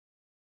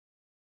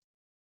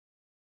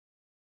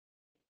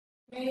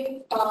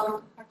Okay, I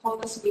call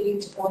this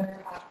meeting to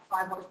order at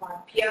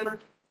 5:05 p.m.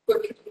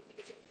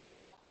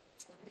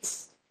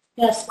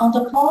 Yes, on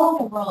the call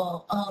the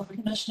roll,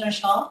 Commissioner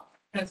Shaw.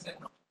 Present.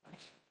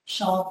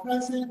 Shaw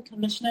present,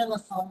 Commissioner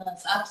Lasana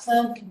is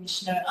absent,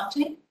 Commissioner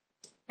Ati.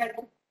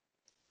 Present,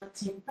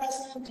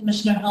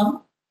 Commissioner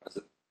Hum.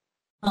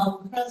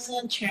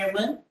 Present, Chair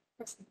Wynn.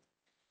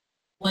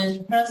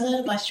 When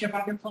present, Vice Chair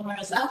Parker Plummer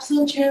is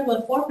absent, Chair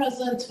Wynn 4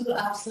 present, 2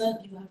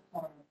 absent, you have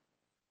quorum.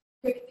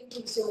 Great, thank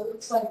you. So it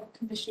looks like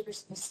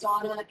Commissioners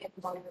Mastana and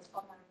Plummer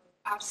are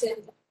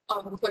absent.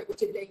 But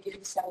did they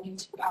give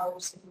 72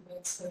 hours of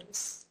advance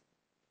notice?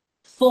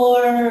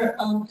 For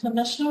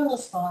Commissioner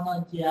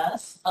Lasana,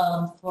 yes.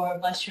 For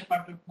Vice Chair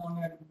Parker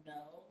Plummer, no.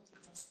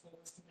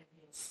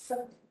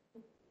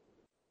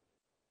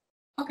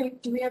 Okay,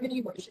 do we have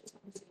any motions?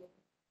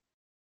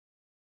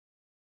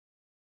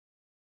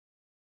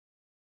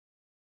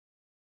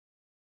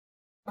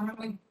 My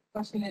only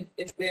question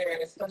is there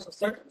any special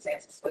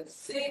circumstances for the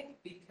sick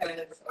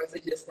because, or is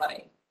it just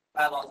like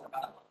bylaws and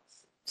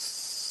bylaws?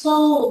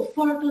 So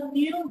for the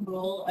new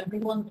rule,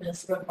 everyone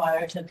is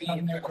required to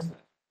come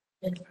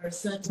in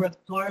person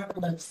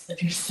regardless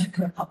if you're sick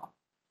or not.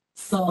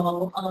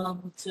 So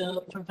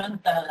to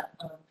prevent that,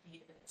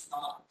 he is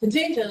not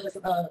contagious.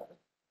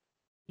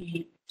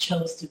 He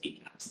chose to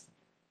be absent.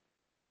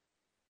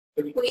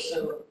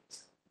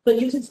 But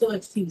you can still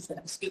excuse him.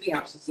 Excusing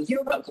absences.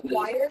 You're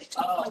required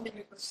to come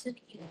in person.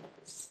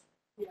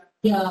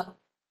 Yeah.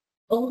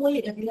 Only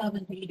if you have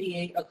an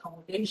ADA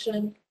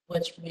accommodation,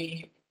 which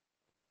we.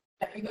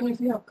 Even if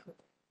you have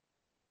COVID.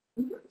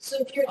 So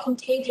if you're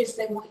contagious,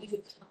 they want you to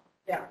come.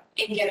 Yeah.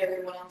 And get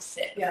everyone else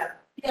sick. Yeah.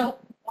 Yeah.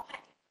 Why?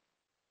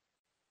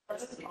 That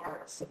That's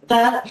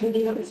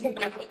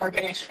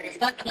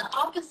the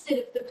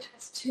opposite of the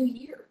past 2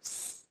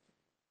 years.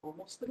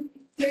 Almost 3.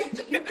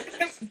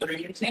 3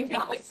 years. Same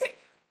guys.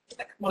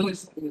 Who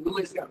is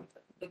going?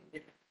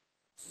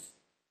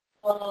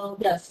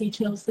 yes, he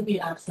chose to be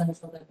absent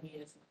so that he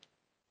is.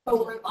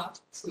 But we're allowed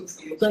to.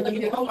 But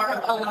you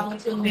are allowed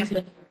to make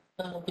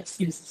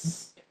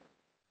excuses.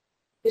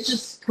 It's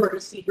just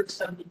courtesy for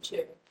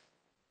 72.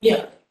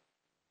 Yeah.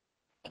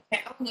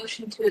 Okay, I'll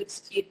motion to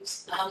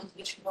excuse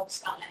Commissioner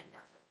Scott.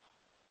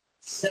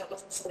 So it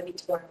wasn't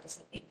 72 hours,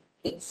 I think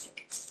it's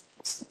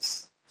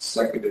 6.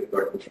 Seconded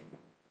by Commissioner.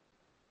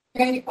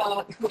 Okay,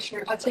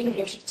 Commissioner Hudson,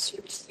 motion to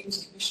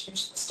excuse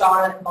Commissioners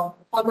Starr and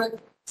Plummer,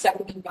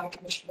 seconded by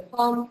Commissioner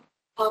Plum.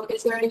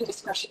 Is there any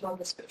discussion on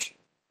this motion?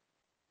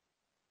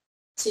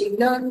 Seeing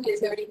none, is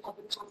there any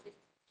public comment?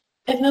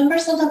 If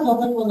members of the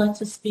public would like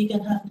to speak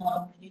and have not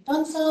already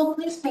done so,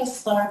 please press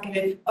star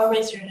three or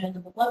raise your hand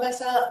in the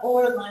WebEx app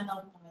or line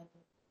up.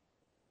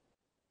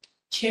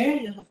 Chair,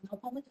 you have no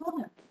public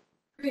comment.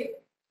 Great.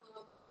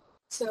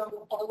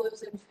 So all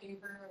those in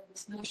favor of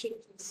this motion,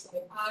 please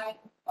say aye.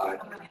 Aye.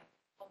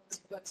 All those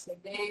opposed say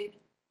nay.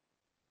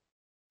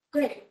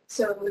 Great.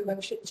 So the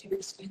motion to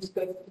excuse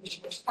both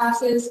commissioners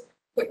passes.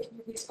 Quick, can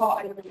you please call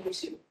item number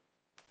 2?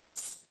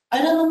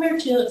 Item number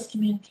 2 is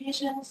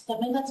communications. The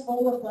minutes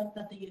will reflect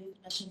that the Youth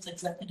Commission's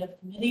Executive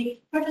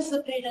Committee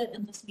participated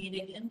in this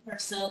meeting in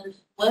person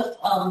with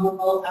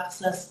remote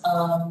access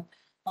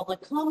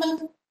public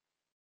comment.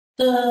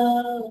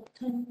 The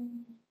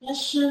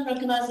Commission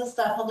recognizes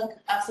that public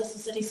access to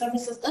city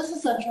services is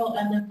essential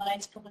and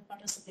invites public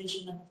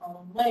participation in the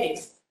following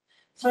ways.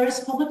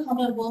 First, public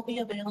comment will be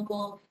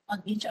available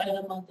on each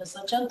item on this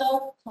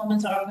agenda.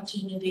 Comments or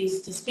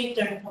opportunities to speak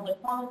during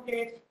public comment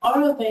period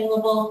are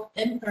available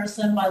in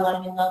person by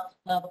lining up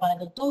by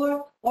the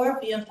door or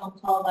via phone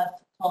call by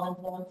calling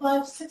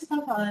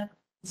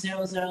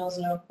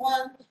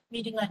 415-655-0001,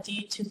 meeting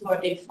ID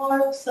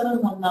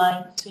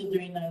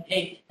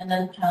 2484-719-2398, and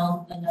then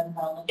pound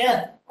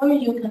again. Or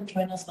you can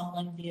join us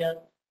online via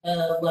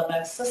the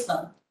WebEx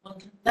system. When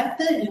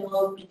connected, you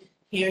will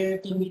hear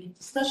the meeting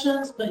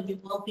discussions, but you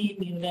will be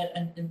muted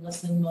and in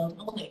listening mode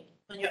only.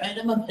 When your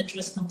item of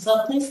interest comes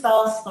up, please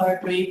dial star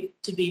 3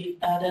 to be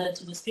added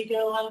to the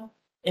speaker line.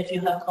 If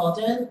you have called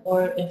in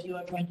or if you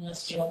are joining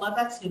us via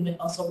WebEx, you may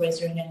also raise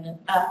your hand in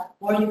app,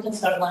 or you can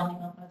start lining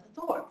up at the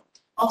door.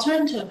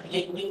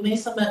 Alternatively, you may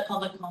submit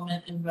public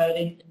comment in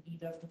writing in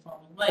either of the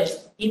following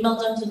ways. Email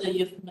them to the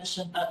Youth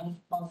Commission at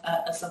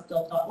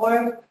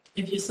youthconf@sfdel.org.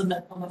 If you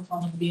submit public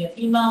comment via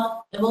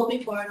email, it will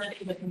be forwarded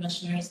to the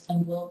commissioners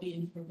and will be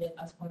included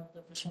as part of the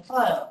official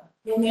file.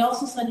 You may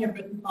also send your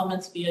written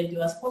comments via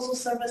U.S. Postal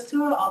Service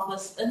to our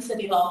office in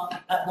City Hall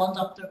at 1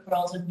 Dr.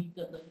 Carlton B.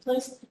 Goodley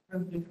Place,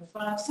 room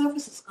 345, San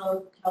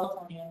Francisco,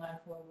 California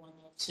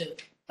 94102.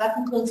 That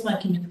concludes my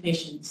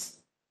communications.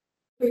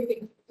 Great,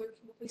 thank you.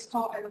 Please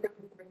call item number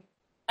 3.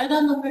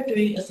 Item number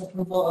 3 is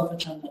approval of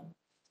agenda.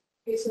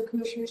 Okay, so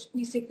commissioners,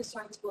 please take this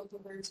time to look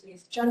over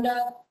today's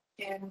agenda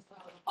and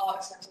I'll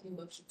accept any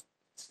motions.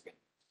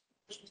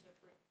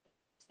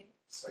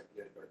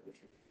 Seconded by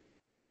Commissioner.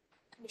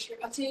 Commissioner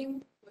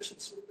Utting, motion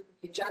to approve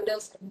the agenda,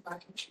 seconded by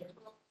Commissioner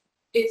Hill.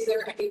 Is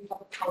there any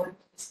public comment on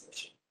this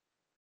motion?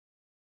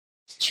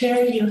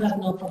 Chair, you have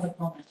no public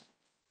comment.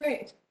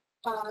 Great.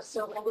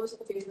 So all those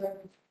in favor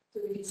of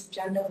today's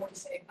agenda,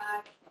 please say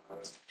aye.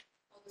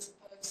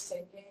 opposed,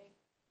 say nay.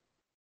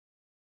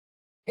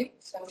 Okay,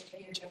 so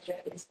the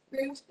agenda is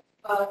approved.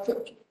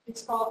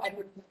 Please call item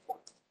number 4.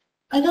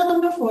 Item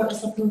number 4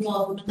 is approval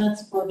of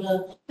minutes for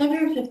the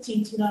February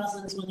 15,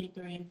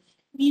 2023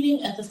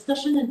 meeting and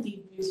discussion and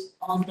debrief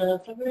on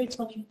the February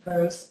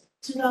 21st,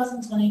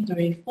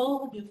 2023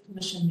 Fall Youth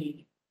Commission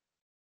meeting.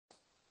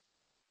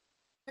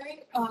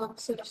 All right,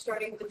 so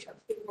starting with the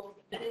approval of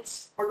the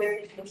minutes, are there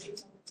any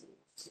motions on the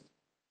minutes?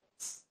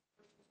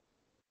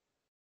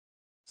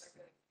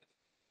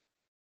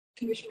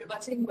 Commissioner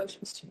Lessing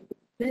motions to approve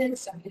the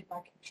minutes, seconded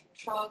by Commissioner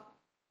Shaw.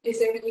 Is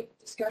there any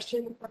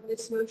discussion from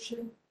this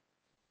motion?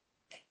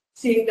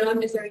 Seeing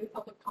none, is there any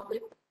public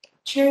comment?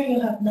 Chair, you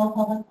have no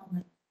public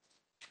comment.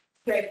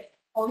 Great.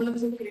 All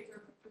those in favor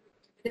of approving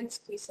the minutes,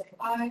 please say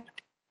aye.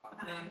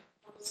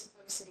 All those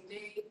opposed, say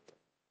nay.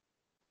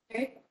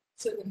 Okay,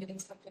 so the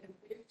minutes have been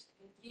approved.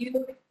 Thank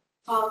you.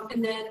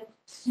 And then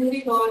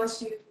moving on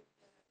to the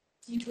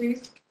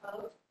debrief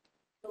of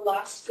the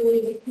last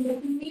Philly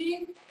committee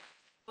meeting.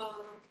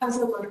 As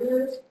a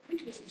learner,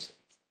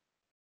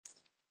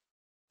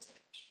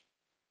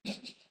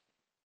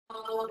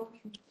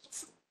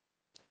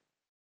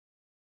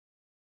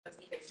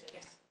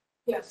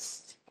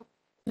 yes.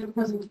 And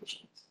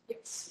presentations.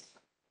 Yes.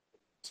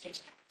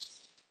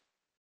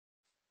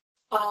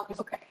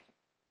 Okay.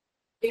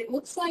 It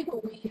looks like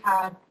we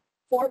had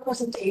 4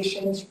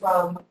 presentations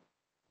from,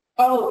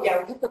 we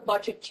had the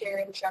budget chair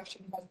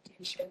introduction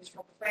presentations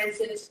from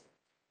Francis.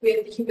 We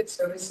had the human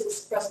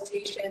services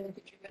presentation,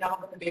 the juvenile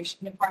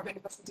renovation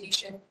department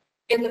presentation,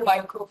 and the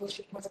bike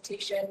coalition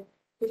presentation.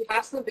 We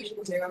passed the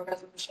Vision Zero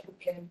resolution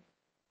and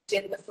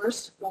did the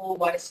first full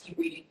YSU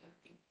reading of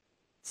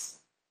these.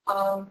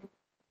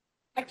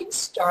 I can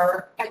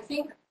start. I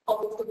think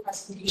all of the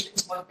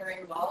presentations went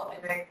very well,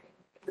 and I think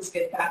it was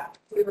good that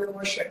we were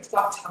more strict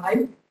about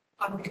time,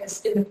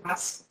 because in the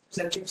past,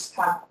 presenters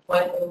have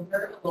went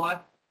over a lot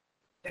of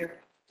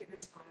their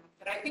different time.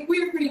 But I think we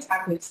were pretty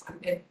timely this time,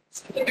 and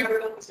I think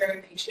everyone was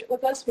very patient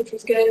with us, which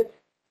was good.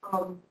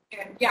 And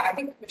yeah, I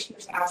think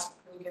commissioners asked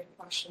really good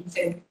questions,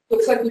 and it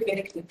looks like we made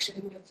a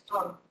connection with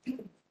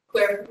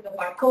Claire from the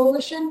Bike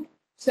Coalition.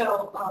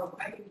 So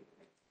I think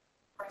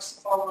we're to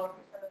follow up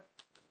with her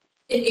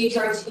in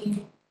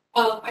HRT.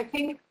 I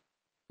think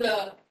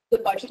the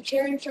budget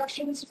chair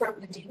instructions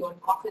from the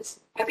D1 office,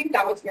 I think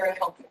that was very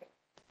helpful.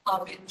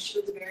 And she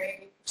was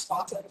very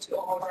responsive to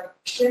all of our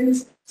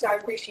questions, so I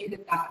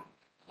appreciated that.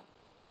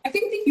 I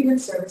think the human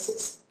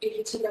services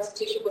agency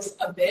presentation was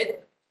a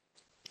bit,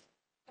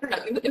 I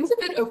don't know, it was a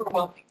bit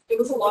overwhelming. It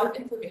was a lot of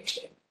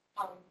information.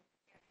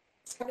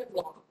 It's kind of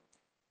long.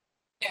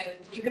 And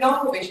you can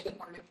all probation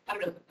department, I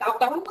don't know,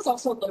 that one was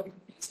also a little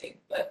confusing,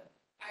 but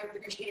I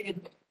appreciated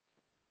it.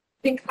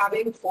 I think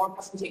having 4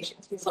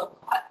 presentations was a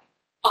lot,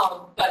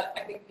 but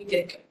I think we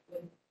did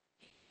good.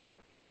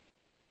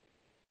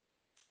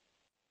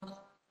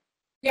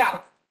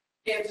 Yeah,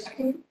 and I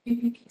think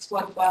PPPs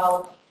went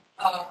well.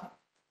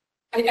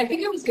 I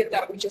think it was good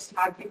that we just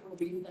had people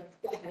read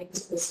the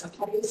headings of the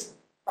subheadings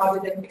rather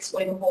than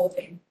explain the whole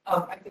thing.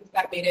 I think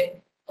that made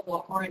it a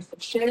lot more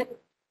efficient.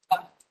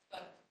 But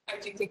I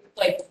do think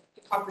the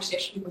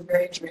conversation was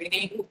very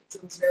draining because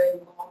it was very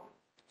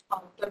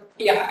long. But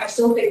yeah, I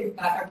still think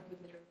that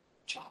everyone did a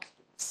good job.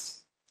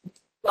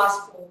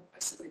 Last full I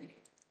submitted.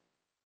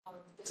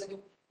 There's a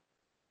new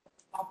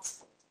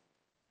thoughts.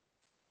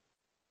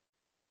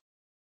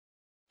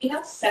 You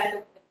know, said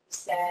what you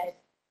said.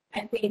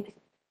 I think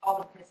all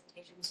the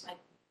presentations went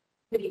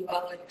pretty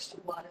well. There's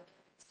a lot of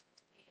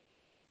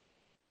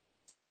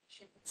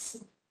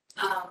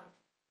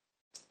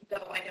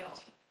though I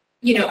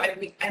know,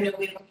 I know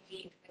we don't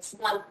meet this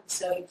month,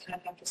 so you kind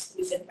of have to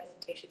squeeze in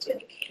presentations when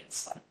you can.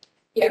 So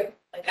Yeah.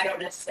 I don't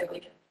necessarily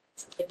know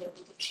something that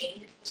we can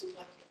change because we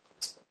want to get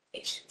those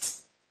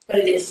presentations, but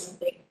it is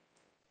something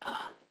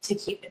to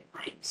keep in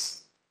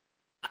mind.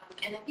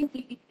 And I think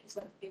PPPs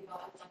went pretty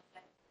well. I love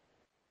that.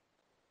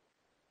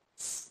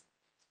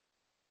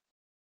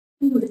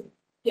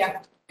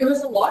 Yeah, it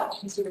was a lot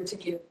easier to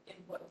give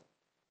input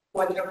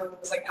when everyone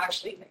was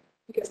actually there,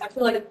 because I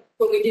feel like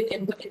when we give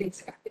input,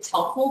 it's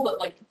helpful,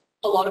 but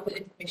a lot of the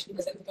information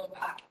doesn't go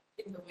back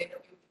in the way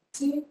that we want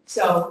to.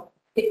 So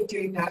I think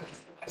doing that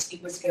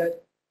was good.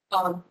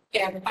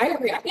 And I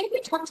agree. I think we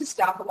talked to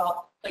staff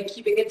about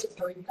keeping it to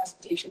 30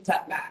 presentations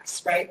at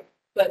max, right?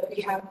 But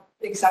we have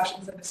the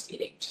exceptions of this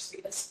meeting just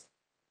because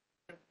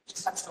we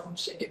just have so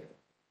much to do.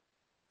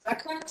 Is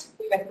that correct?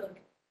 We had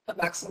a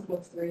maximum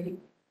of 3.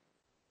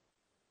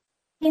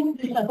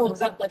 Or was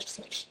that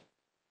legislation?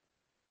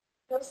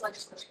 That was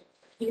legislation.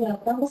 Yeah,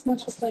 that was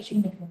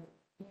legislation.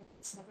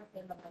 It's never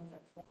been amended.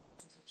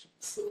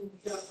 So,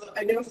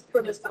 I know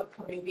for this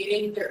upcoming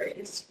meeting, there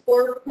is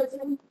 4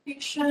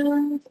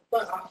 presentations,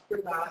 but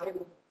after that, it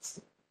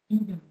was.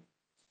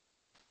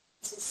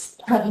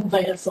 I've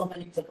invited so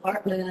many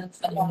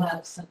departments and I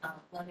have sent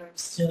out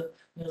letters to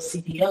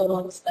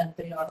CPOs and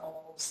they are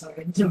all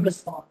starting to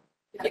respond.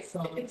 Yeah,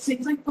 so it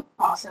seems like the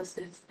process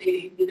is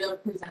they need to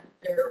present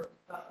their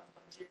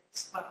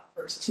budgets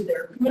first to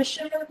their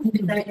commission,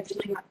 and that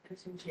usually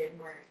happens in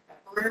January,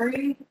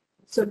 February.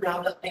 So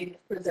now that they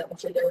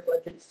presented their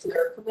budgets to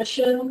their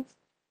commission,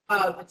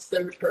 it's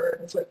their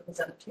turn to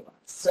present to us.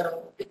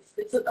 So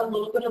it's a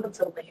little bit of a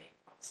delayed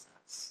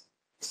process.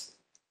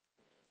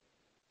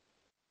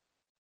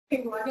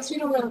 Okay, well, I guess we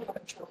don't really have a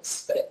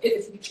choice, but in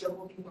the future,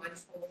 we'll be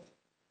mindful.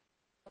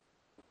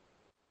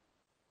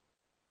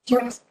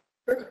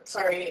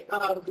 Sorry,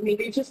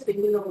 maybe just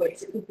thinking of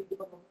ways it could be a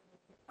little more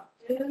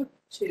productive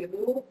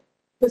too,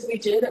 because we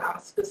did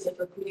ask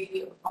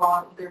specifically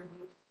on their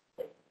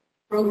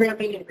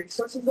programming and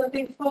resources that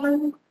they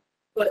fund,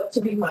 but to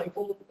be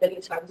mindful, many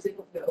times they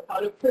don't know how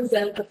to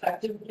present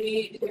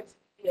effectively.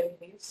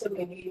 So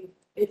maybe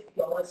if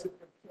y'all as a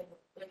group,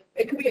 like,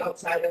 it could be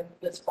outside of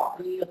this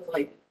body of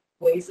like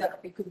ways that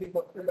it could be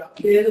more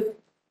productive.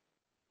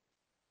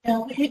 Yeah,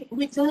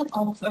 we did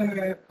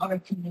offer our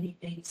committee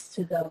dates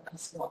to them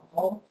as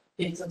well.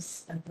 They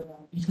just ended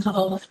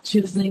up,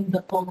 choosing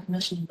the full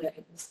commission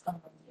days.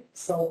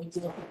 So we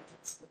do have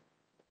this.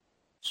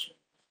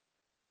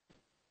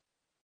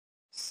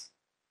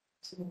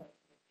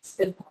 It's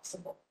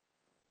impossible.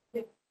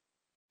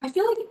 I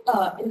feel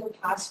like in the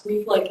past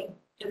we've like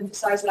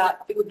emphasized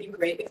that it would be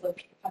great if like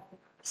people had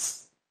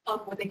asked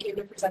when they came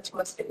to present to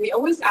us, and we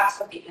always ask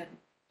at the end.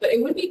 But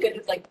it would be good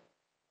if like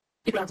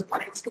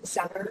departments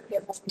consider their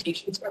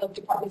presentations, or like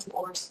departments and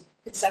boards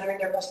considering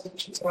their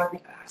presentations around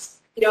the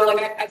ask.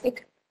 Like I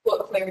think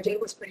what Claire did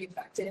was pretty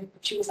effective.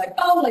 She was like,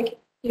 oh, like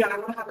I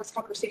want to have this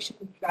conversation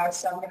with you guys,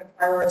 so I'm going to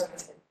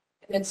prioritize it.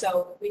 And then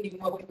so we knew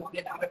what we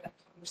wanted out of that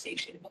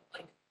conversation, but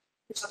like.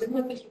 Something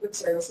like the Human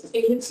Services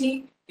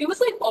Agency, it was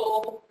like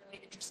all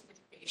really interesting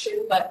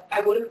information, but I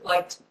would have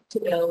liked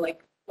to know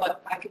like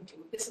what I could do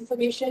with this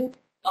information.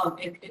 And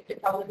it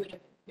probably would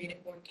have made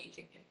it more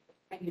engaging if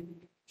I knew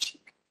she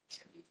could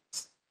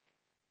contribute.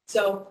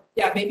 So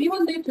yeah, maybe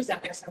when they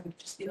present next time, would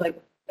just be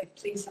like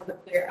please have a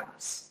clear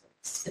ask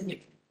and you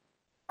can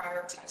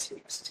prioritize your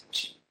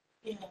presentation.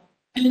 Yeah.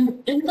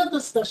 And in the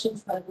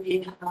discussions that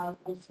we have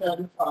with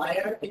them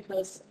prior,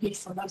 because we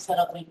sometimes set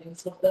up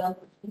meetings with them,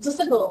 just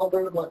to go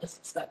over what is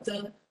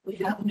expected, we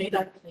have made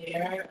that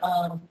clear.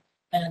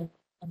 And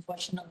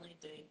unfortunately,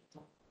 they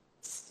don't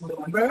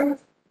remember.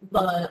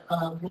 But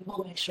we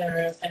will make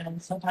sure,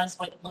 and sometimes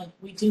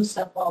we do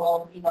step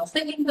all emails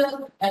thanking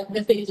them, and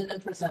if they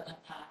didn't present a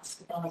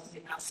task,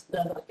 we ask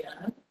them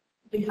again.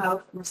 We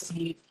have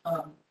received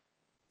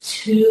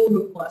 2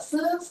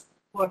 requests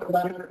for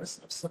letters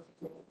of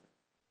support.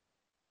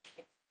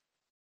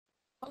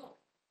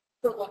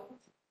 For what?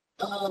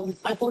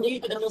 I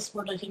believe it was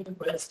for the Human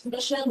Rights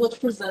Commission, which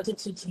presented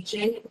to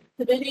teaching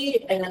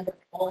committee and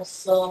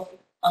also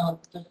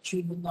the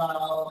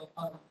juvenile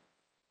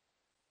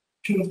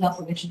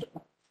probation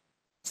department.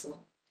 So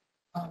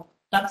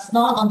that's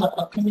not on the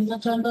upcoming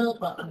agenda,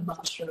 but I'm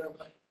not sure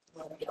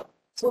where we go.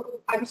 So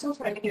I'm still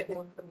trying to get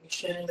more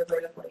information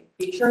about like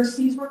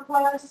HRC's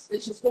requests.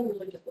 It's just been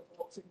really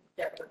difficult to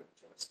get them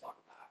to respond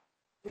back.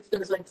 If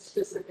there's like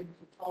specific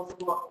details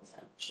of what was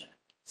mentioned.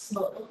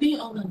 So it'll be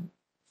on the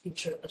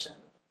future agenda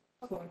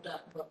for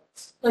that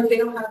vote. Like they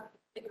don't have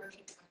an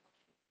urgent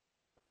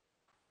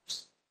timeline.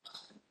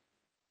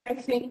 I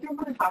think there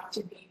would have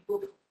to be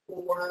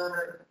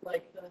before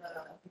like the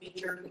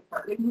major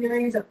department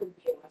hearings that the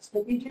BOS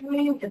will be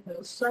doing, and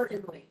those start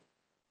in like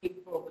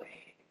April,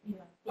 May.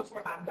 Yeah.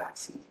 Before I'm back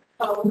season.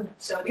 Oh,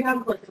 so we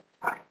have like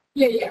time.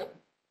 Yeah.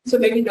 So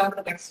maybe not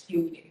the next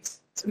few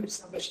days. So there's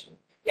so much.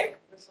 Yeah,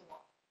 there's a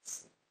lot.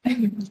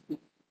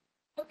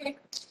 Okay.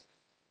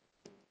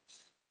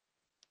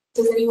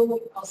 Does anyone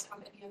else have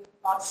any other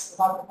thoughts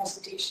about the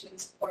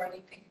presentations or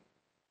anything?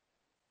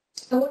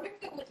 I wonder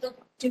if it would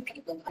look, do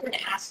people come and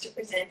ask to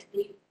present?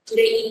 Do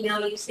they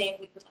email you saying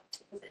we would like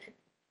to present?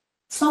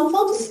 Some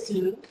folks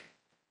do.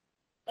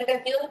 Like I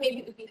feel like maybe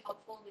it would be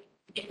helpful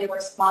if the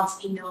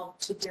response email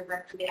to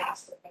directly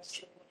ask the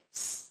question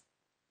was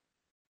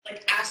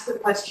like ask the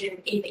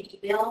question in the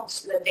email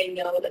so that they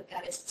know that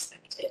that is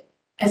expected,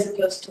 as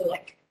opposed to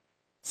like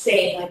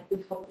saying like we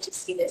hope to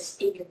see this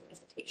in your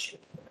presentation.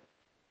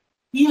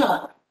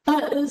 Yeah,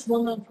 that is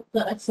one of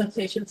the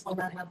expectations when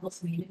I have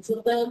those meetings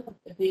with them.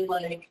 It'd be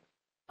like,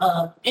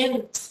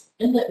 and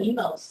in the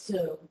emails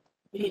too.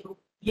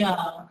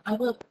 I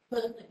would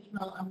put in the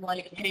email, I'm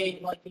like, hey,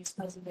 like these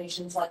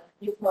presentations, like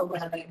new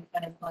programming,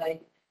 and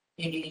like,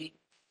 hey,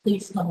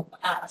 please come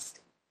ask.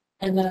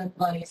 And then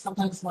like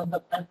sometimes when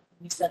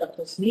we set up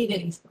those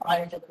meetings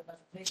prior to the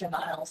presentation,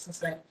 I also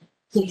say,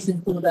 please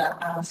include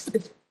that ask.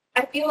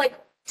 I feel like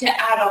to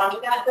add on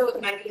to that though, it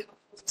might be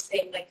helpful to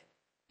say like,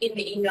 in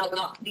the email,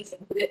 not please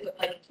include it, but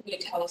like, can you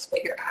tell us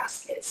what your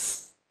ask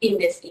is in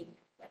this email?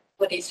 Like,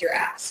 what is your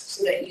ask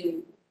so that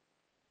you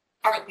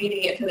aren't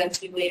leaving it for them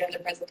to do later in the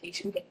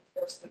presentation, but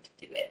force them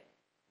to do it.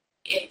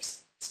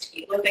 It's to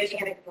you. Like, they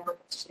can't ignore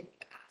what you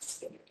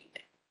ask in your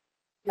email.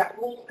 Yeah,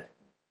 well,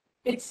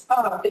 it's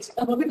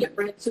a little bit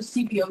different. So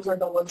CBOs are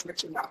the ones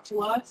reaching out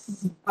to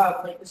us,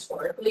 like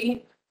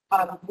historically.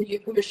 The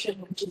youth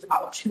commission reaches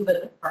out to the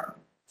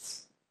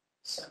departments.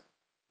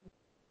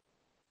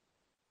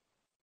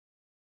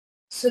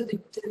 So the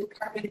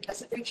department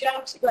doesn't reach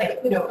out to,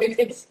 like,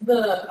 it's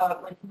the,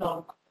 like,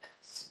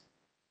 non-profits.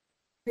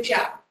 reach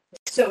out.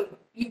 So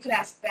you could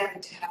ask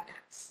them to have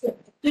next.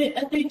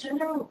 They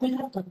generally, we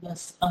have done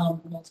this,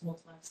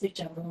 multiple times. They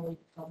generally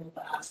come with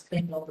ask,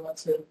 they know what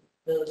to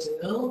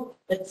do.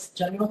 It's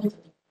generally the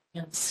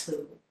applicants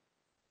who.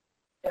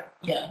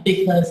 Yeah,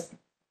 because,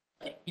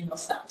 like,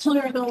 staff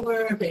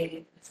turnover,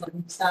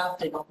 some staff,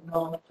 they don't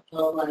know,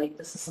 like,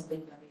 this is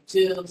something that we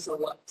do, so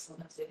what,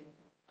 sometimes they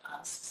don't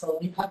ask. So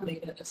we have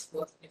made it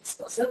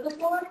explicit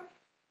before.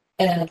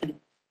 And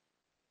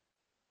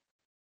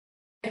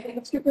I think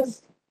it's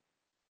because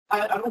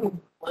I don't know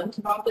blunt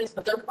about this,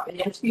 but they're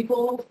finance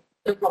people.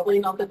 They're probably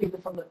not the people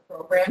from the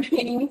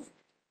programming.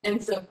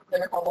 And so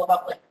they're all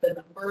about like the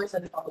numbers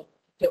and probably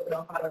don't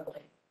know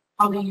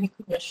how the youth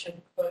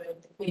commission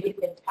could make an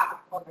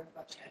impact on their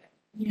budget.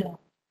 yeah,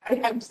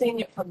 I'm seeing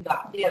it from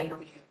that point of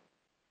view.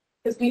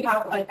 Because we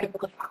have like a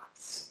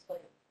class,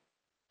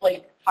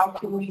 like how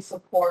can we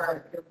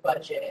support your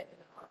budget?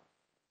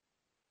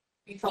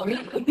 You tell me,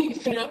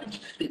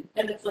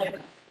 and it's like,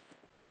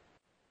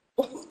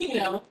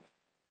 yeah,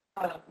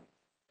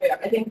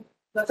 I think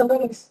that's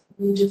something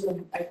we just I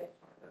think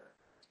harder.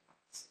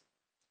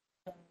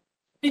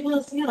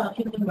 because,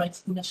 Human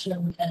Rights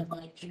Commission and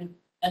like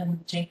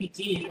and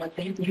JPD, like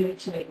they do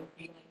to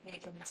be like, hey,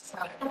 from this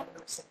kind of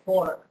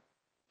support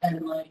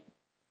and like,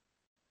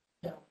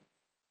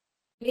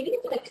 Maybe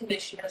the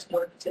commissioners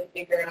work to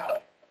figure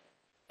out,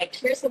 like,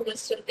 here's a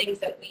list of things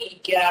that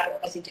we get out of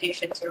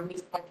presentations or we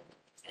want to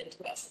send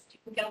to us. You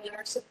can get a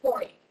letter of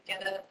support, you can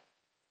get a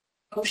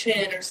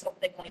motion or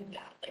something like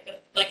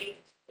that.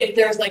 Like if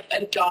there's like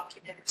a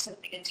document or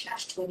something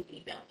attached to an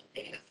email that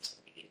they have to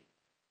read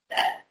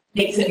that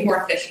makes it more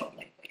official,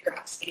 like what you're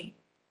asking.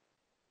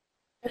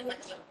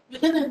 we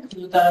can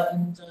include that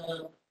in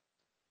the,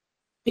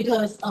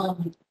 because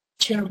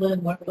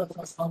Chairman worked with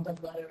us on the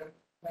letter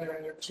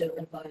to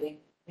invite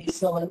me,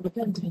 so we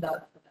can do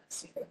that for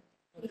next year.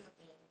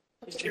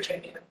 Mr.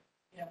 Chairman.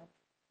 Yeah.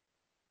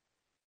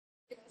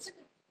 Yeah, that's a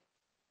good.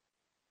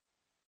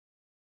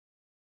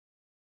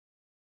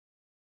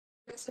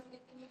 Is there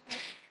anything you have?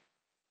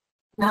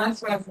 Not as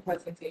far as the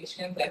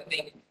presentations, I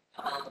think,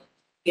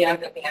 yeah,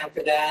 nothing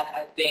after that.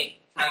 I think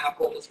kind of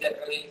what was said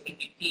earlier,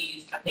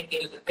 CPPs, I think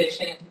it was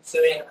efficient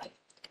considering like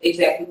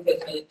exactly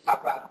because we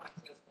talk about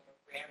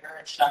grammar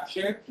and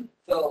structure.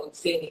 So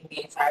seeing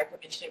the entire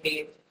commission be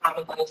able to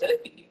comment on each other's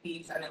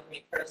PPPs, I know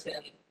me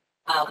personally,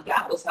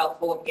 that was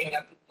helpful hearing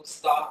out people's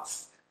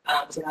thoughts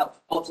to help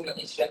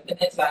ultimately strengthen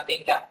it. So I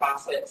think that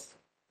process,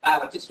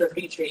 just for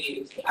future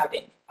use, I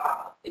think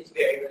it's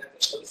very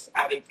beneficial.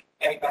 Having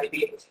everybody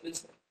be able to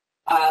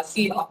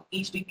see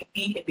each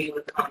PPP and be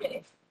able to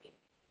comment.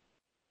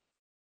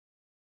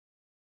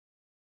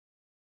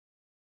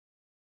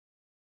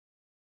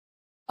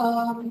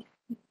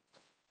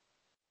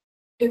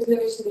 If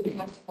there's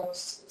anything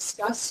else to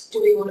discuss,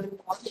 do we want to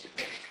move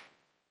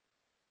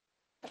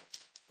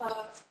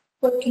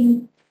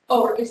on?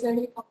 Or is there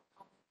any public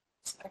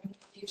comments? I can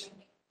the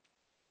agenda.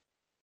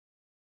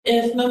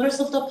 If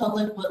members of the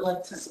public would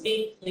like to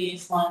speak,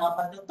 please line up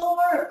at the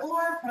door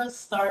or press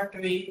star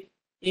 3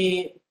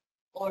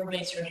 or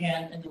raise your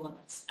hand in the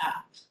Limits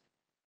app.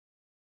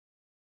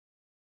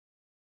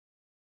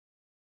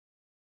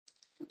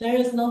 There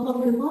is no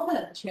public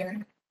comment,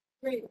 Chair.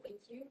 Great,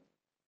 thank you.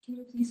 Can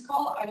you please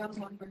call item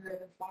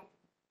number 5?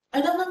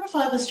 Item number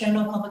 5 is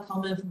general public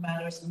comment for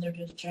matters under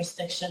the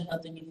jurisdiction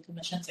of the Youth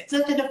Commission's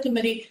Executive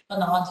Committee, but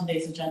not on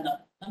today's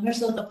agenda.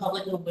 Members of the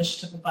public who wish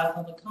to provide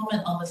public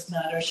comment on this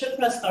matter should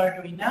press star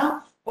 3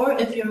 now, or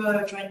if you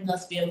are joining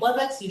us via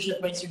WebEx, you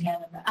should raise your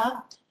hand in the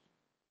app.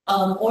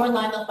 Or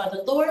line up by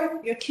the door.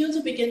 Your cue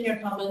to begin your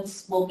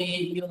comments will be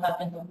you have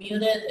been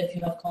unmuted if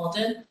you have called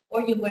in,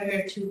 or you will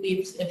hear 2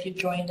 beeps if you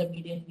joined the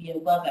meeting via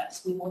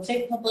WebEx. We will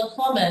take public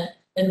comment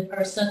in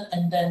person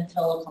and then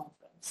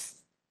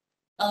teleconference.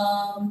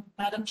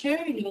 Madam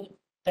Chair,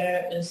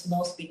 there is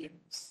no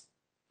speakers.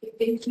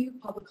 Thank you.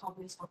 Public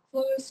comments are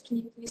closed. Can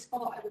you please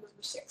call item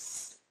number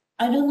 6?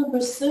 Item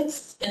number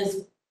 6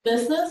 is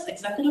business,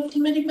 executive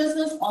committee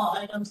business. All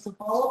items to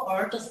follow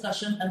are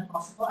discussion and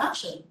possible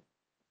action.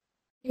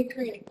 Okay,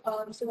 great.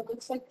 So it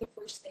looks like the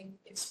first thing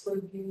is for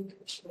review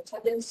commission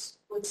attendance.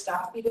 Would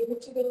staff be able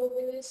to go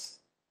over this?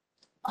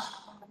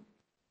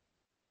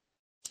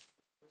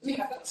 We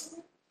have that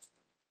somewhere?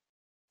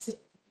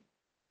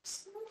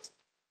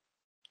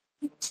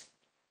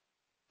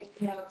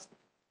 Yeah.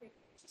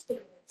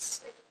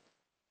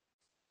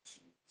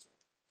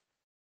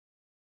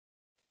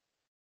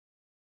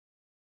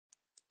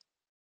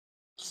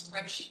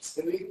 Spreadsheets.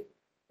 Did we?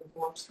 The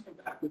forms coming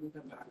back, we can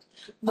come back.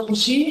 No,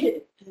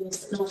 she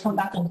will come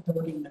back in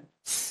 30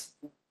 minutes.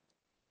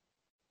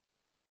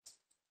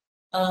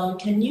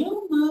 Can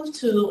you move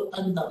to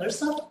another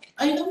sub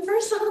item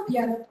first?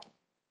 Yeah.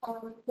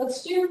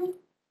 Let's do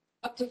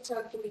update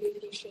to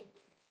communication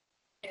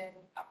and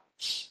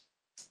outreach.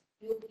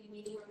 We'll be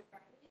meeting on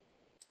Friday.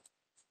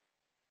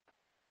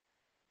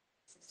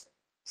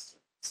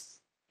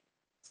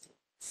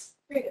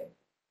 Great.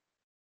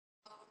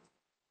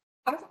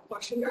 I have a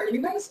question. Are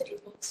you guys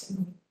able to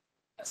make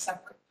a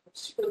separate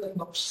post for the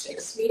March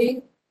 6th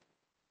meeting?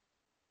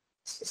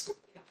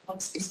 Specifically,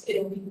 once it's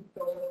in,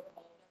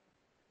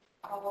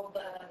 All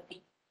the,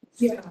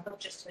 yeah, not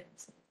just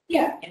things.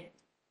 yeah.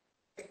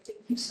 Thank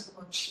you so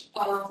much.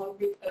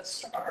 We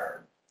post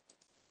our,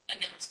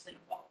 Announcement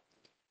of all.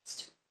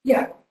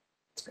 yeah,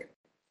 that's great.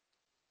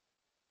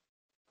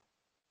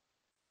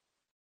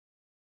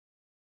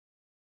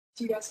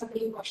 Do you guys have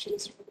any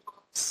questions for the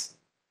box?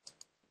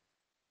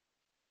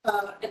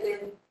 And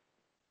then,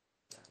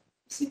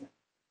 see.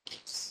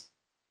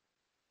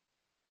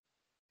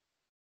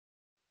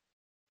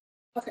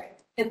 Okay,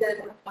 and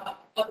then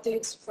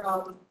updates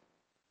from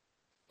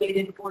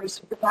related board of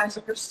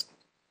supervisors,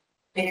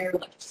 their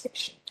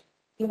legislation.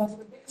 The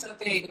biggest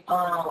update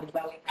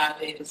that we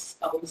have is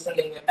we're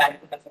sending it back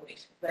to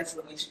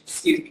resolution,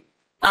 excuse me,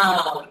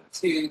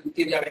 to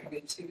give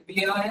directly to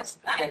the BOS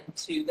and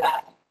to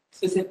that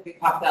specifically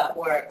popped up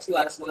where to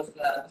us was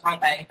the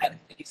combating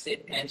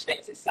usage and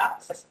transit stop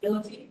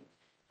accessibility.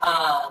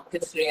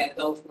 Considering that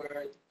those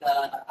were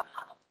the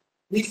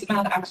least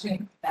amount of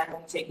action that had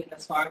been taken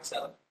thus far,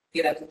 so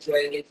get up to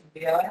joy to get to the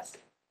BOS.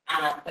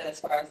 But as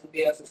far as the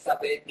BOS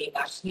itself, it being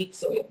last week,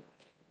 so we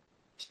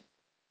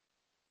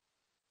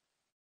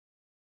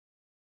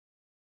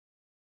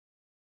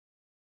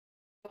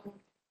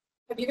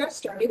Have you guys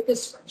started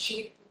this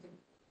spreadsheet?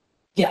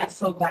 yeah,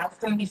 so that's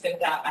going to be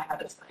sent out. I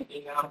have a signed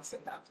email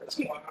sent out for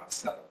tomorrow,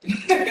 so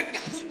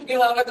you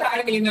know, I'm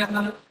trying to email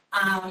to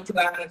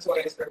that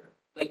notorious for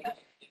like that.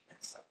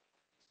 So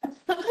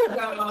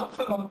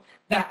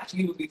that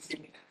you will be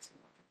seeing that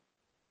tomorrow.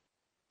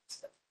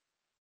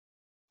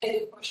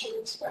 Any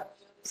questions for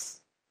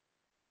us?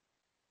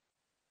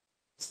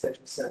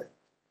 Schedule set.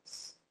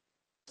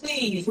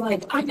 Please,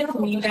 like, I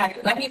don't need that.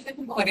 I need to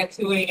people like at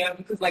 2 a.m.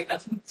 because, like,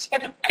 that's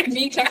I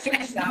need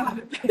texting us now.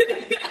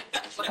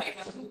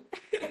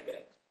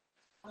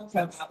 I'll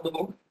try that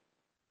little.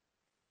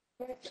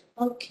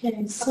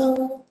 Okay,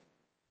 so.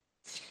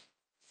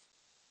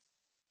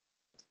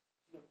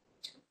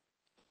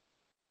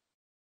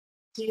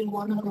 Do you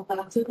want to go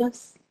back to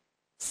this?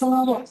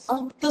 So,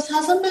 this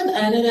hasn't been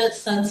edited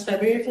since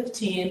February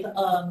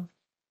 15th.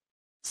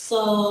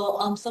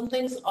 So, some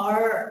things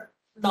are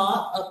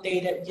not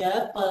updated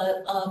yet,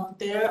 but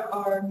there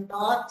are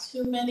not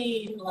too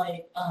many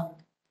like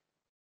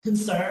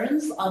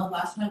concerns.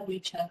 Last time we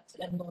checked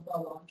in with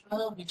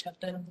Alondra, we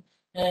checked in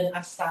and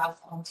asked staff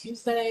on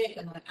Tuesday,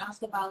 and I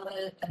asked about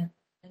it, and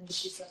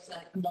she says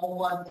that no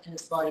one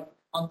is like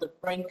on the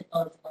brink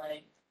of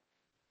like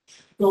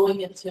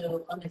going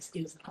into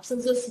unexcused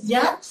absences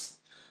yet.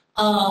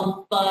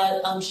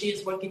 But she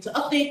is working to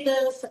update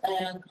this,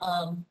 and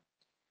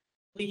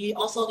we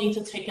also need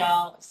to take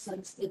out,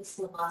 since it's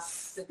the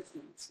last 6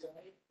 months,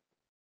 right?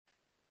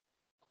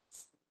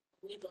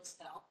 Leave those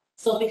down.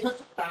 So because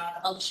of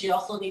that, she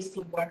also needs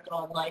to work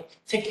on like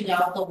taking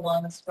out the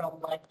ones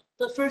from like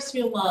the first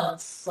few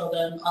months, so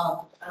then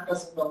that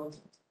doesn't go into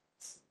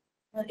this.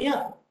 But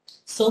yeah,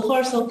 so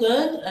far so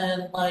good,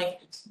 and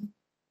like,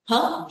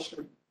 huh?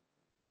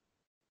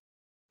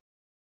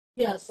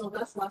 Yeah, so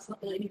that's last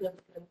update, even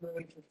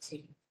February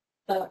 15th.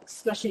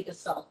 Especially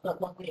itself, but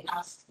when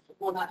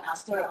I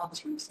asked her on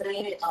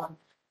Tuesday,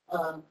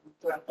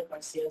 Director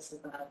Garcia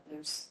said that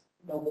there's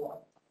no more.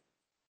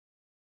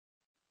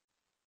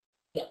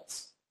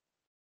 Yes.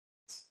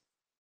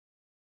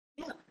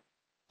 Yeah.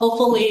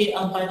 Hopefully,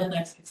 by the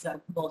next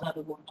exam, we'll have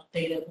a more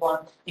updated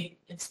one,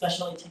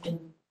 especially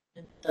taken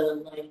in the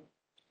like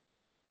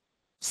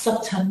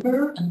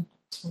September and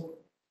October.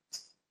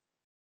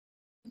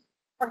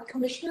 Are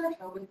Commissioner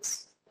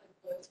Howard's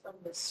like from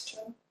this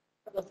term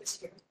about this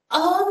year?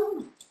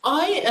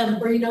 I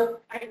am. Or you know,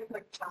 I am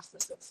like past the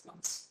 6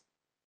 months.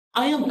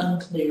 I am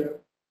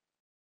unclear.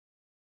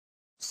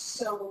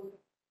 So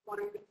what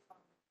are they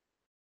from?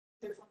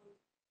 They're from.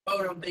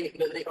 Oh, no, they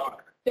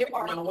are. They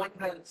are. No one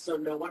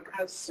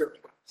has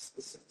surpassed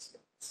the 6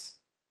 months.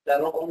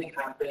 That'll only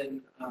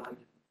happen,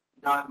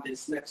 not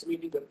this next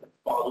meeting, but the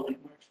following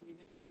March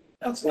meeting.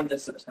 That's when the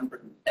September,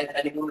 if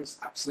anyone is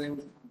absent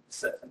on the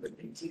September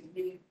 18th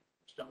meeting,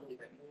 which don't believe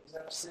anyone is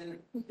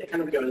absent, it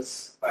kind of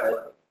goes by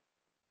like.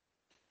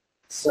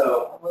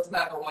 So. Was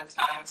that a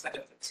one-time instead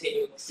of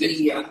continual?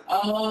 Yeah.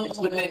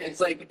 It's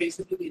like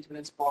basically the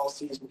attendance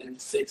policy is within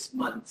 6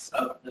 months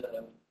of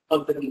the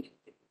meeting.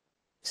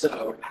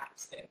 So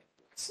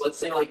let's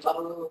say like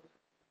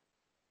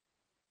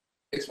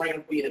it's going to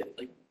be at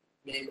like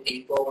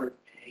mid-April or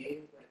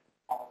May, but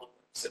all of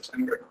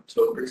September and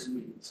October's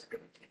meetings are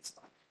going to take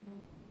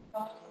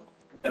time.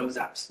 Those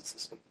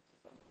absences.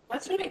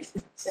 What's your next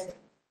sense?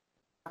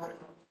 I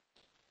don't know.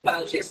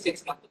 Well, just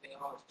 6 months of being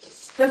off.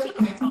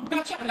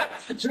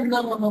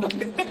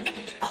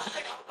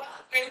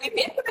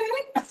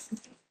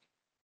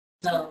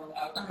 No.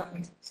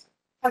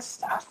 Has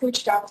staff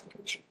reached out to the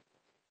Commissioner?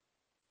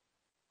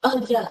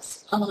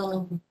 Yes.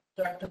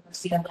 Director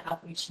Garcia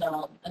have reached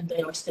out, and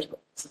they are still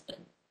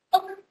listening.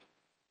 Okay.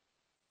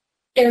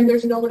 And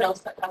there's no one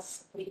else that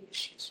has any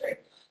issues, right?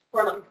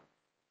 Or like,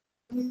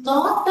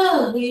 Not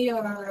that we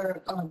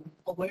are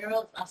aware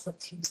of as of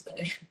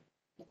Tuesday.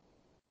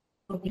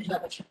 But we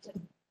haven't checked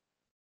in.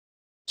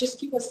 just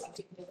keep us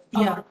updated.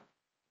 Yeah.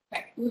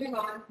 Okay, moving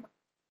on.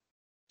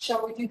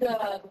 Shall we do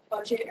the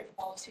budget and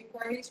policy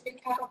priorities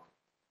recap?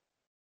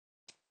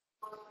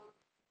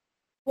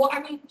 Well, I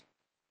mean,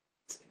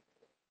 I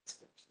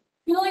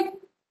feel like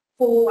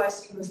full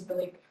IC was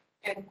really,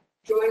 and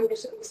Joy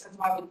recently sent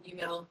out an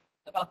email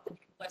about the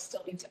people that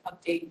still need to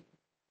update,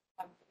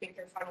 I think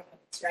their final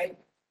minutes, right?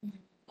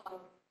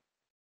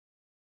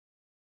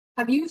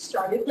 Have you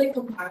started like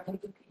compiling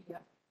the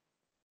PDF?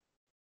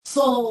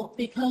 So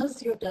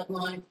because your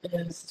deadline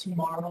is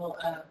tomorrow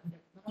at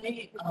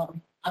midnight,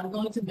 I'm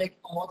going to make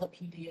all the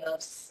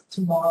PDFs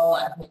tomorrow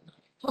at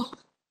midnight.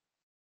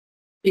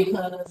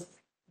 Because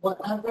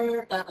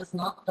whatever that is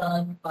not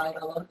done by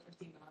 11:59,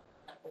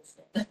 I will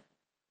say.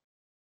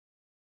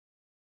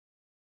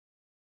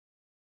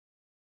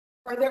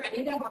 Are there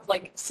any that have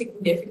like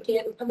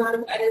significant amount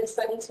of edits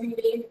that need to be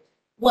made?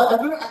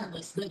 Whatever I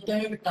listed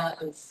there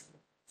that is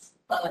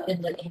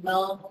in the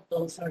email,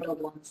 those are the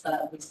ones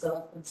that we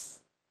still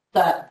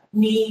that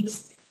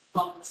needs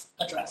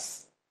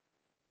address.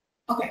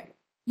 Okay.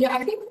 Yeah,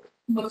 I think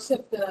most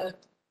of the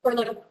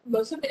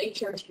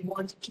HRT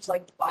ones, which is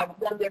like 5 of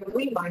them, they're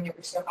really minor,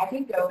 so I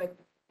can go and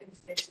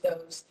finish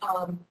those.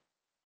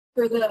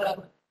 For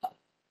the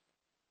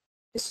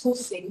school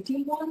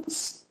safety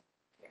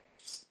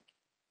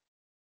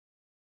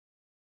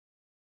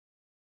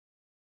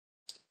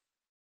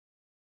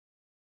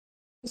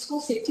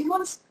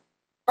ones,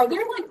 are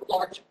there like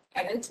large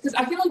edits? Because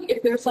I feel like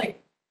if there's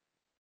like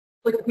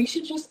we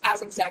should just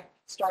as exec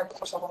start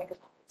pushing like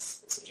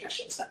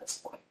suggestions at this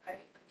point. Right?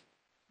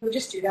 We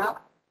just do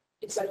that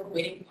instead of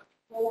waiting for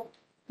people.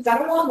 Because I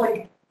don't want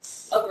like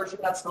a version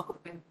that's not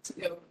going to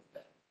go with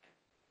it.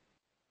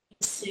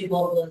 Let's see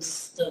what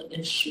was the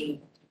issue.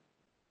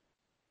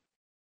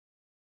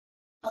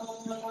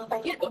 I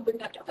can't open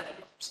that document.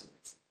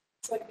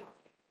 It's like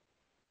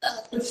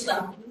It's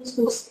not.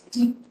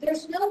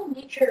 There's no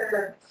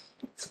major,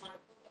 there's one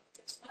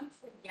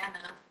for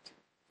Yana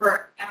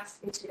for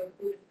asking to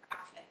include a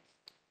graphic.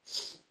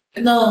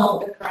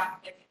 No. The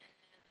graphic.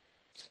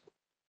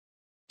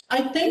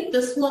 I think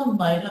this one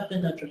might have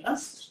been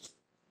addressed.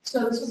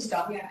 so. This was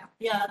done. Yeah.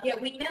 Yeah. Yeah,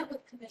 we met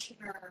with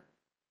Commissioner,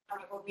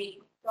 or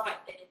we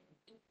brought in.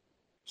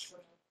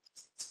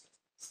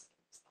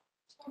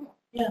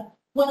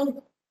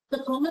 When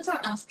the comments are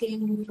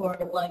asking for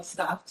like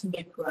staff to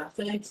make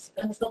graphics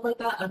and stuff like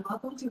that, I'm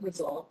not going to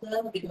resolve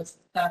them because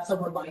that's a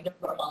reminder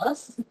for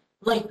us.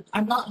 Like,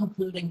 I'm not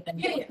including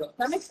any Yeah, of those.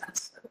 that makes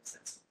sense. That makes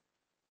sense.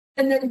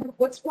 And then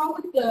what's wrong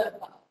with the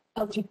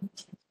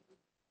LGBT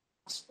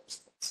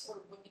or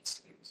what needs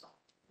to be resolved?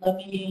 Let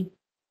me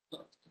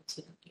look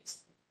into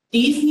these.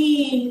 These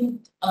need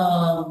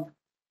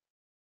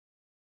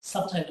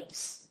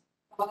subtitles.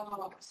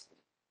 Oh,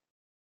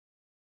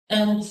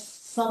 And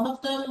some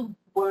of them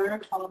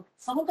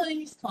some of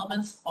these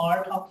comments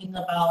are talking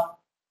about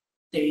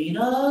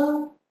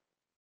data.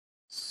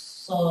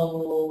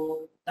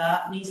 So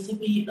that needs to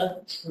be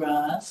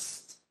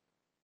addressed.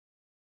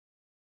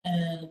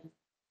 And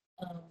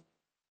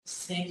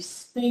safe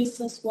space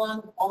is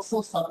one,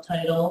 also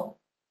subtitle.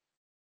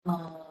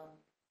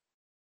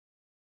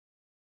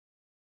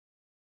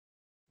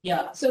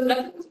 Yeah, so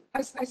nothing,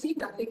 I see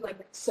nothing like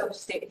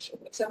substantial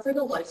except for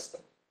the list.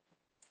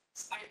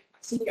 I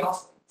see the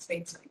also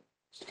things like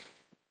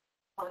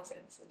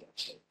content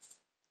suggestions.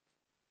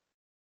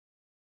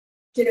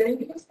 Did any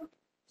of you guys? Or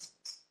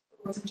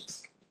was it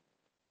just?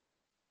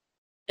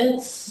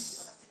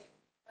 it's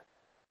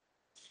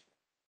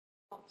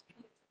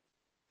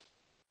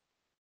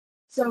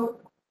So,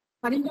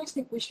 how do you guys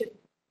think we should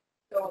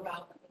go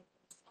about it?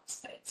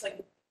 It's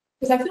like,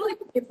 because I feel like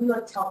if we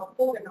want to tell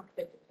people, they're not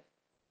going to do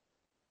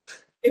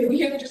it. If we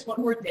have just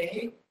one more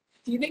day,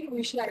 do you think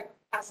we should,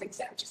 as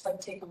exec, just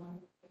like take on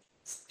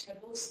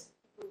tables?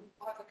 We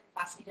have the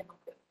capacity to help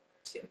it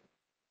too.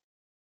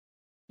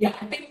 Yeah,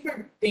 I think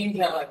for things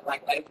that are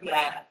like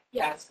that,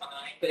 that's fine.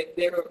 But if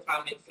there were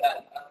comments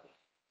that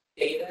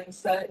data and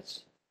such,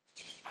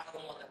 I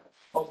don't want to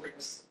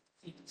oversee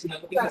too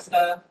much of the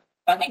stuff.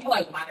 But I think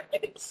like minor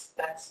edits,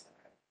 that's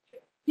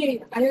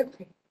Yeah, I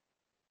agree.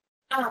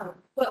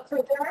 But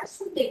there are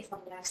some things on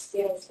that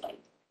scales, like,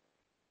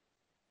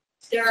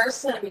 there are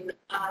some,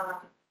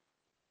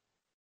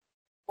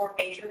 more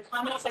major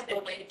comments, like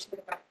related to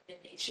the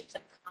recommendations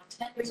and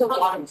content. There's a lot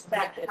of comments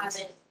that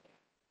haven't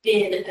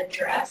been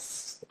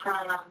addressed.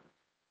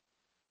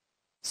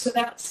 So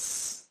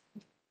that's,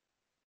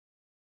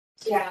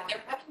 yeah,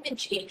 there haven't been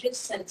changes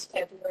since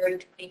February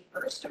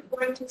 21st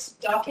according to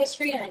doc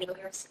history, and I know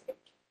there's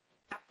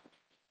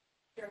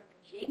during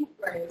the meeting,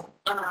 Right.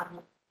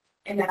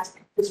 and that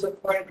was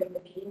reported in the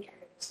meeting,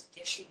 and there was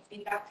additional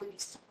feedback for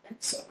these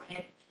comments, so I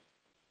am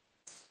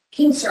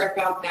concerned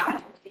about that.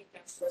 I think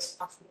that's the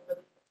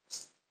responsibility.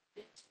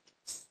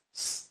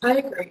 I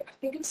agree. I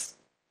think it's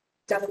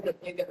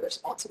definitely the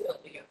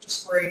responsibility. I'm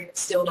just worried it's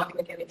still not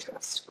going to get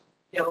interest.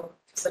 You know,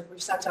 because like we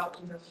sent out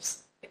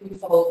emails and we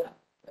follow that.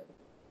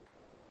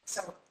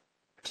 So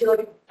I feel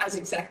like as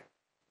exec,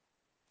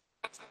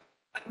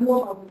 I'm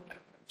more on the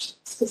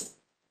because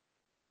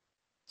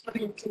I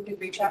mean, can we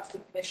reach out to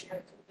the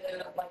commissioner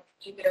to like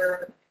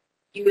either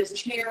you as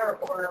chair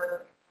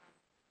or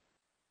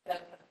the,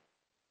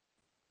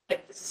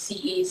 like the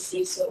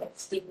CEC, so like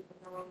Stephen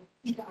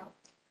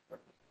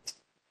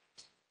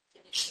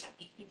finish that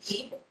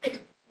EPP.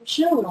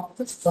 Sure,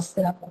 this is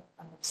a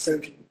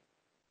Surgeon.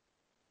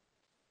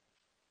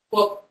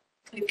 Well,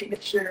 the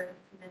commissioner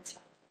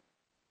mental.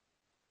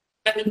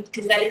 I mean,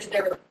 because that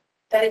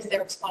is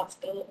their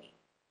responsibility.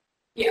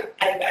 Yeah.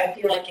 I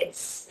feel like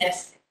it's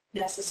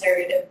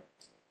necessary to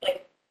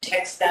like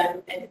text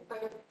them and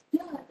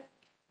yeah,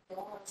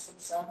 laws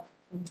and stuff.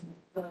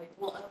 Like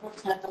whatever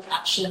type of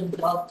action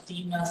they'll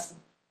deem as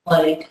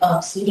like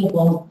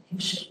suitable, you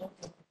should.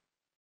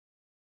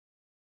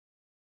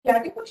 Yeah, I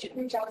think we should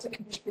reach out to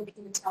Commissioner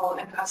Pimentel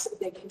and ask if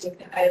they can do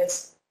that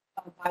as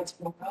by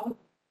tomorrow.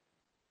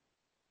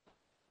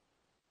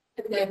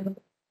 And then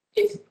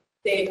if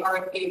they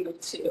aren't able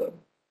to,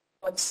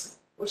 what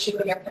should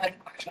we get that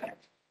action? I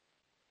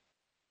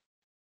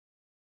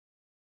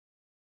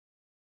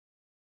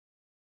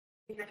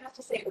mean, I have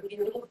to say, it would be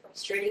a little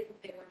frustrating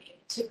if they weren't able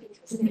to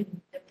because this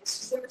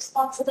was their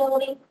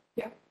responsibility.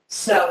 Yeah.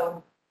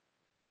 So,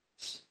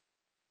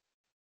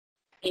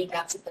 I think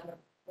that's a better.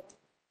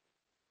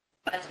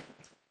 But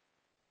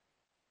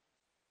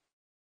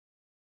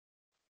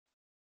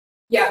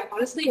Yeah,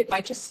 honestly, it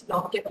might just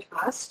not get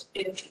passed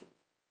if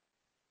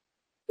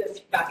the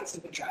feedback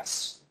isn't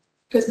addressed.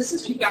 Because this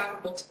is feedback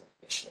from multiple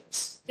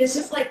commissioners. this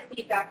is like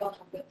feedback on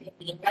what they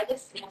mean by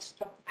this. And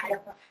I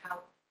don't know how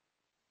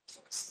to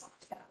respond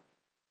to that.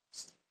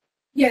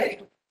 Yeah,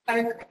 I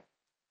agree.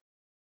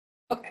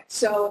 Okay,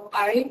 so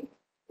I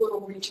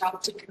will reach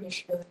out to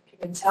Commissioner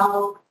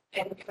Pimentel,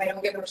 and if I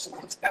don't get a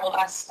response, I will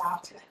ask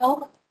staff to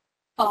help.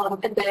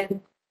 And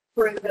then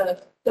for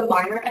the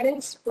minor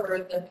edits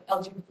for the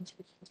LGBTQ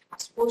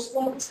task force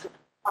ones,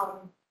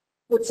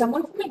 would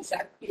someone from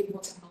exec be able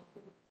to help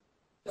with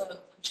the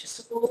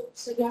logistical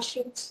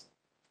suggestions?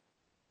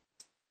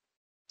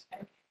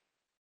 Okay.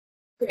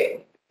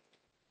 Great.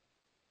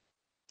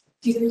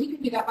 Do you think you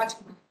can do that by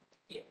tomorrow?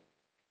 Yeah.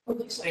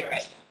 Okay, so you're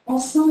right.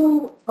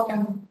 Also,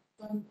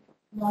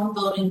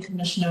 non-voting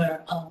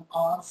commissioner,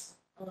 Oz,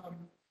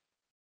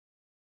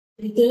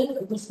 they did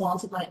respond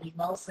to my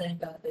email saying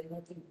that they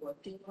will be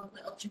working on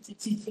the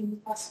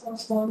LGBTQ task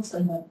force ones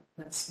and then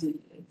next week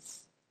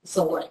is,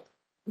 so like,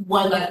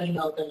 when I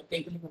emailed them,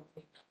 they emailed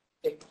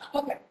me.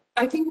 Okay,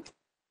 I think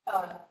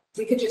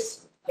we could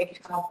just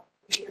like have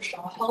Commissioner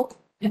Shaw help,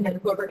 and then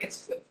whoever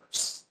gets food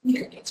first,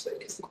 you can get food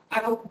because I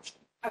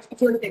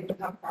feel like they would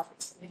have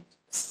preference in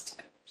this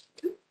time.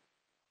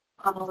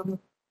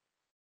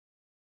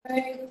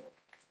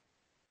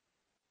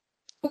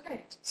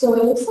 Okay, so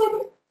it looks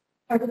like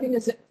everything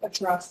is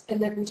addressed,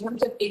 and then in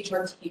terms of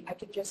HRT, I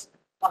could just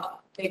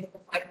make the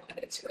final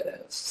edits for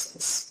those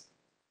since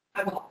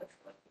I'm off for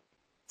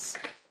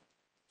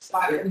so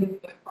I already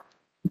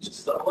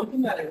Just the only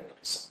thing that I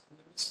noticed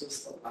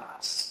was the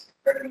last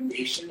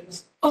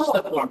recommendations. Oh,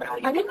 the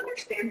formality. I didn't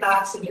understand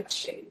that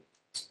suggestion.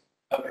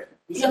 Okay.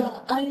 Yeah,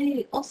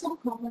 I also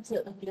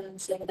commented again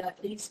saying that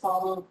please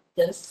follow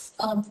this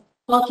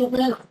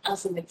document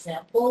as an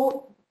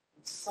example.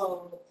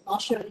 So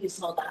not sure if you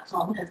saw that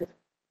comment.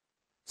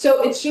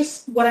 So it's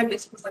just what I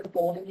missed was like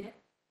bolding it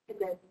and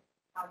then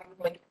having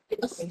like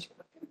information.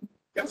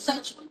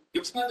 Essentially. It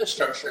was kind of the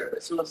structure.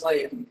 So it was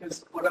like,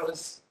 because what I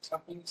was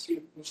talking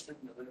to Commissioner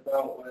Miller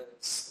about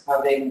was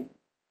having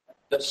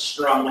the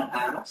strong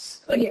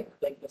ask, like, Yeah.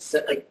 like the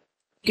set, like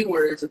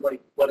keywords of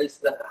like, what is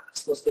the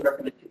ask? What's the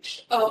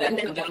recommendation? Oh, and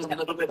and then then a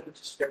little bit of a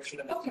description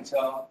of the Okay.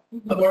 detail,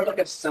 but more like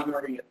a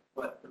summary of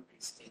what the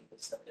reasoning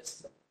is that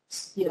is.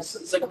 Yes. So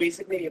it's like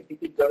basically if you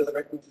could go to the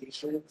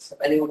recommendations, if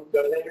anyone could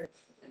go there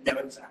and know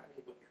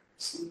exactly what you're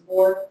asking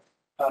for,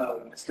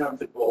 it's kind of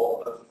the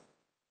goal of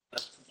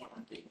the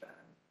form being that.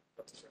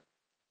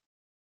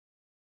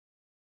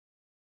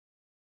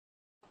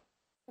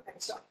 Okay,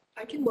 so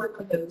I can work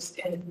on those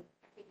and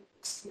I think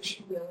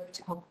Commissioner Miller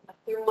to help with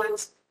the other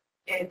ones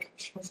and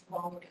Commissioner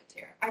Small will get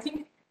there. I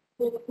think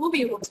we'll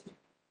be able to.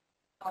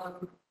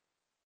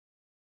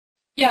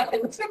 Yeah,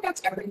 it looks like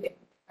that's everything,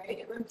 right?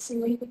 Am I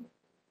missing anything?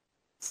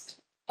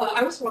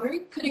 I was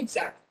wondering, could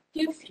exec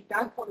give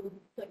feedback on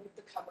like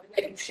the cover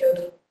that you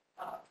showed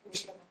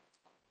Commissioner?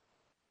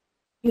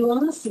 You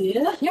want to see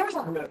it? Yeah.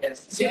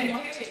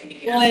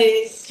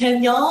 Like,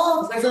 can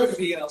y'all It's like just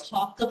reveal.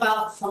 talk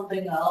about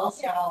something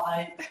else while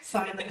I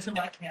sign into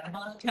my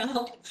Canva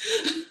account?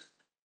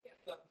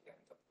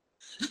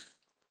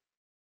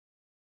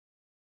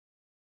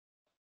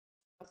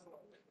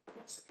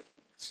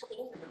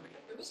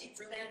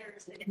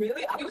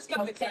 Really? I was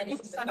going to say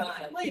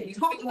Wait,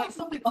 talk about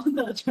something on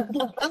the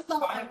agenda. That's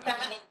not like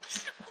that.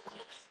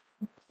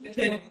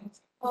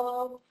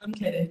 I'm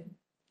kidding.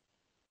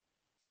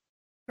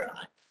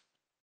 Cry.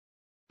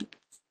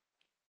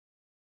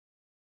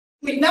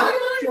 Wait, now are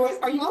you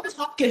I'm gonna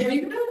talking. are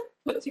you gonna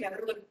put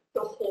together like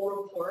the whole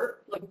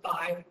report like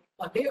by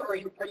Monday, or are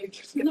you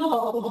just gonna?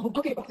 No.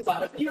 Okay, because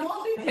I You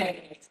want me to?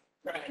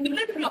 right. No.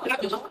 I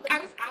was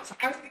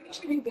thinking you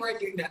should be more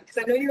doing that because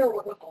I know you're a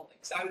workaholic.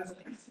 So I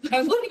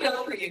was looking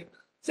out for you.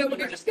 So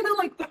you're just gonna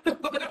like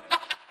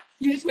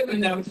you're just gonna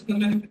And that was the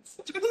minutes.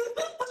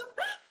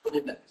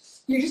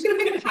 You're just gonna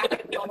make it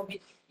highlight and all the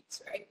piece,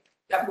 right?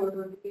 That word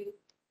would be.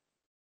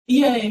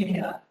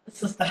 Yeah.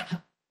 It's just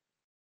that.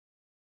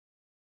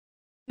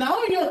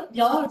 Now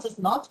y'all are just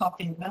not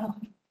talking now.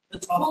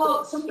 It's Well,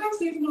 awful. sometimes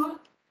there's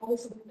not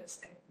always something to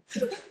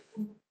say.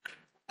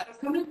 I've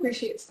come to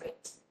appreciate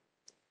science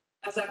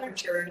as I've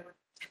matured.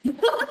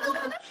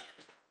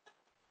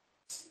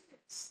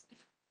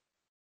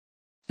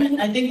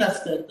 I think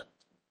that's good.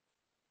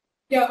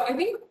 Yeah, I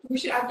think we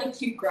should add like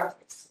cute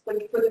graphics,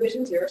 like for the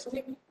Vision Zero or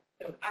something.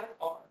 No, add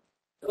R,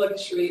 like a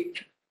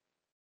street.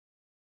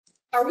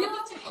 Are we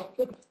allowed to help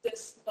with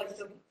this, like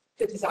the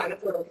design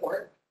of the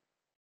report?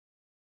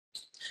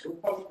 We'll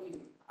probably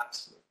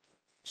ask.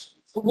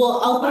 Well,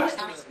 I'll first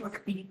ask for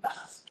feedback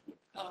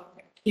Oh,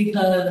 okay.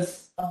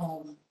 because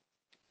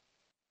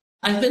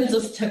I've been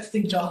just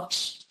texting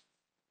Josh.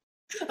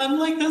 I'm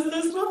like, this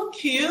is so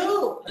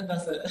cute, and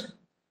that's it.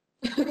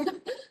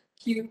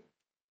 Cute.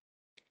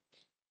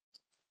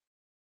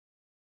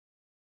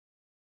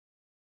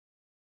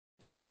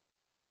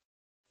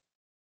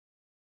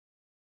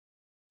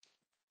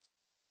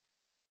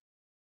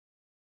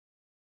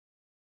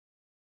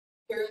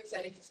 Very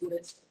excited to see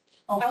this.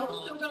 I'm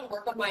also gonna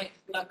work on my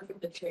letter from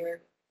the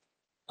chair.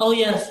 Oh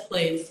yes,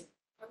 please.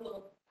 I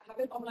will. I have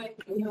it on my.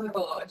 We have a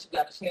lot of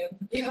that too.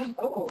 Yeah.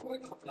 Oh,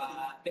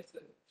 it's Do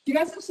you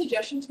guys have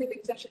suggestions for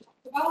things I should talk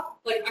about?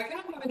 Like, I kind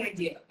of have an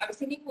idea. I was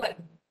thinking, like,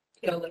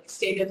 like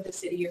state of the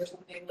city or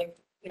something, like,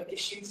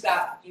 issues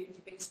that you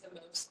face the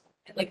most,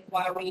 and like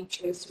why we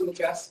chose to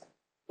address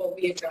what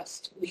we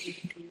addressed with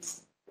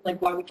EPs,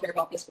 like why we care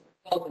about this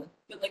development.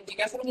 But like, do you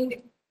guys have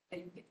anything that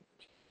you think?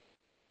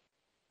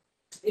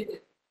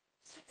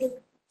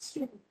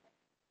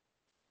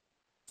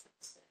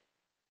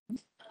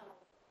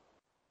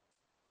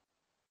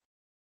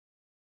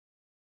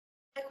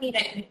 I mean,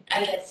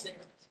 I guess.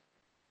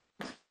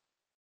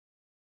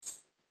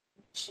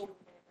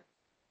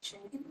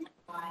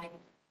 Why,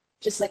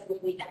 just like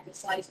really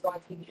emphasize why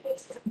people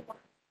is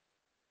important.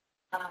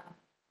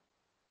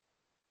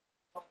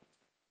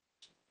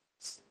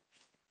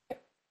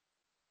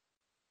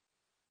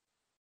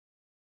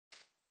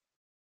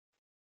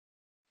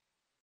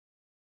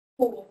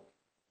 Cool.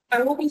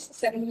 I will be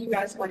sending you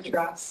guys my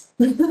drafts.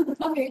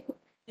 Okay.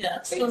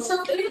 Yeah. So That's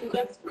really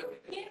good.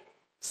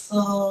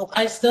 So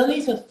I still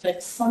need to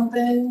fix some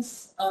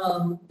things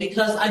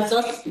because I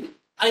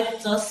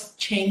just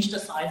changed the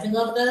sizing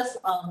of this.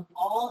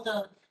 All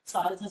the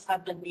sizes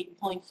have been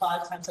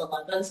 8.5 times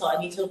 11, so I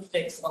need to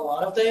fix a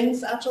lot of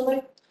things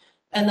actually.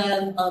 And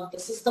then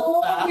this is the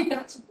Oh, back. okay,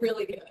 that's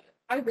really good.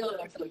 I really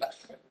like the back.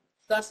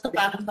 That's the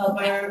back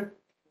cover.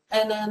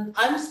 And then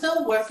I'm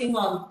still working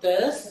on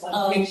this.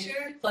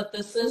 Picture. But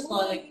this is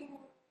like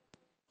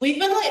we've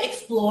been like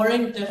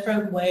exploring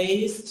different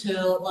ways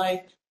to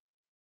like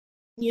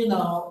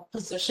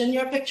position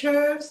your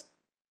pictures.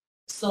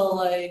 So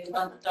like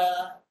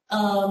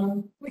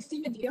Wait,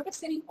 Steven, do you have a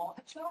city hall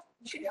headshot?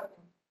 You should have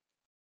one.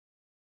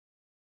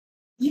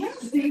 yes,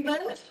 Steven.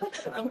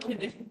 I'm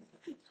kidding.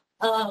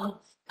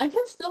 I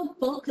can still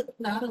book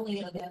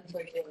Natalie again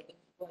for you if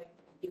like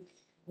you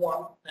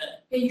want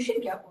it. Yeah, you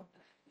should get one.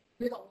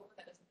 You're the only one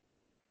that doesn't.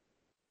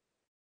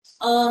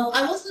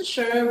 I wasn't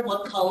sure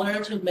what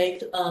color to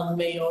make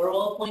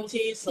mayoral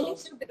appointee, so Can you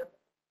zoom it up?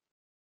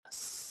 I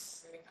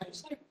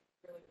just like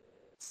really.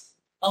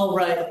 oh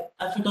right,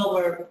 I forgot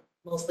we're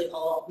mostly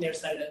all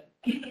nearsighted.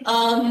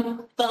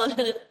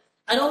 But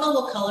I don't know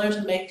what color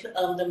to make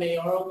the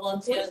mayoral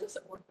ones What is yet. this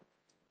order?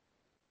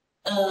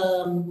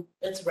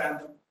 It's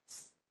random.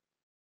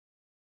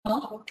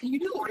 Oh, can you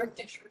do order of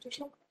districts or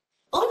something?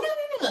 Oh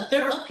yeah,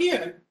 they're up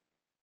here.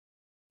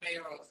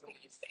 Mayor also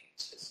needs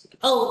things.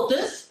 Oh,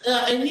 this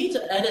I need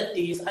to edit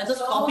these. I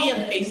just copy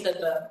and pasted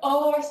them.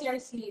 Oh, I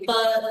see.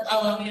 But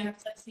I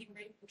see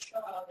Rachel Shaw.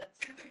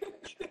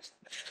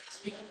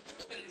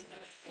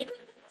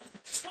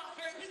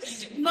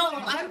 no,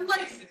 I'm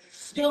like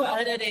still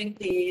editing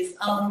these.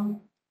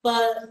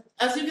 But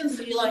as you can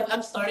see, like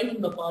I'm starting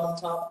from the bottom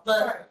top.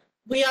 But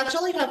we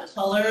actually have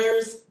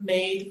colors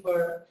made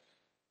for.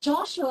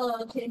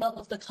 Joshua came up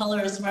with the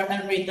colors for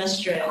every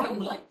district. I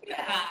like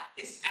that.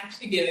 It's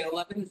actually giving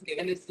 11 is giving.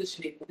 And it's the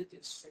shape of the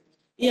district.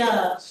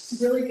 Yeah,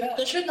 Really good.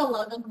 District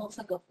 11 looks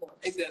like a forest.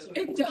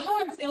 Exactly. It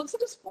does. It looks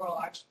like a squirrel,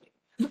 actually.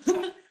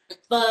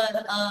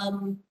 But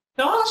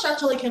Josh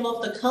actually came up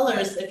with the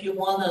colors if you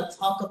want to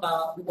talk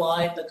about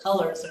why the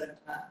colors are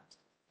that.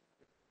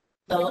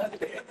 So,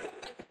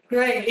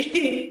 great.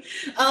 We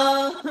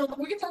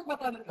can talk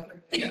about that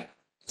another day. Yeah.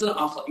 It's an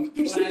awful.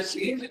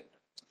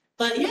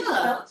 But yeah,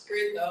 That's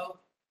great, though.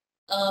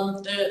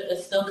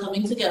 it's still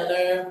coming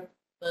together.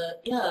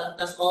 But yeah,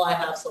 that's all I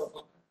have so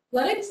far.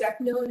 Let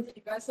exec know if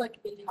you guys like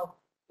need help,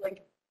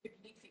 like if you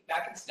need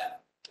feedback and stuff.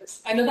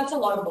 'Cause I know that's a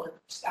lot of work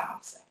for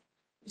staff. So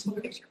just want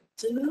to make sure.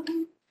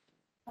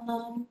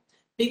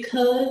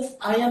 Because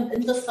I am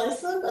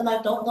indecisive and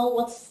I don't know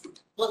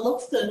what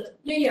looks good.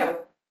 Yeah.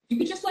 You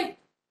could just like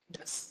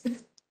just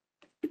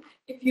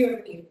if you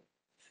ever need.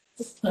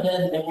 Just put it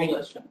in every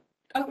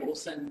Okay. We'll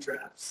send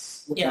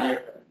drafts. Yeah.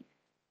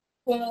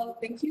 Well,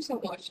 thank you so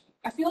much.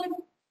 I feel like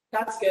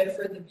that's good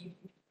for the VP,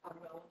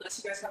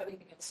 unless you guys have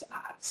anything else to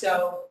add.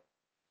 So,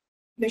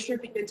 Commissioner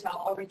Pimentel,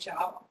 I'll reach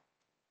out.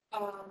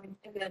 And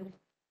then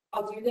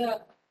I'll do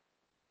the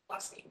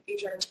last name,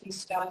 HRT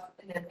stuff,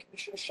 and then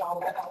Commissioner Shaw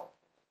will help.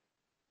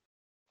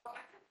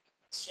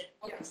 Question.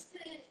 What was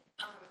the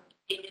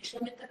age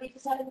limit that we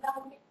decided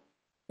on?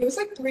 It was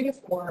like 3 to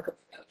 4.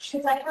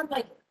 Because I had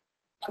like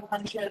a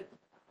bunch of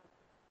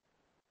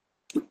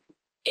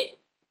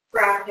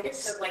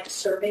graphics of like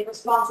survey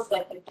responses,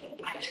 like the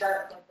my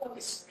chart, like what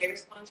the survey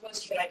response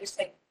was. Should I just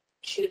like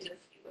choose a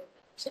few of them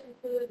to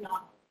include?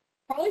 Not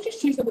Probably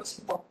just choose the most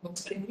important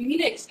ones, but if you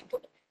need an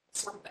example,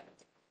 something.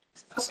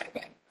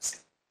 Okay.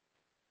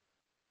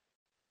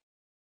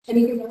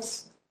 Anything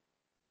else?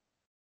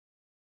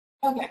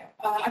 Okay,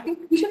 I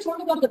think we should talk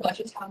about the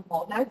budget town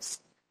hall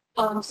next.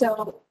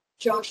 So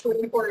Josh, with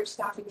your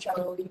staff in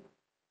general, be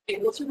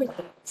able to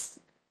relate.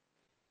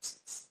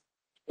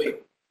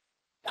 Wait,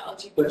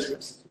 Technology.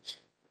 budget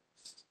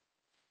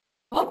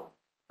Oh,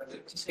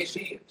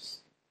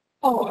 representations.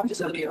 oh, I'm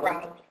just gonna be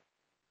around.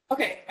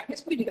 Okay, I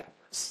guess we do that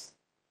first.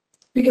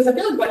 Because I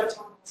feel like budget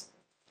town halls,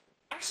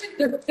 actually,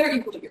 they're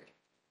equal to good.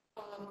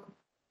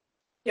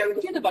 Yeah, we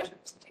can do the budget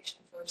presentation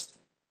first.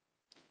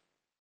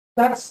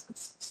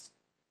 That's,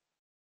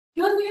 I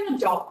feel like we have a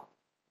job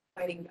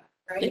fighting that,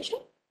 right?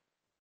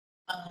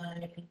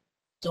 I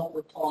don't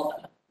recall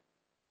that.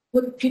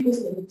 What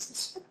people's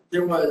names?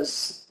 There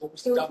was, what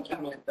was the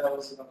document that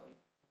was,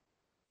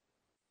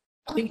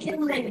 I think you're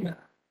right.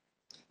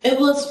 It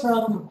was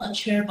from a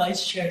chair,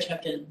 vice chair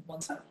check-in one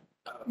second.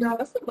 No,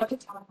 that's the budget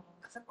town hall,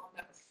 because I'm on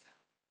that.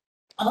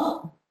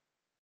 Oh.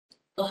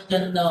 Oh,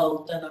 then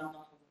no, then I'm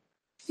not.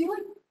 I feel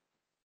like.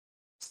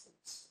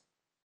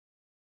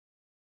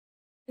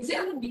 Is it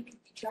on the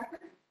BPP tracker?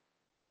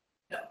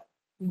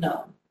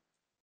 No.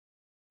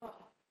 Oh.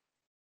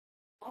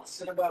 what's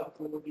it about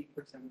who will be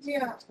presenting?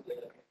 Yeah.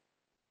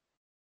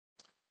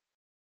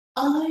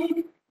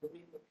 I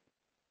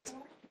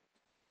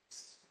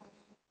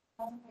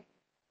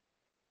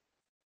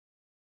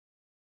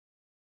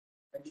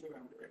I do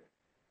remember it.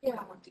 Yeah,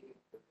 I want to.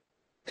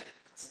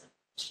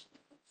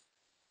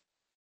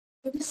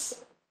 It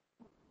was,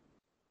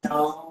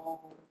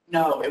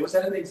 No, it was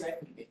at an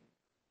exec meeting.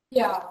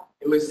 yeah,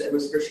 It was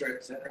for sure, it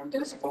was at around, It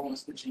was-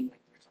 almost the G.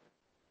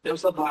 It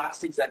was the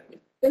last exec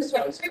meeting. it was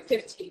right,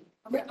 15.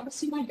 I'm gonna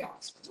see my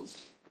docs.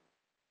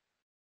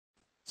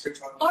 Sir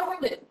Tom. Oh, I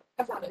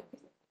found it.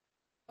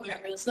 Okay,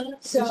 where is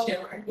it? so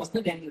What's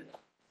the name?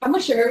 I'm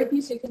gonna share it with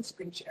you so you can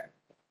screen share.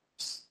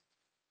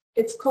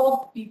 It's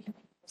called BPP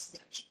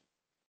presentation.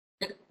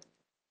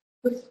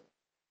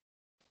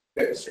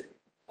 Very true.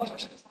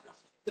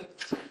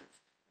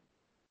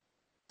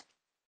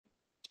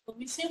 Let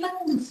me see if I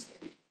can.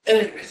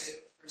 Anyways,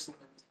 first one.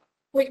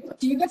 Wait,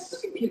 do you guys have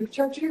a computer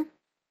charger?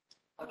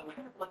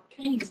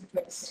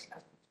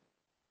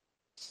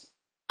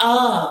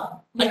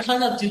 I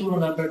kind of do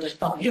remember the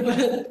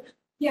document.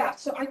 Yeah,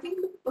 so I think,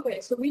 okay,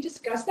 so we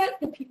discussed that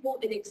the people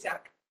in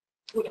exec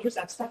would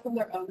present stuff from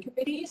their own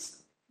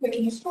committees. Wait,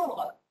 can you scroll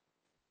up?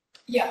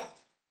 Yeah.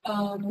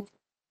 Thank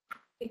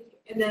you.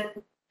 And then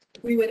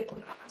we would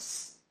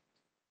ask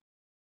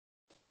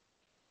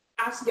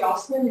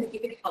Yoselin if he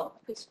could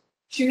help, because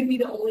she would be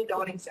the only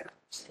non-exec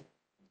person.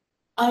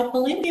 I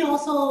believe you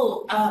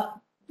also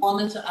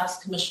wanted to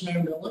ask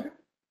Commissioner Miller.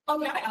 Oh,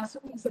 yeah, I asked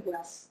him, he said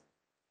yes.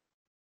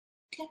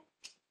 Okay.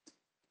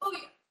 Oh,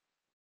 yeah.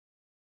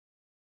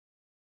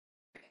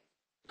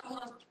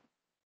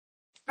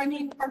 I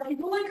mean, are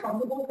people like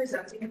comfortable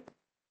presenting?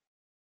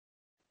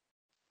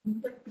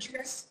 Like, would you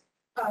guys,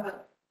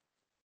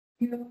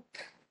 you know,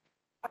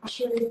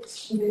 actually,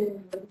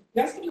 you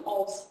guys can do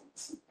all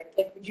sides.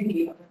 Like, would you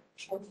need other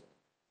short?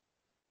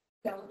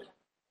 No.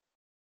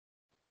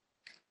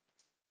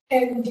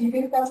 And do you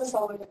think that's a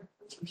solid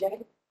for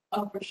TJ?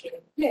 Oh, for sure.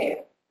 Yeah.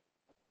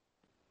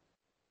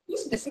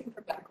 Who's missing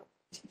from background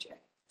TJ?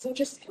 Is it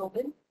just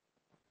Hillman?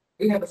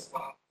 We have a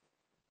spot.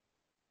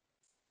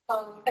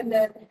 And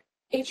then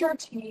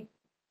HRT,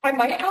 I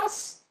might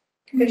ask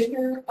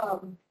Commissioner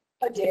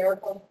Adair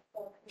or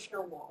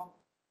Commissioner Wong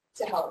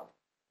to help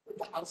with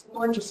the housing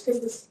one, just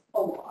because this is a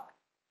lot.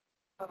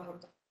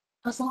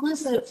 As long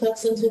as it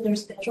fits into their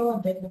schedule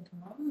and they can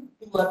come on,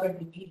 whoever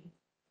we need.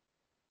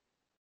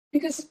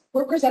 Because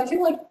we're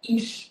presenting like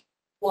each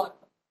one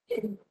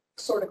in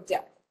sort of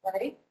depth,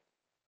 right?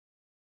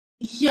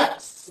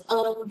 Yes,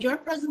 your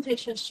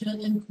presentation should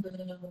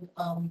include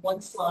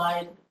one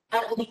slide,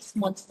 at least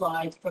one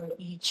slide for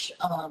each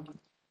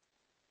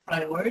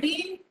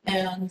priority,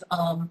 and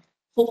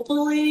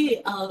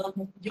hopefully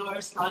your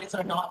slides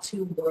are not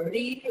too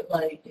wordy,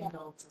 like, you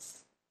know,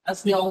 just,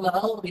 as we all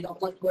know, we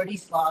don't like wordy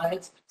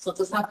slides, so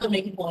just have to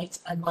make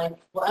points, and like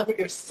whatever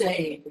you're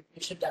saying,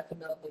 you should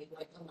definitely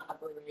like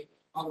elaborate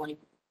on like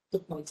the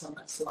points on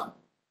that slide.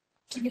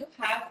 Do you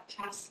have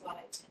past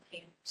slides in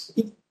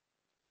hand?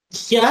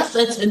 Yes,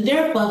 it's in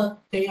there,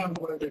 but they are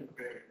worded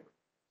very.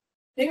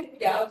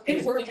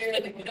 If we're Here,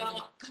 like, we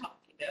don't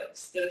copy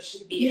those. Those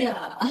should be.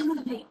 Yeah.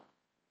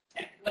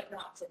 But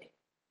not today.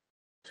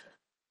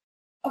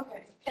 Okay.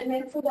 And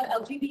then for the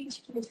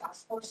LGBTQ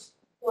task force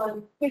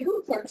one, wait,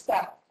 who clerks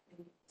that?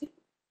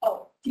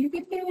 Oh, do you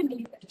think they would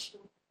need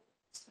additional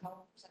to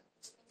help present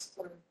this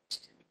or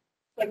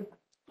like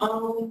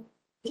I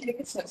think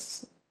it's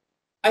necessary?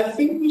 I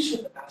think we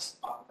should ask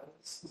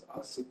others, because I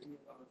was thinking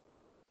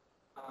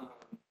about,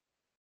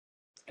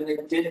 and I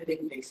did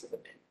think makes it a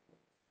bit,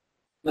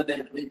 but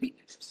then it would be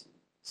interesting.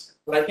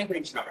 But I can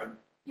reach out.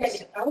 Yeah,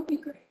 that would be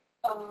great.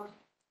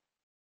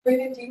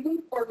 Brandon, do you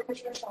think, or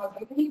Commissioner Shaw, do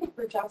you think you could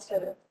reach out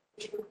to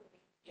Commissioner?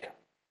 Yeah.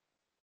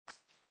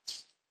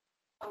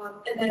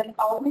 And then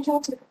I'll reach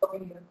out to the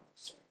program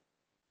officer.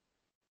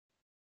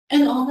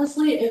 And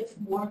honestly, if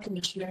more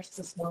commissioners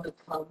just want to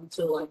come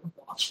to like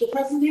watch the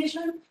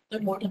presentation,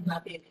 they're more than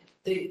happy.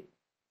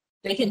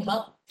 They can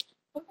come.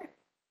 Okay.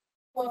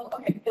 Well,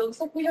 okay, it looks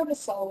like we have a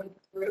solid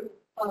group.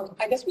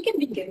 I guess we can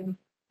begin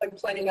like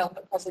planning out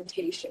the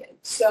presentation.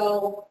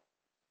 So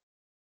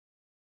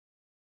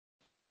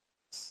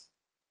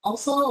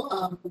Also,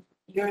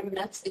 your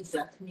next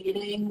exec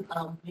meeting,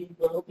 we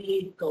will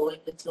be going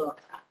into a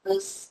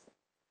practice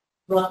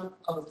run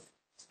of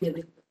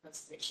giving the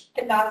presentation.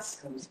 and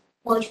that's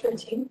March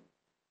 15th.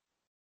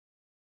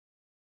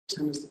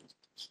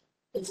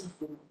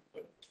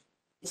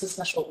 It's a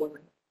special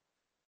order.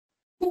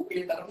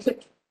 Weird that I was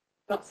like,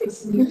 not so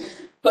soon,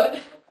 but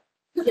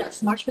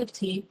Yes, March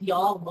 15th,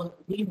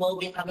 we will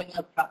be having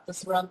a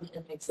practice run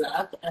in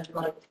exec, and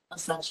like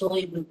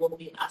essentially we will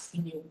be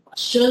asking you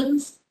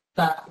questions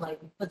that like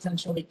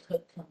potentially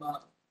could come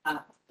up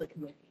at the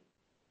committee.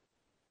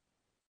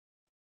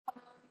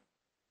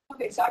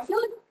 okay, so I feel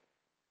like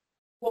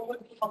what would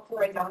be helpful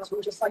right now is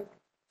we're just like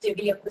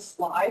divvy up the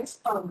slides.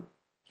 I'm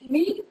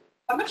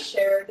gonna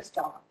share this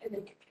doc and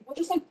then people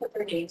just like put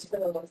their names for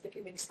the ones that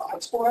can make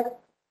slides for.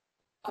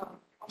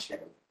 I'll share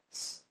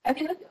this. I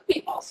think it would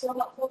be also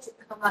helpful to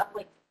come up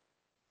like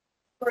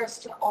for us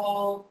to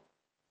all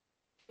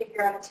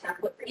figure out a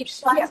template for each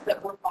slide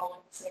that we're following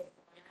the same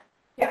plan.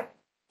 Yeah.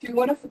 Do you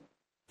want to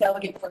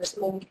delegate first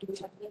and then we can do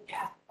something?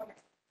 Yeah. Okay.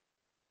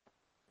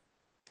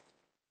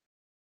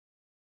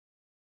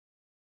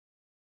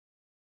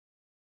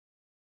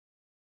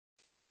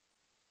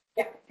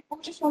 Yeah, people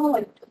just want to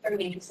like put their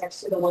names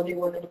next to the one they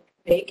want to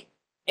make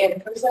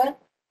and present,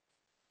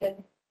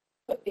 and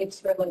put names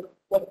for like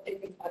what they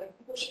think other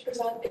people should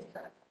present.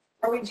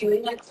 Are we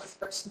doing like this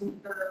person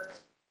for?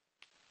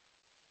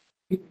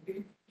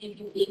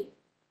 PPP,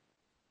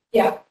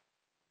 Yeah.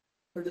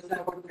 or does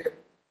that work very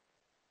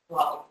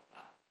well?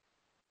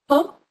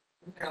 Huh?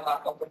 Is there a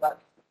lot over that?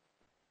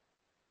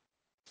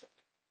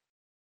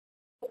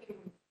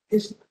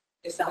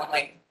 It sounded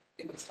like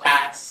it was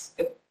class.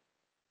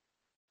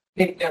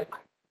 Maybe never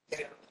mind.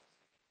 Yeah.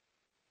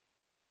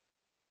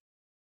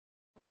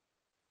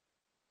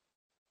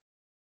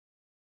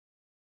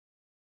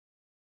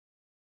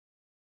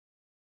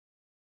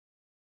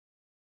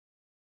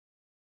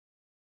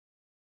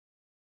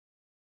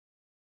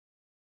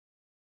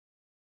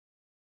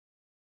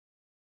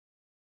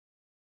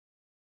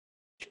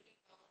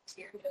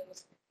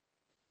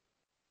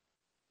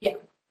 Yeah.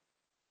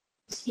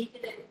 He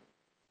did it.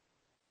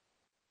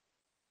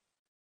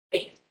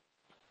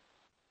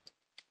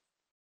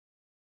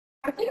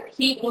 I think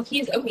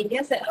He's okay. He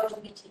has the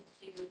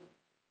LGBTQ.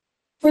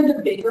 for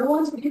the bigger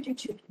ones we could do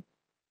two.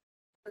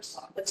 First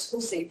off, but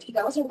school safety.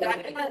 That was a That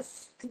really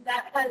has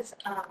that has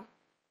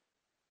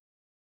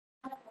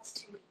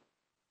two.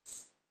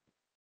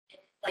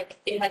 Like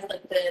it has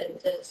like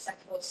the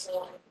sexual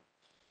assault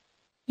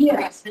yeah.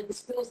 harassment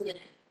schools in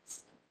it.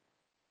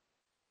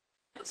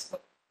 That's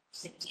what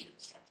safety and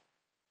stuff.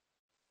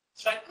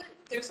 Should I put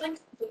there's like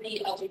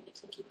the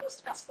LGBTQ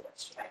post task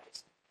force, should I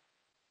just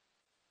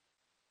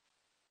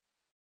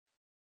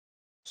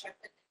check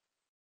it?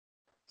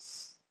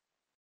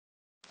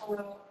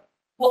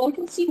 Well, we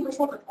can see which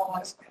one it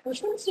was.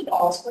 Which ones did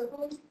Oscar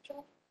go into,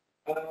 John?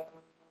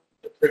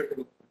 The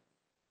curriculum,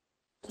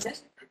 Is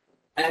it?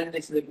 and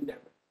they said they would never.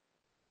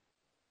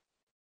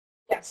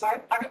 Yeah, so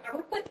I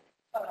would put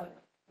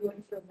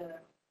going for the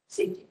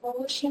safety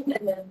coalition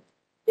and then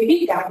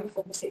maybe Gabby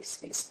for the safe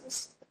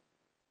spaces.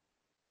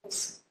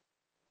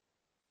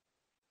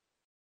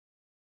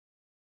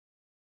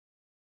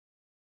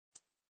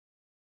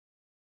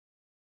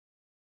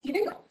 Do you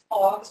think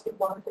all of us would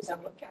want to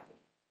present with Gabby?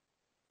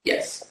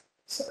 Yes.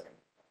 Sorry.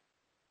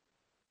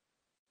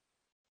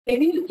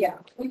 Maybe, yeah,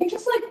 we can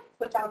just like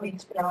put down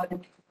names for now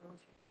and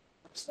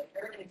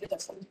later, and if it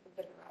does something to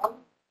fit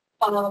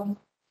around.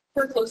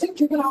 For closing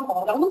juvenile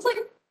hall, that one's like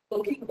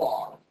looking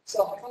long,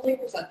 so I'll probably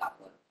present that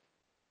one.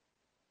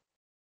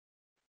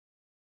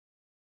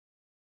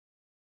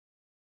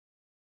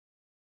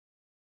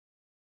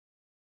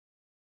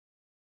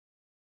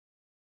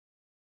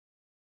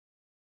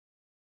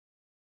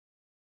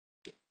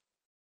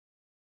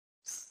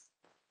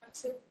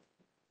 That's it.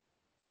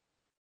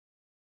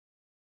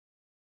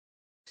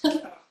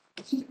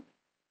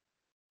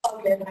 Oh,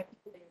 yeah, I can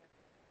put it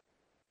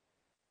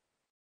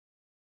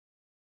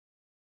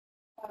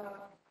in.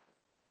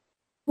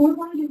 Who would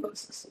want to do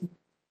most?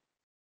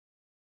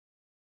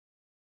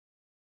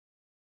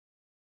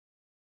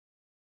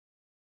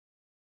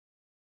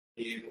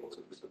 be able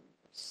to visit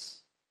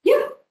this.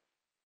 Yeah.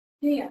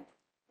 Yeah.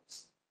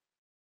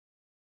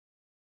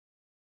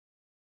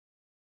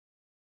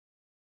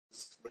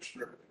 This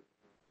commissioner.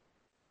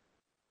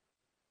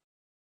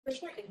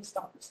 Commissioner can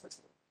stop this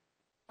list.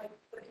 Like,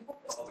 for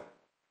people.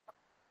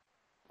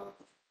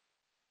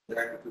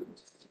 There.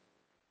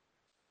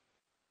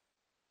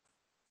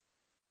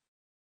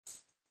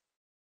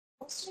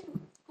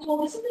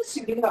 Well, isn't this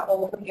assuming that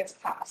all of them gets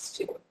passed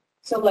too?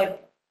 So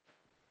like,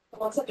 the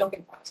ones that don't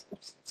get passed.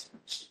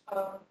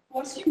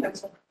 What's your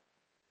next one?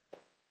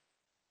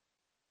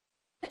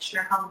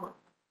 Sure, how much?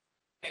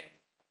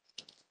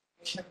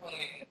 Commissioner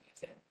Conley,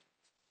 is it?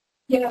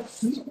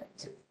 Yes. Would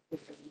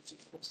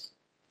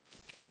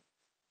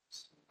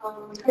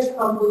you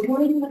want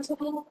to do mental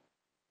health?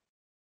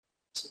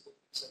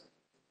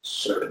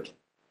 Sure.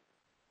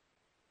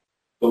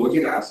 But we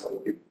can ask other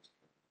people.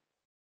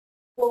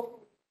 Well,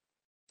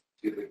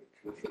 Do you think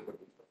commissioner?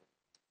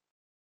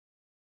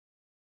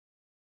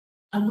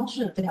 I'm not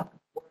sure if they have.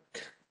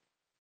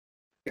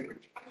 I can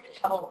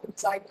tell,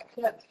 because I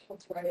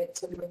can't write it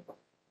to you.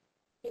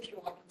 If you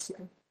want to.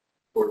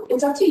 Or,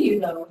 It's up to you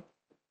though.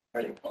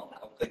 I'm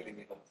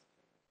thinking of.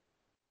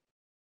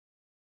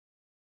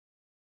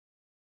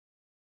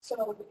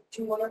 So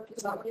do you want to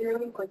present your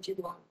own or do you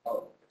want?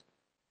 Oh,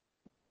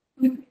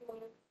 Present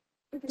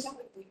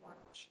what you want.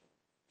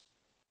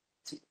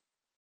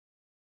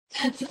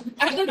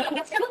 I don't know,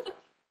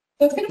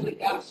 that's gonna be,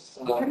 yeah.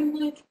 I mean,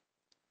 like,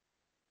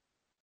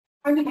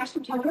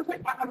 actually,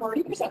 I'm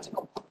already presenting.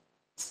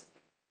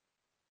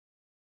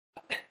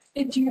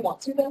 And do you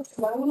want to though?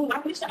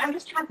 'Cause I'm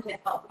just happy to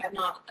help. I'm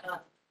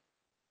not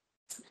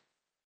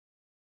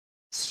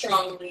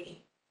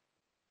strongly,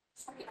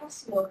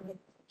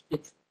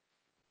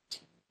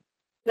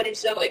 but if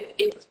so, if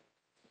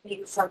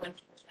needs someone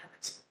to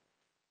present.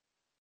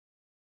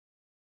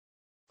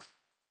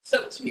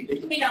 So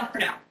put me down for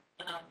now.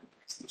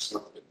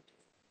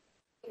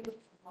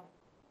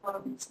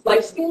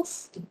 Life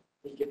skills?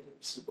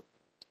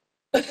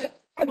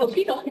 I will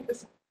be on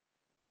this.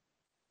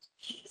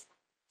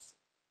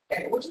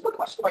 Okay, which is the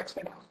question marks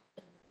right now.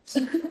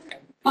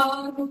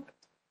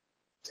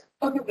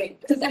 Okay,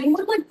 wait. Does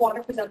anyone like want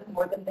to present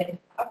more than they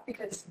have?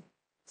 Because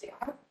see,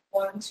 I have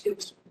 1, 2,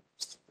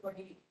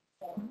 3,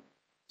 4.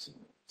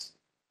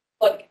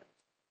 Like,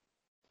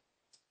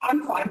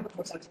 I'm fine with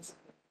presenting something.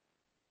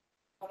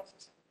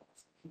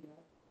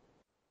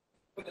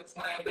 With the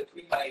time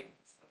between like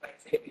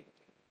say.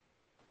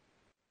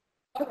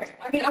 Okay,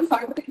 I mean, I'm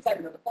fine with it because I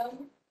wrote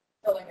them.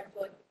 So like, I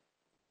feel like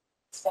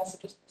it's best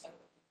to just present.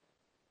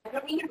 I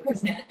don't need to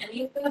present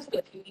any of those,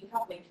 but if you need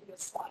help making the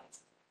slides.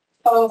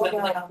 Oh, But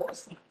yeah. like 4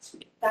 slides.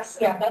 That's,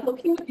 yeah, that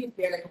looking would be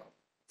very helpful.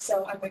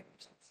 So I'm waiting.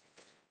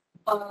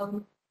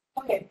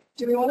 Okay,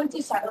 do we want to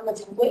decide on the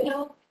template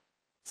now?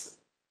 We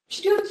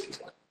should do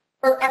it.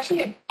 Or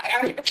actually,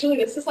 actually,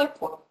 this is like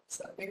 12,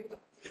 so maybe.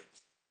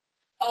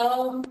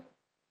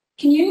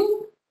 Can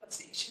you, let's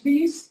see, should we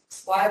use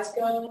slides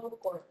go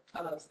or?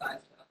 I love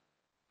science.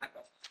 I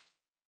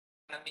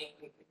mean,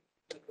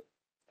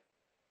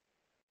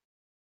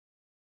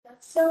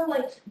 That's so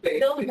like,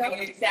 they'll know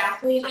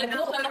exactly. I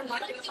know, I'm I'm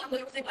not like, just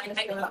like I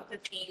type up the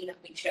theme that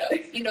we chose.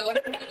 you know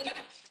what I mean?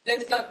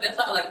 That's not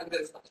like the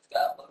good stuff.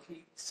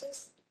 It's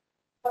just,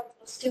 like,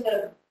 let's do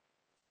a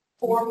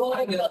formal,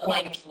 I know,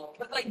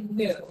 but like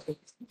new.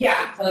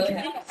 Yeah.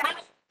 Okay.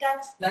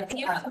 That's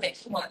You have to make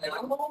one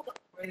now.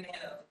 We're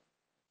now.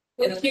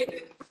 With you.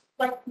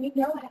 Like, we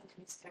know how to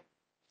do stuff.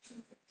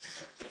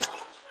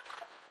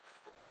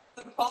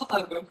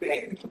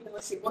 Okay.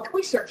 Let's see, what can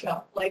we search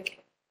up?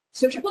 Like,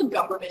 search up on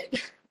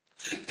government.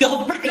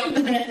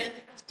 Government.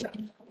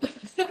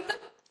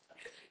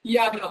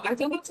 Yeah, no, I've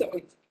done that so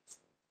many times.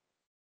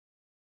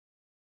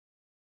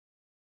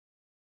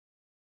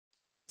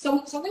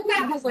 Something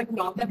that has like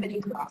not that many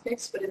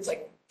graphics, but it's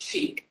like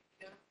chic.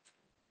 You know?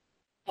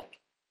 Like,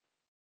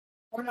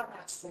 we're not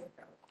asking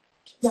for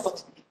no,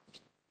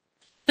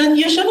 Then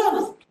you should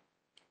have.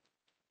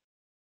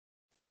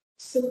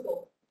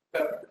 simple.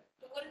 But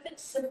what if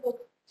it's simple?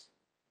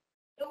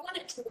 I don't want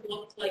it to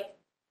look like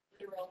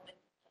literal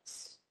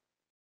mindfulness.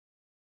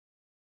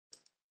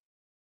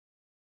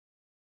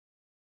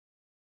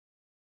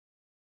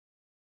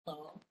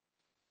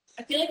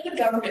 I feel like the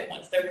government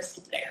wants their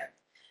whistle there.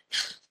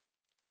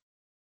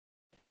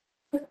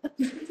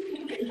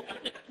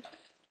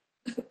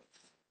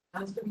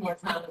 I spend more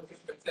time looking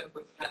for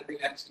templates than we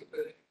actually put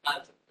it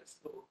onto the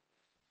school.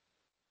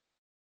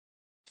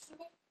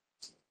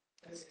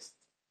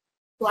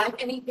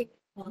 Black anything.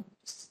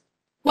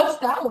 What's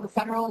that one?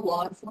 Federal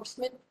law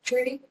enforcement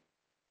training?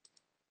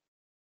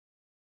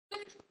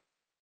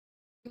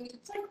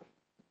 It's like,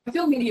 I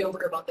feel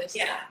mediocre about this.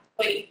 Yeah,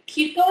 wait,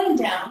 keep going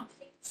down.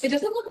 It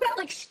doesn't look that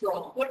like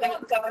strong. What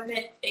about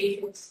government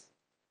agents?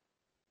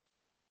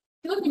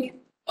 I feel like we need,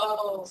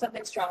 oh,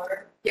 Something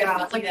stronger. yeah,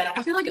 Like like that.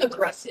 I feel like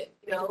aggressive,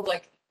 you know,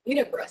 like we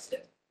need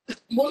aggressive.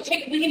 We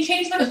can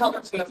change the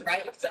color to it,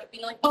 right? So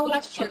being like, Oh,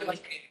 that's true.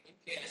 Like,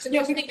 So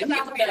yeah, we think can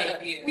about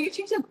that. we can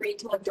change the green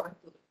to like dark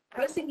blue.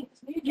 I was thinking,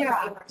 maybe Yeah.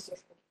 on our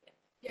social media.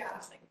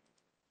 Yeah.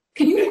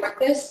 Can you mark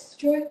this,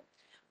 Joy?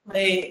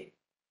 Wait,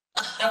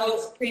 That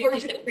was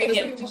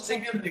premium. Just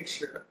take a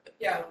picture.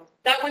 Yeah.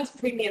 That one's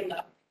premium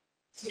though.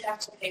 So you have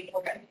to pay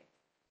for it.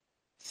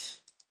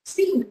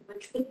 Speaking of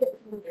which,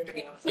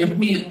 Give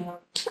me.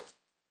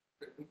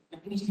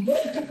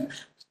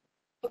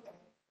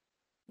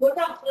 what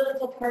about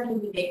political party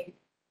meeting?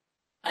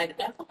 I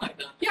definitely like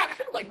that. Yeah, I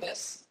kind of like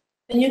this.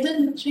 and you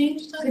didn't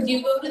change that? Could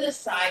you go to the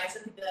sides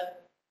of the,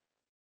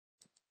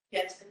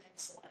 get to the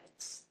next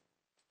slides?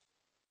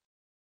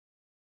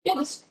 Yeah,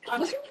 this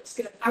looks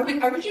good. I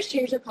would just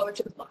change the color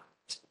to the black.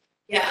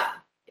 Yeah.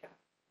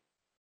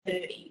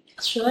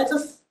 Should I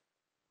just,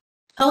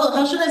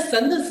 how should I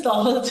send this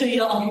all to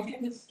y'all?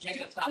 Just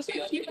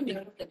keep a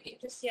note of the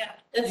pages. Yeah.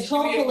 It's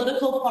called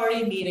political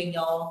party meeting,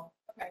 y'all.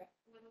 Okay.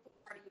 Political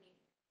party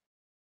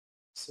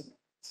meeting.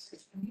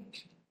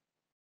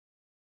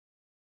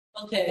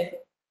 Okay.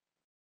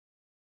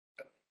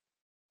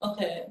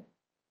 Okay.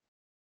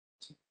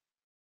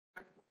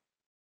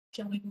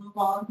 Can we move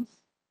on?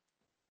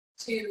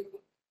 To,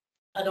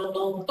 I don't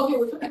know. okay,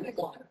 we're going to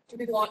one. Do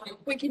we want,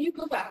 wait, can you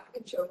go back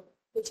and show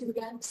the two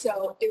again?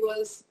 So it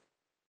was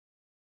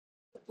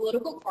the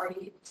political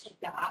party, like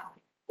that,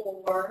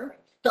 or,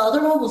 The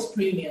other one was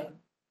premium.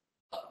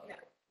 oh, yeah.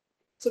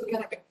 So we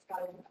got it.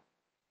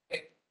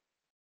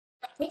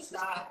 What's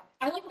that?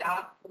 I like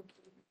that.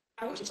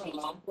 I would just change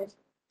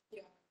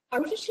yeah. I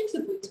would just change the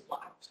blue to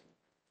black.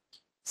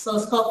 So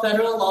it's called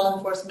federal law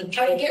enforcement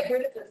I would training. get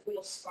rid of the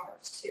real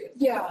scarves too.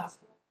 Yeah.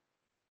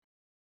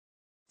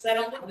 So I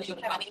don't think we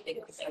should have anything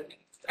with it.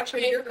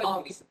 Actually, you're good.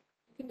 You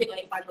can be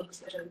like my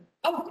decision.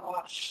 Oh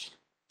gosh.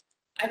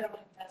 I don't know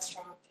if that's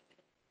strong.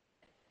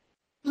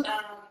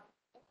 That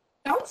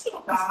was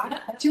not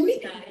bad. Do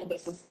we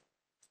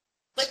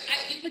like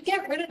you could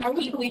get rid of? I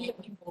would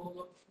delete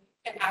people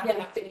and add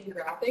them up in your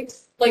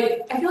graphics.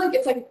 Like I feel like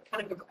it's like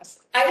kind of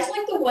aggressive. I just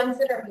like the ones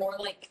that are more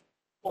like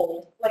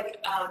bold,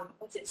 like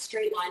what's it,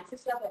 straight lines and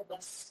stuff, like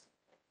less.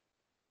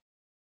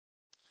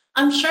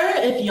 I'm sure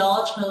if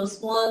y'all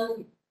chose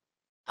one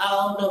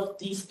out of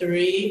these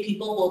three,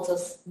 people will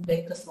just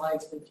make the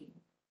slides with you.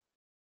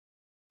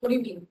 What do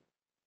you mean?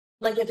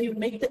 Like if you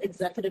make the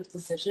executive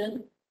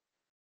decision,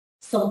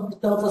 so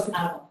they'll just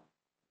add them.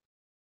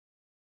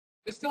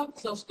 We still have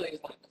social studies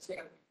one.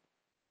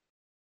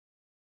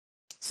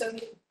 So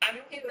I'm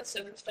okay with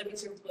social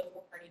studies or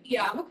political party.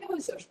 Yeah, I'm okay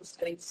with social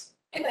studies.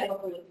 And I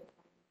don't really.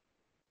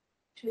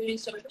 Should we do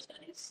social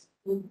studies?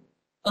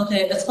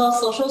 Okay, it's called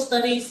social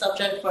studies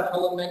subject for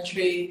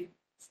elementary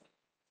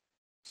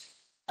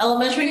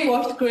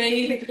fourth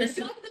grade. I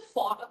feel like the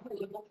font of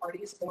political party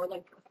is more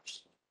like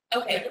professional.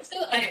 Okay, let's do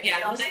it. Yeah,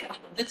 let's do it.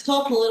 It's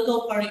called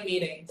political party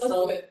meeting.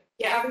 So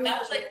Yeah, that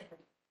was like.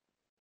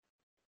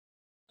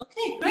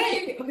 okay,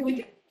 great.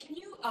 Okay, can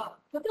you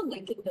put the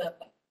link in the,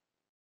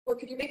 or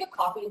could you make a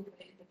copy and put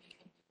it in the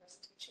meeting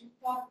presentation?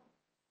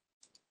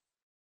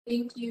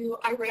 Thank you.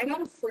 I ran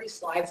out of free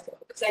slides though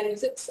because I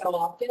use it so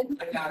often.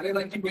 Yeah, they're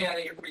like, you ran out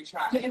of your free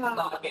try. Yeah.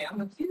 Not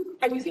again.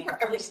 I use it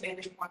for every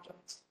Spanish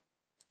project.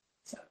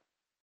 So.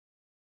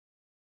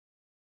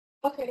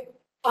 Okay.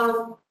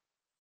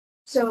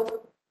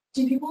 So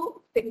do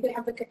people think they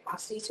have the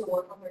capacity to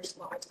work on their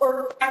slides?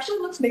 Or actually,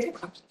 let's make a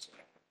competition.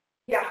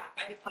 Yeah,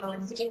 I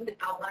getting an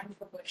outline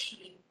for what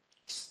she.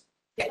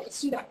 Yeah,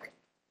 let's do that.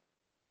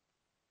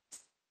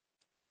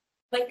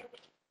 Like.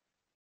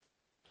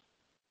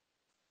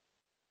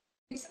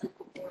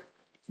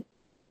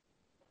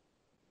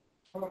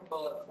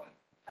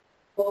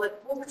 Well,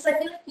 because I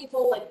feel like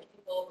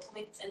people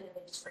points and then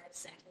they just write a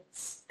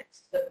sentence.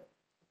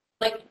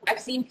 Like I've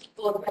seen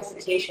people in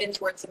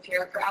presentations where it's a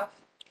paragraph.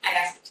 I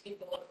ask them to be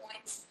bullet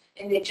points,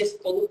 and they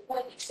just bullet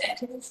point each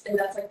sentence, and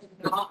that's like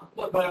not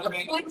what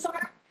bullet points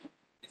are.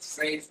 It's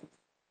crazy.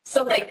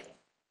 So like,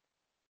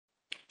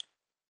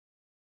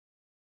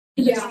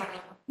 Yeah.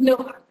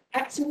 No,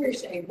 I see what you're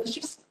saying.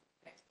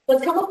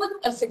 Let's come up with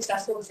a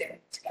successful example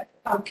together.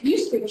 Can you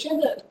screen share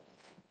the?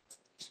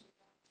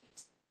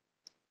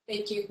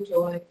 Thank you,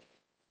 Joy.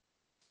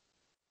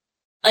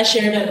 I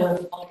shared it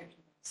with all your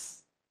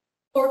students.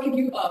 Or can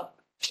you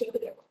share the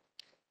demo?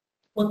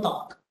 What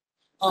doc?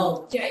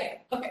 Oh, Yeah.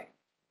 Okay.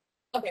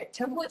 Okay.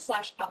 Template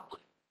 / outline.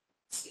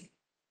 Let's see.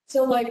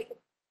 So like,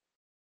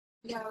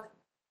 yeah,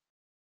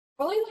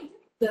 probably like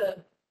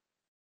the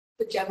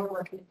general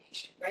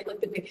recommendation, right? Like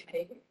the big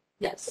heading.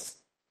 yes.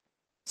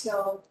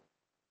 So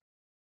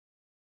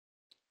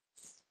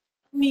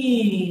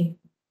Me.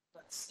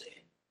 Let's see.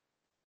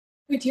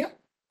 we do.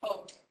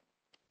 Oh.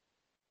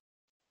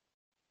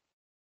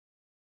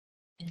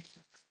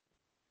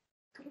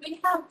 could we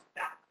have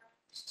background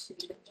to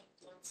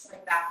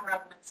like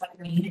background that's like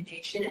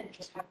recommendation, and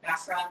just have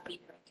background be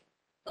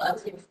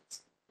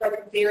like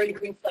a very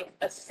brief, like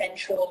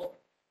essential,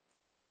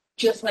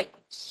 just like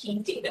key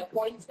data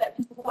points that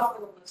people thought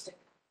were the most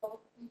impactful.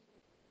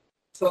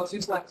 So it's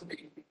just like to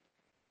be.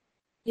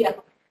 Yeah,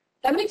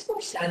 that makes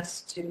more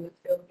sense to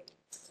feel.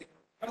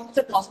 Is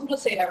it possible to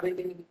say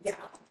everything? Yeah.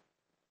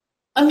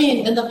 I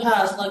mean, in the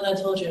past, like I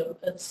told you,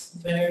 it's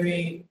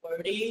very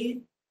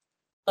wordy.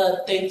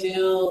 But they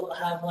do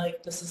have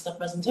like, this is the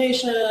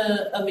presentation,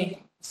 this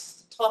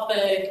is the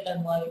topic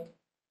and like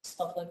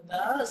stuff like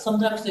that.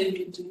 Sometimes they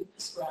do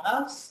these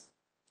graphs,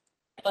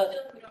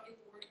 but We don't need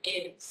the word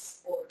is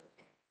or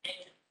and.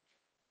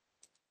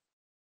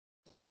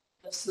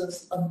 this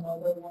is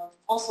another one,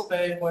 also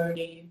very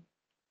wordy,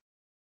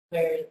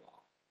 very long.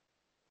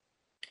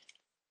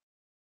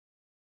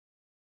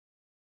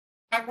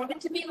 I want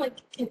it to be like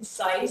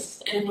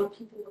concise and when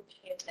people would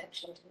pay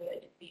attention to it,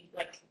 it'd be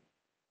like,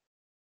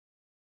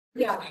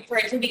 Yeah, for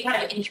it to be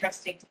kind of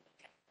interesting to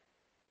look at.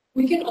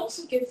 we can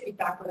also give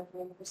feedback when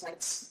everyone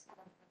presents.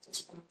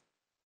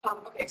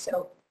 Okay,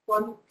 so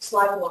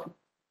slide one.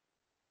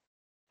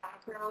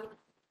 Background,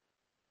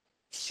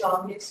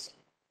 strongest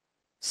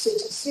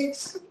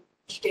statistics,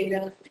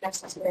 data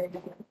necessary.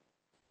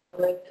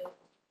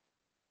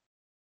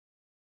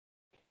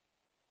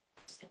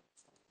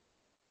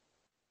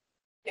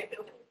 Yeah,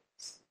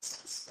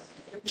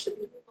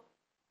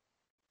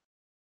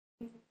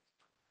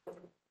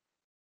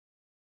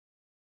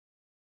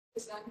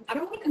 I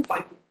don't want to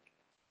confine people.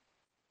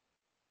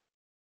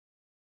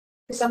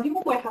 Because some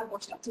people might have more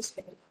stuff to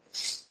say.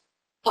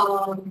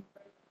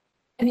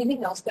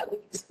 Anything else that would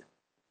be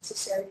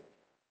necessary?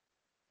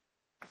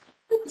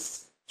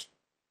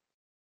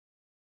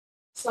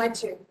 Slide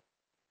 2.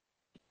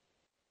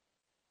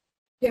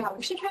 Yeah,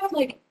 we should have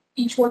like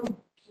each one be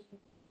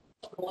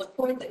a bullet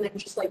point and then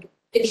just like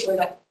ensure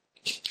that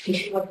each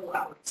patient would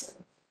allow it.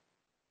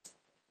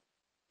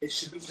 It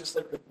should be just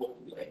like the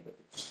bold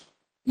language.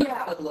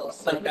 Yeah. A little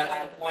like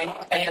that point,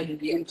 and you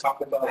can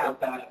talk about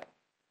that,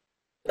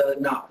 the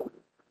not.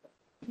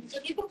 So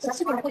people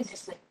That's a good point.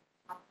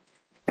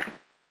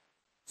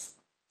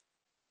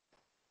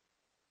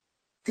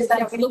 Because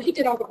yeah, we looked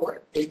at all the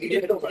work. If you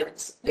did it over,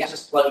 it's Yeah.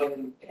 just plug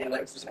in and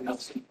like just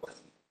enough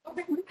sequence.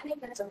 Okay, I think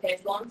that's okay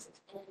as long as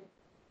it's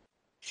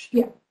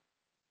in.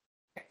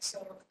 Okay,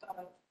 so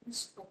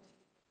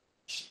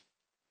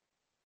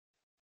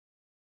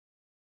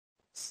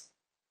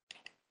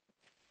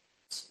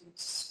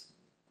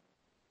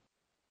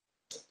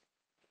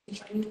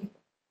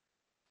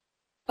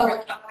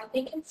I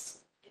think it's.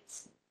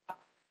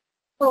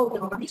 oh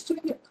no, I'm just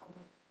doing it.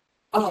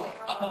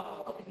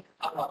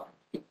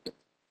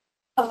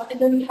 And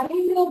then how do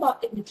you feel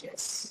about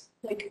images?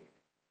 Like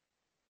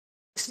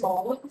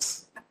small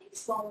ones? I think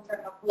small ones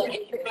are helpful. Like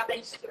if you're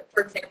having,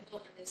 for example,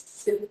 in this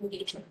civic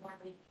engagement one,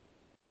 we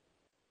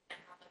have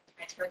like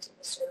transfer to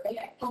the survey.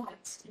 I think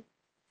that's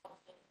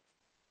helpful.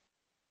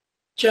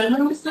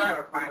 Generally, It's not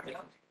a requirement.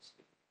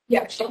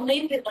 Yeah, Don't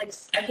leave it like,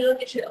 I feel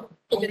like it should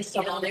only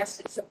stuff on there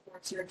that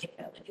supports your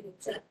data, like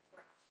it's a.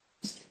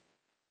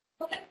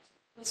 Okay.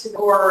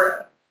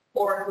 Or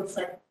it's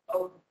like a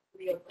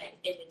real like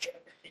image of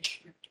the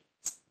picture.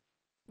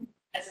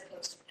 As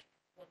opposed to.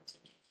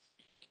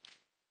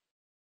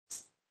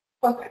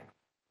 One to okay.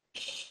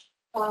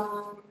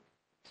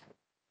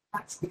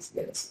 That's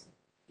good.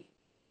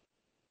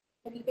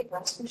 Anything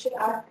else we should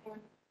add in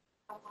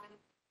outline?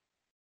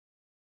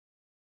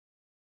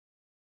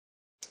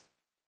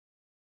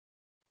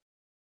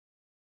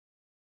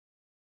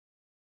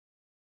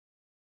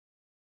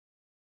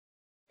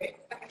 Okay,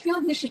 I feel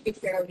like this should be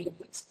fairly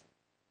easy.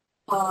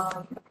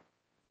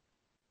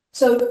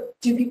 So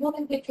do people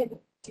think they can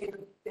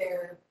do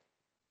their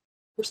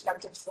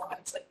respective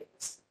slides like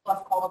it's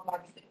left column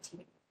line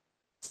 15?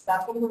 Is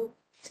that what we're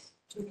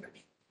doing?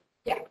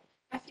 Yeah.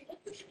 I feel like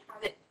we should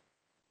have it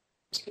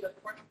to the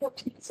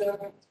 14,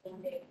 so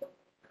one day.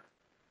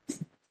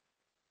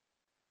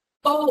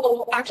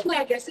 Oh, actually,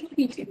 I guess it would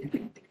be 2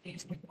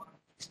 days.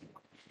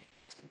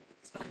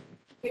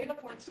 Maybe the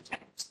points to 10.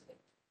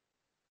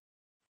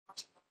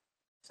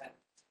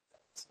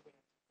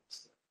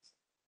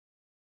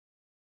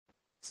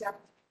 Seven.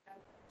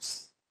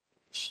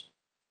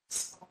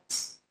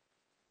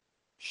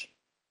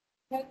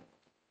 Okay.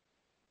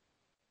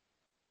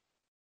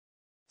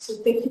 So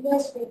thank you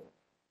guys for.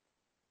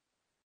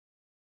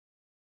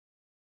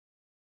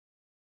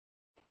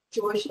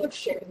 Joy should have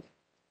shared.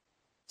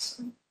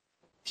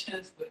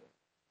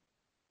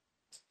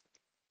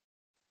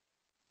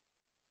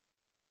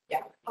 Yeah,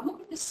 I'm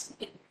looking at this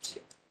in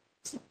too.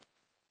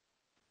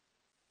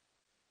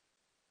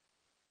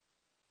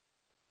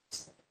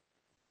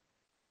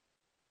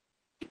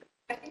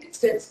 I think it's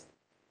this.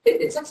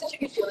 It's not such a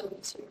good feeling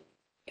too.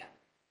 Yeah.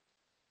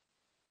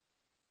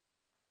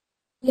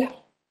 Yeah.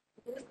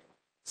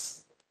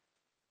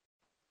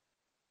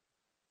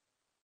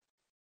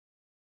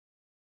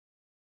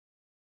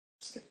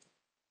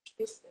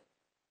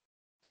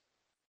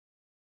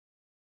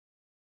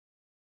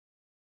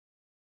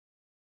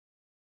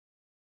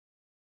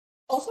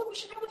 Also, we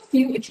should have a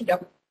few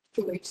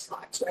introductory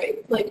slides,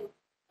 right? Like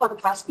on the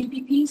past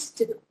PPPs,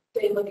 did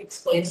they like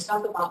explain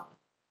stuff about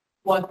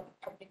what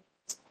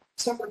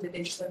stuff, or did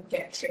they just like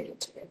get straight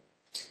into it?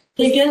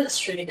 they get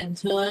straight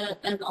into it,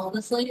 and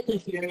honestly, the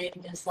hearing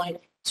is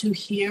like to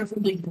hear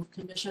from the youth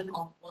commission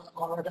on what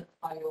are the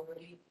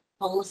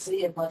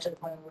policy and budget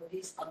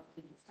priorities of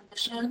the youth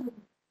commission,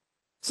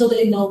 so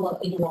they know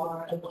what you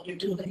are and what you're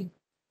doing.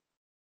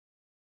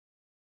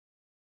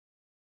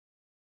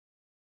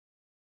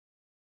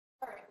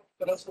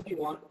 What else would you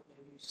want?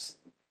 Maybe just-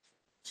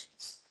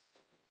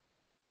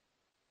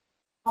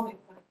 I'll make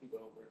that. we go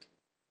over it.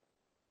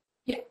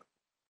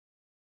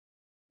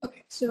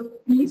 Okay,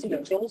 so Easy,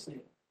 no, Joel's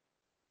name.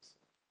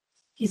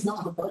 He's not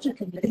on the budget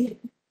committee.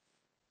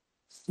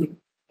 who's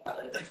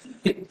on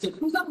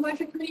the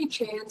budget committee?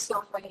 Chance,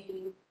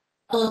 Self-Writing.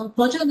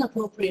 Budget and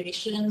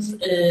appropriations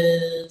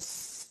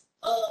is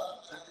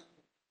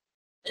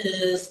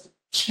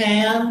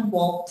Chan,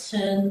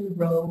 Walton,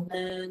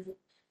 Roman,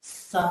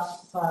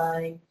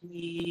 Safai.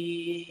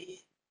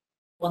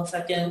 One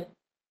second.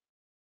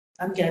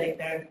 I'm getting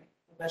there.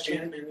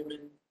 Shannon,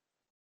 Merriman,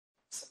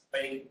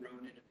 Safe,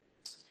 Ronan.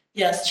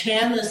 Yes,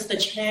 Chan is the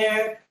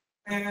chair,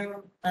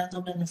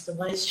 Mandelman is the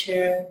vice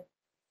chair.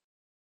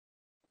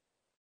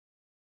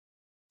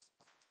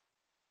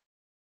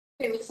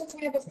 Okay, well, since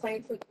we have a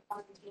plan for the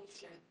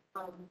presentation,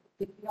 thank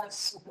you guys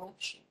so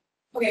much.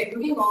 Okay,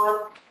 moving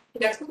on. The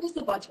next one is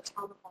the budget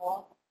town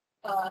hall.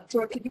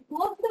 George, could you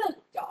pull up the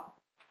doc?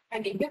 I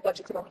need the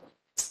budget town hall.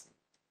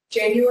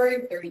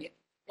 January 30th,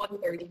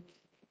 1:30.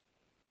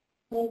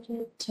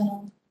 Budget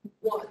town.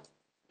 1.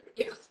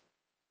 Yeah.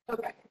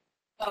 Okay.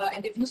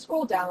 And if you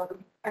scroll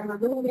down, I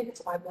remember we made a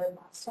timeline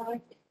last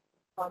time.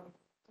 I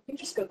can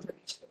just go through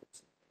each of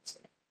these.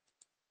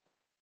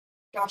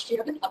 Josh, do you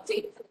have an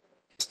update?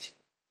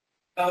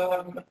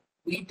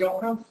 We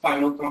don't have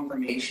final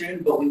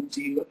confirmation, but we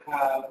do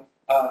have,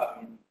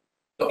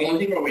 the only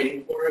thing we're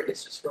waiting for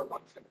is just for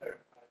one to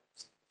clarify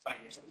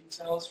financial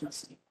details from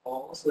City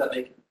Hall so that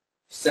they can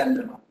send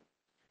them up.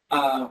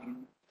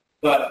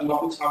 But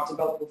what we talked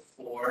about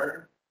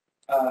before,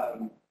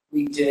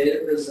 we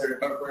did reserve,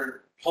 or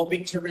we're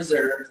hoping to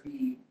reserve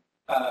the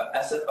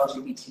SF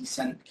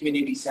LGBT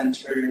Community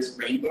Center's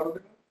Rainbow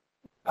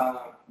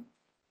Room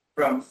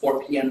from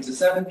 4 p.m. to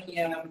 7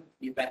 p.m.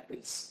 The event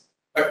is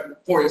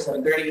 4 to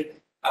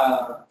 7:30.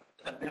 The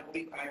event will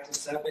be 5 to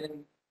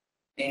 7,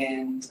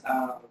 and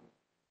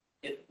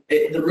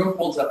the room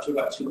holds up to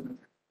about 200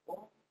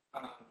 people.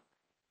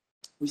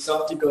 We still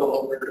have to go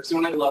over. So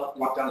when I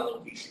lock down the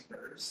location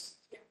first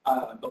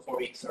before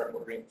we start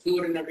ordering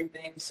food and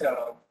everything.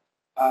 So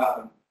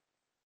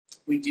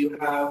we do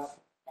have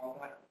all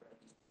that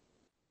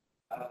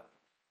ready.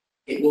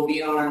 It will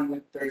be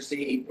on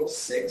Thursday, April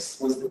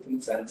 6th was the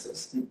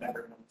consensus, and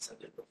everyone said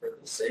they prefer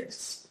the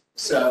 6th.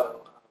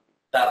 So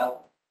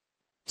that'll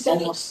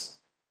almost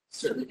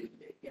certainly be the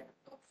date, yeah.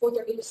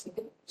 4:30 to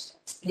 7.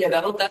 Yeah,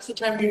 that's the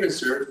time we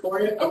reserved for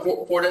it,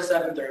 4 to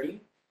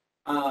 7:30,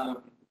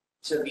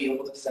 to be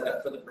able to set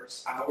up for the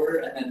first hour,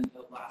 and then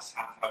the last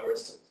half hour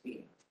is to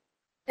clean.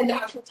 And the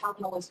actual town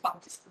hall is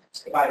 5 to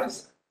 7. 5 to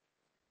 7.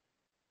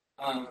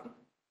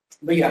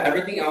 But yeah,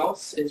 everything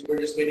else is we're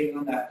just waiting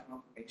on that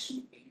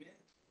confirmation payment.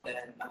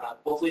 Then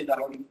hopefully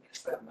that'll be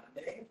finished by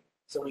Monday,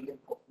 so we can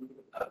hopefully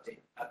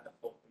update at the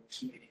full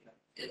commission meeting that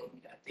it'll be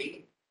that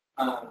date.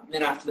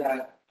 Then after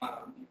that,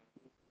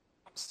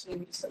 obviously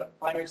we set up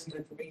flyers and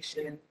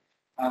information.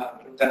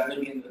 It'll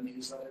definitely be in the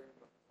newsletter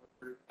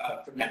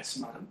for next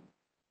month.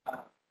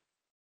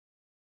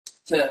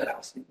 To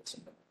ask people to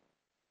know.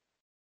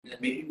 And then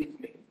maybe we can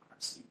make it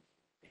some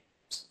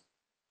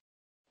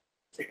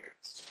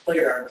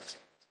figure out.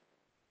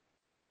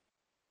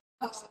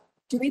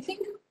 Do we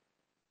think,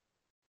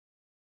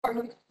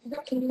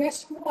 can you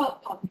guys talk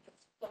about,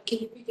 like, can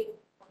you begin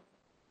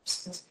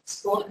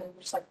school and then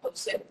just like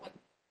post it when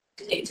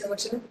the dates are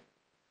whatsoever?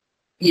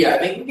 Yeah, I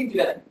think we can do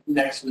that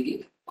next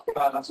week.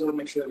 So we'll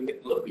make sure that we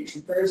get the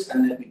location first,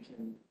 and then we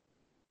can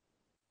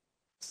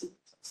see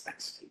what's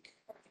next week.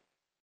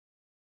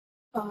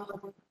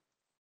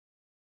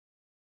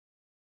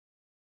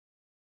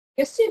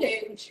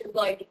 Yesterday we should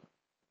like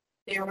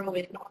narrow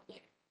in on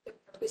like the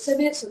purpose of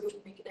it so we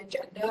can make an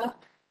agenda.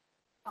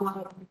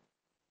 How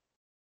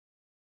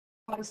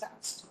does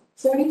that sound?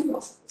 Is there anything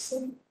else to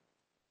say?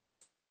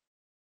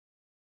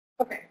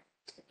 Okay.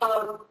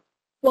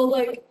 Well,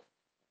 like,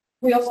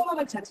 we also have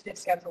a tentative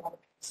schedule,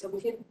 so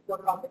we can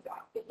work on with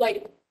that. But,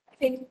 like, I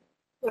think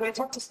when I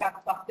talked to staff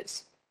about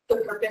this, the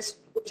purpose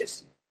would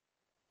just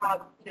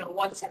have,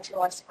 one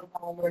centralized town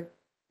hall where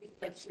we can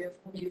like hear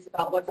from youth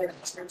about what their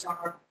concerns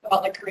are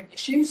about like current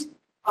issues.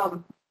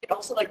 And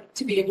also like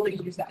to be able to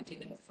use that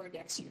data for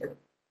next year.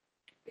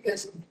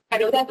 Because I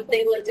know that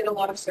they like did a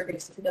lot of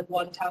surveys in the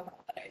one town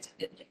hall that I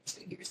attended like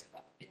 2 years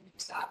ago and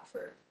used that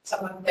for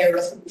some of their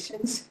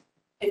resolutions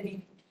and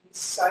VPPs.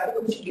 So I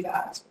think we should do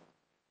that as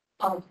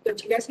well. But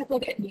do you guys have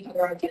like any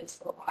other ideas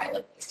for why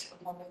like this town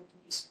hall would be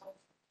useful?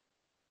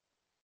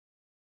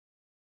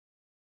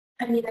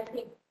 I mean, I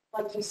think,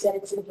 like you said,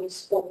 it's a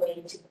useful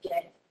way to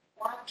get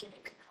work and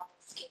it can help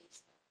us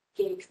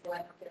gauge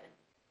what the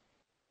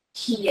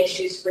key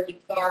issues for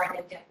youth are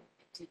and then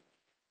do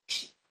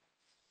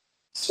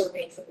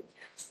surveys of the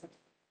past.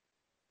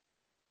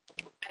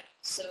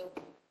 So,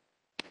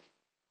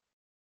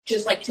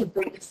 just like to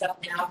bring this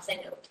up now, because I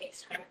know it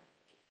takes time.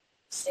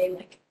 Say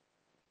like,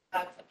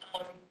 have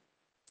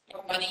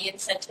more money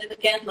incentive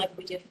again, like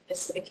we did with the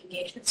civic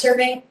engagement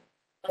survey,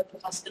 like the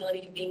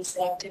possibility of being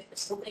selected for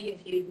something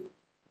if you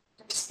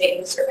participate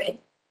in the survey.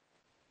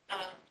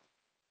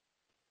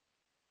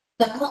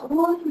 That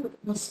one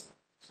was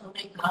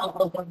coming out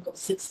of one of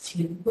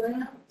 16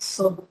 grant.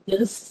 So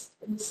this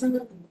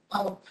isn't,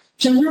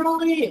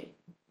 generally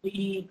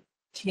we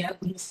can't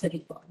use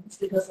city funds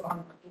because our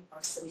money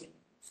are city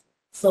funds.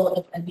 So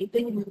if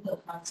anything, we would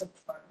have to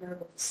partner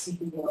with the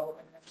CBO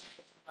and then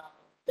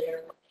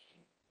their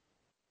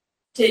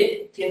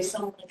to give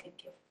someone like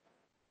a gift.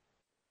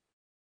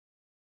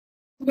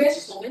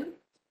 Where's woman?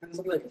 And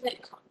something like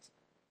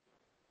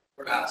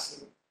we're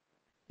asking.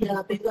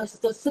 Yeah, because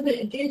the civic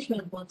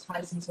engagement one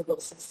ties into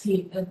Vote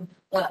 16, and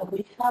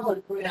we have a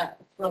grant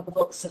from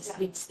Vote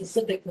 16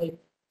 specifically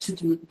to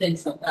do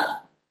things like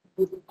that.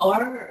 With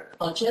our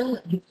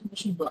budget, youth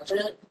commission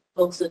budget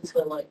goes into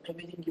like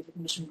everything youth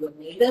commission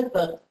related,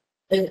 but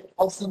it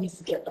also needs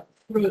to get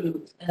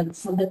approved, and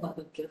something like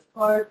a gift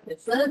card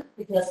isn't,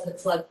 because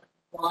it's like,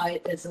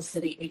 why is a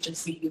city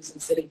agency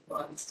using city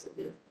funds to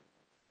do?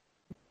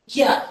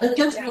 Yeah, it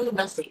gets really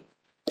messy.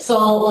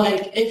 So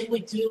like, if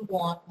we do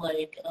want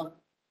like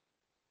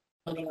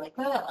money like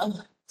that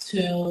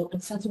to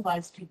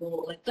incentivize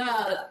people like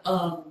that,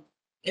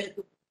 it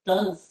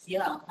does,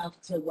 yeah, have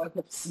to work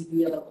with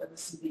CBO, and the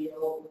CBO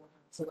will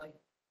have to like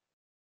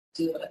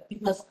do it.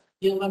 Because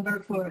you remember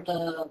for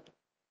the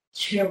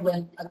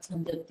chairman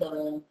attended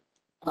the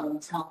town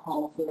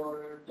hall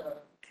for the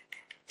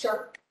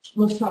Shark,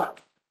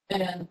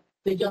 and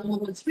the Young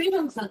Women's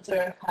Freedom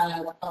Center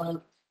had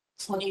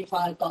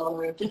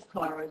 $25 gift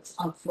cards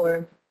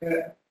for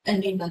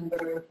any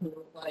member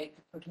who like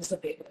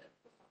participated.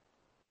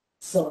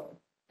 So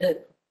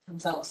it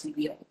comes out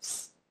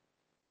CBOs.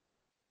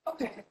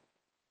 Okay.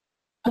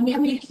 I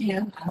mean, we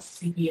can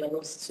ask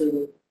CBOs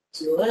to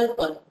do it,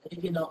 but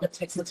you know, it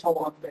takes a toll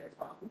on their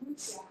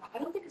funds. Yeah, I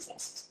don't think it's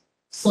necessary.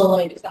 So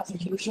like that's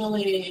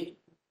usually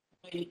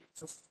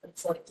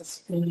it's like this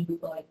food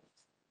like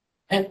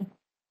and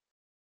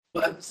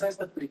But emphasize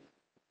that we,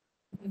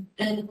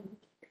 and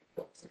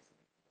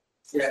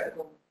yeah,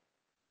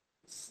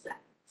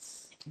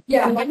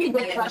 Yeah, it might be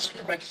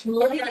refreshment.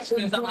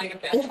 Refreshment is not like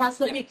a It fast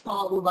has to be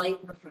called light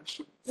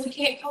refreshment. We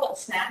can't call it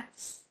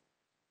snacks.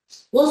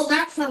 Well,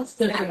 snack sounds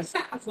different.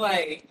 That's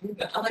like,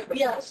 I like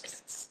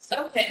Yes.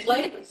 Okay,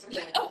 like,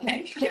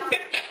 okay.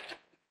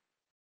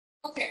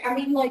 Okay, I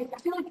mean, like, I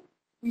feel like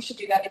we should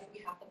do that if we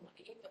have the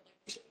money, but like,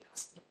 we should be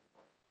asking.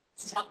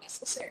 It's not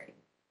necessary.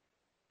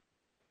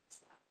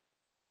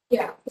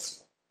 Yeah,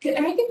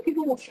 and I think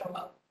people will show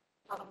up.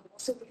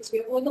 Also because we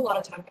have like a lot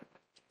of time to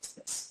practice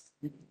this.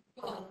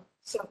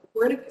 So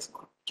we're in a good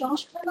spot.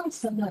 Josh, can I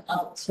send that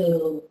out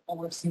to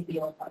our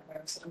CBO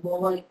partners and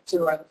we'll like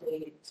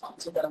directly talk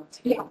to them to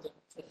Yeah.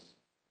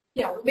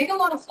 Yeah, we make a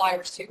lot of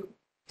flyers too.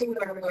 Do them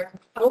everywhere.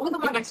 I open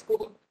them at my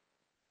school.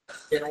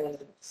 yeah,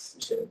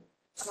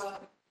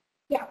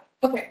 Yeah,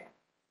 okay.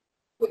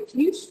 Wait, can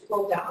you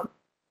scroll down?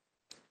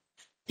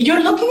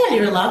 You're looking at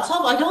your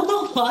laptop? I don't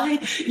know why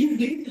you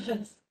do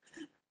this.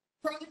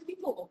 For other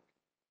people.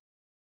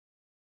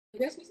 You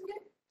guys using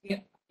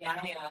it? yeah,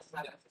 I mean, it's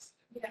not access.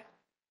 Yeah.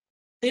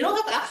 They don't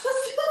have access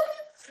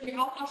to it? Okay,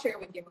 I'll share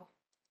with you.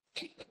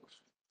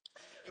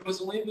 it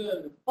was only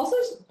the, Also,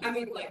 I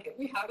mean, like,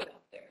 we have it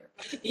up there.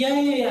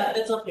 Yeah.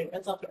 It's up here.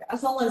 It's up here.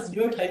 As long as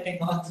you're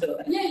typing onto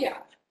it. Yeah.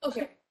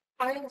 Okay.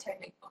 I am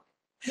typing.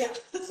 Yeah.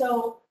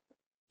 So,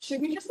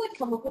 should we just like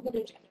come up with an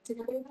agenda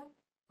together then?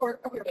 Or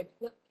okay,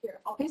 wait, here.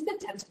 I'll paste the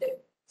tentative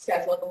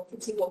schedule and we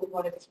can see what we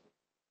want to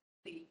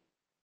be.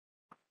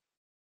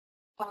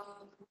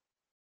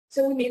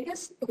 So we made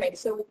this. Okay,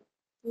 so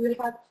we would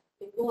have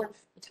maybe lunch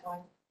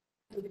time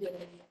at the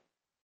beginning.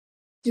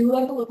 Do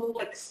like a little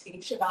like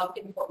speech about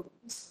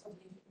importance of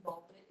the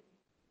involvement.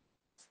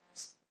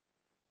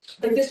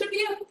 Like this would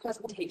be a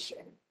presentation.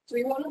 Do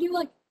we want to do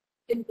like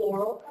an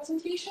oral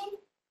presentation?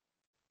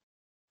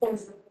 Or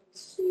is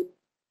it to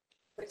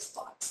like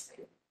spots?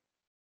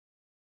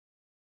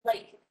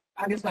 Like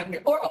I'm just not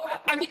here. or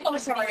I mean, oh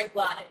sorry,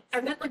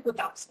 I meant like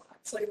without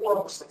spots, like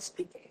oral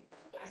speaking.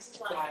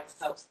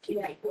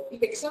 Yeah, you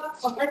think so?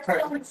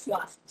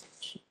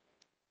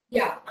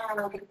 Yeah,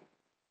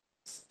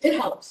 it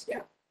helps.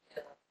 Yeah,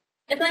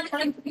 and that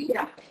kind of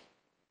yeah.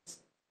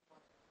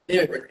 they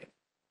have everything.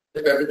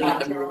 They have everything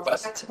that we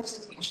request. That's a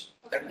presentation.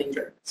 Everything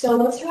good. So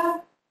let's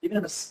have Even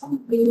if it's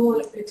maybe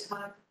one at a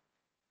time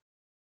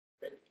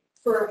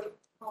for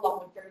how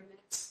long? 30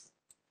 minutes.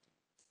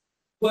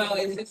 Well,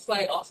 is this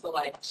like also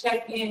like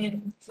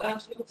check-in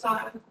slash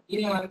time?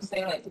 You know what I'm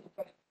saying? Like,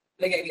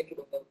 they gotta get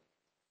people to,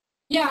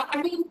 Yeah,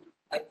 I mean,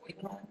 like, wait,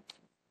 what?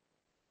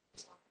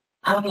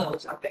 I don't know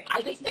what y'all think.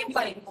 I just think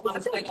like,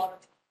 it's like,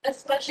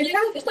 Especially,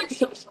 it's like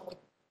social.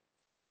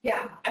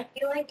 yeah, I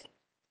feel like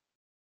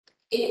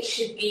it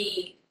should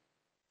be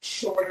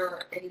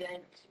shorter and then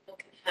people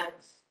can have,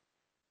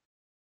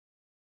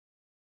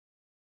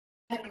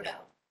 I don't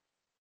know.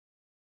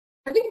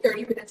 I think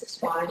 30 minutes is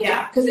fine.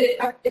 Yeah. Because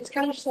it's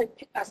kind of just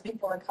like as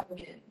people are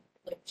coming in,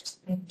 like just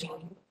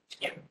joining.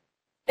 Yeah.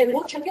 And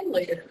we'll check in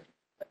later.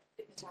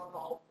 In the town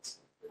hall.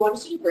 We want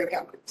to see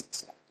breakout groups and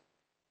stuff.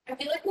 I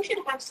feel like we should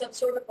have some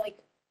sort of like,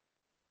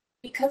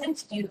 because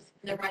it's youth,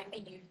 there might be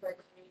youth who are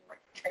coming more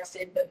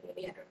interested, but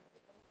maybe I don't know.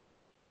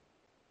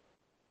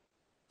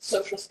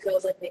 social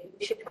skills, like maybe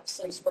we should have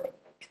some sort of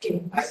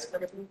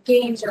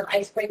games or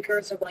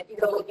icebreakers, or like you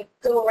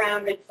go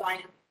around and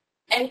find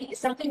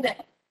something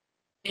that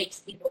makes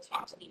people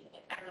talk to people.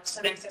 Like, I don't know,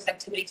 sometimes there's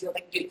activities where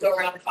like you go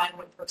around and find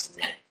one person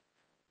that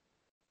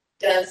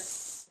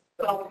does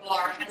blah blah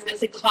blah,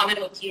 has a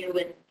comment with you,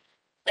 and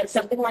like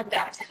something like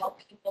that to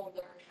help people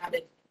learn how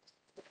to.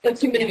 The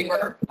community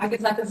work. I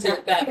guess I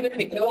consider that.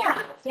 Community bingo.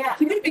 Yeah.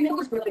 Community bingo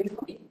was really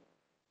funny.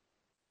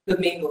 The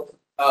mingle.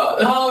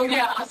 Oh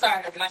yeah, I'm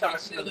sorry. Sorry. That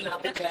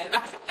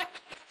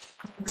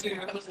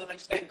was the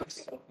next thing.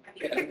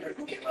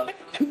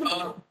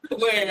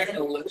 Where?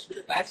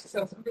 Actually,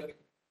 sounds really.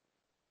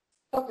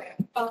 Okay.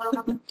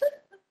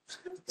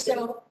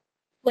 So,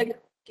 like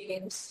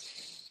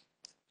games.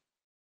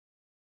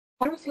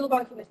 How do we feel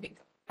about community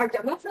bingo? I've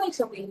done that for like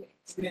so many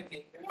years. Yeah,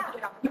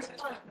 it's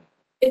fun.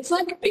 It's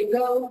like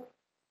bingo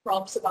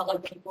prompts about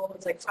like people.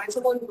 It's like find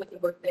someone with a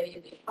birthday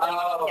and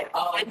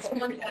And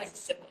someone who has a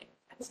sibling.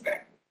 That's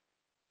fair.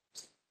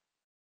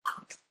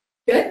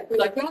 good. We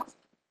like that.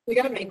 We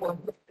gotta make one.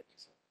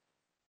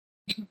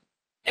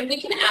 And we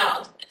can add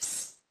on to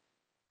this.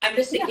 I'm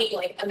just thinking,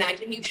 like,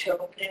 imagine you show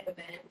up at an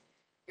event,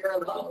 you're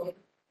alone,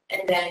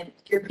 and then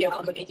you're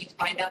young, and you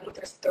find out that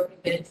there's 30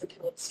 minutes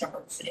until it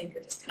starts, and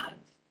you're just kind of,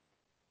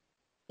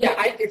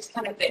 you're just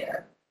kind of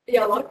there.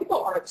 Yeah, a lot of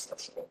people are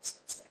social.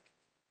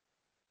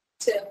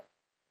 To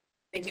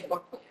make it more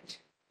planned.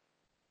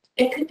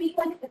 It could be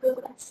like a good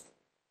lesson.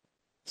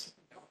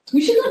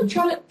 We should like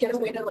try to get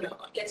away to like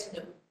Get to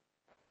know.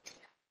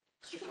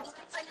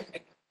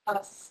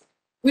 us.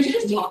 We should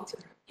just talk to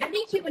them. I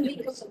think human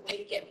being goes a way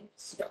to get people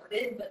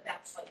started, but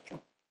that's like,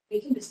 we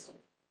can just,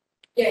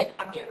 Yeah,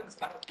 I'm doing this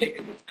kind of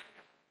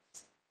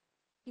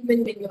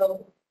human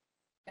bingo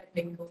and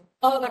bingo.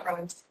 Oh, that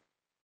rhymes.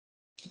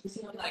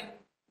 Like,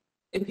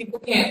 if people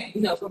can't,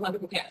 sometimes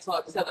people can't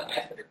talk, just have an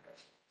answer.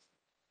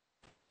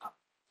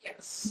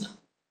 Yes.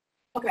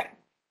 Okay.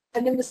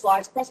 And then the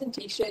slides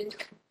presentation,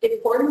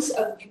 importance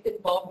of youth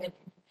involvement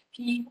in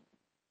PP,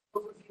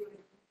 overview.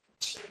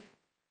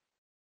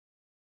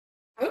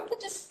 I would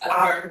put just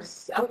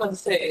Ours, I was going to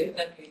say,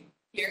 that we,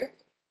 here.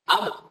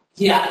 I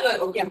feel like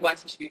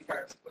OP1 should be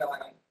first. Well,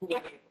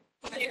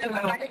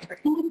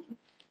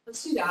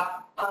 Let's do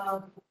that.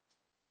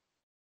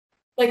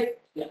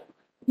 Like,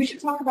 we should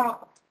talk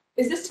about,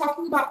 is this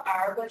talking about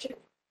our budget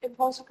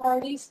impulse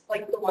priorities,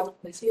 like the ones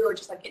this year, or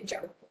just like in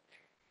general?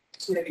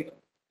 So maybe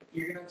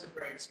you're gonna have to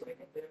brainstorm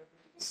there.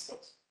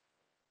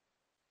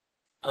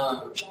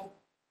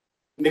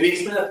 Maybe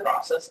explain the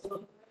process a little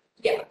bit.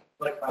 Yeah.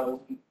 Like how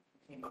we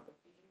came up with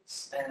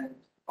these and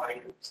why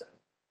you said.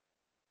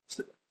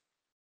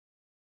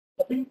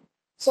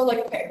 So like,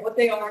 okay, what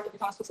they are, the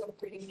process of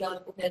creating them,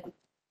 and then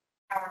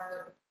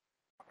our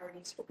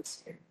priorities for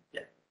this year.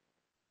 Yeah.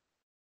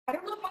 I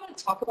don't know how to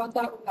talk about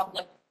that without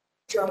like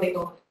droning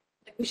on.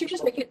 Like, we should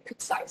just make it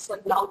concise,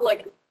 like not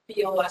like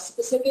BOS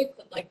specific,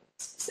 but like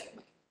specific.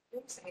 You know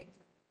what I'm saying?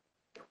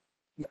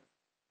 Yeah.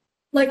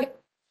 Like,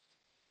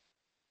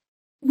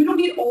 we don't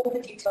need all the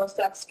details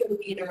that's going to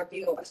be in our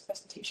BOS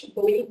presentation,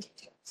 but we need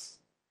details.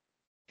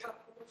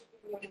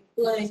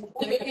 Like,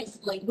 there is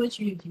language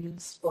you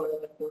use for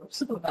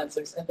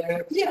supervisors, and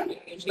there Yeah.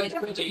 is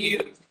language you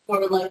use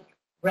for like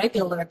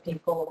regular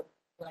people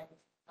like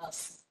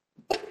us.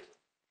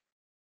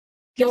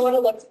 You don't want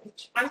to look.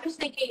 I'm just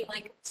thinking,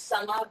 like,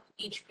 sum up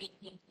each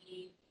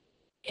BPP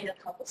in a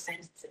couple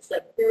sentences.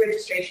 Like,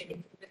 pre-registration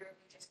can literally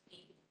just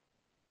be,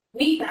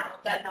 we found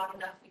that not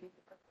enough youth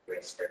are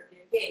registered and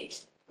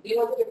engaged. We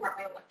want the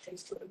Department of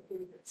Elections to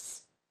improve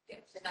this. Yeah,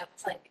 so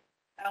that's like,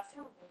 that's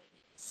how it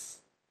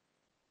is.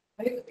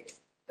 I think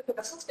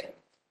that sounds good.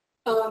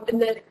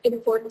 And then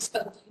importance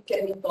of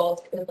getting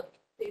involved, and then like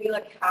maybe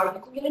like how you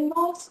can get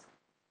involved,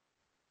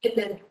 and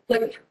then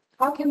like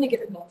how can they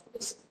get involved with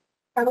this?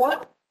 I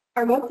want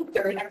the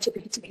third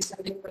activity to be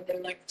something where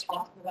they're like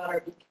talking about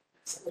our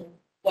weaknesses and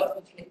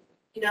what we can,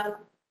 you know.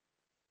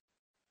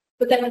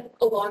 But then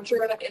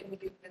Alondra and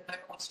we and I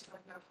also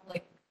talking about how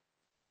like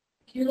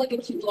do like a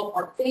cute little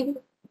art thing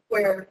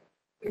where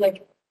we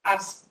like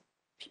ask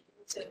people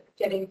to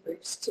get in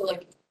groups to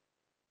like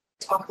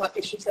talk about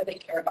issues that they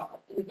care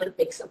about and like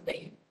make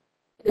something,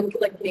 and then we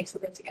could like make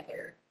something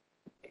together.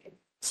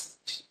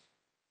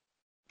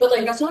 But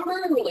like that's not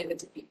really related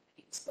to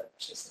PPPs, but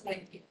it's just an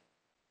idea.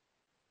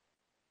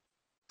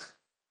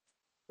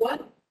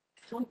 What?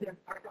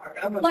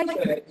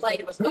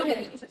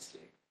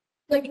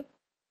 Like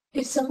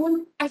if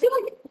someone, I feel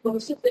like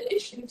most of the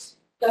issues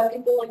that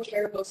people like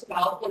care most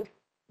about, like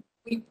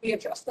we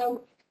address them,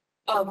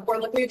 or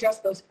like we address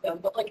those of them.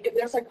 But like if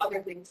there's like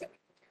other things that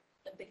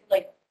they could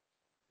like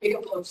make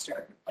a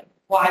poster, like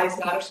why this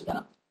matters to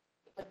them,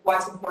 like why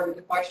it's important,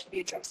 and why it should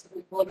be addressed. And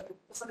we will like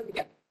put something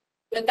together.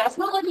 But that's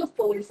not like a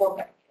fully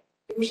formed idea.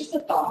 It was just a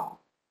thought.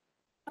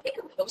 I think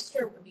a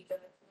poster would be good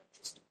to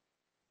just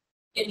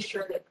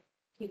ensure that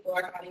people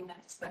are having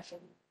that discussion.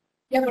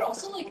 Yeah, but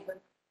also like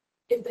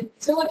if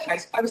these are like high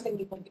school, I was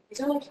thinking like if these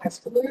are like high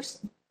schoolers,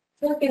 I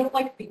feel like they don't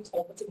like being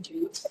told what to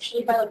do,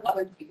 especially by like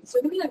other youth. So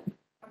maybe like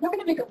I'm not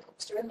gonna make a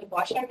poster, and like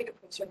why should I make a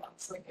poster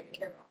about something I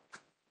care about?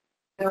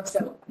 know,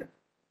 so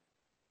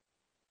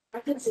I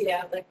can see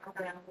that, like,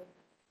 around.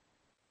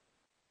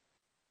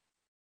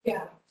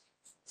 yeah.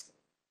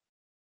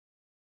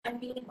 I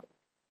mean, it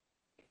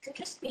could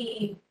just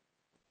be.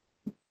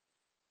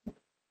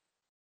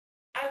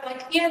 I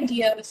like the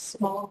idea of a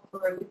small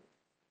group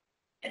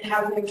and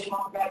having them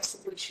talk about a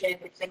solution.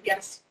 I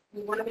guess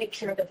we want to make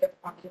sure that they're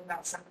talking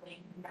about something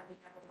and that we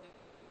have a way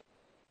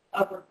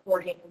of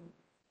recording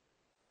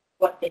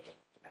what they think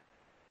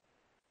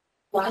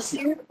about. Last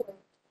year, or,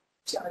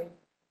 sorry.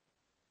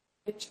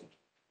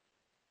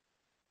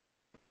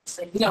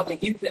 No,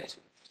 but you finish.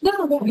 No,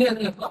 No,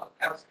 no.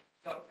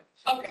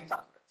 Okay.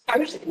 I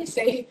was just gonna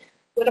say,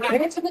 when I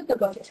attended the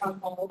budget town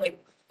hall,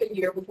 like, a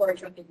year before I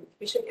joined the youth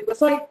commission, it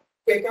was like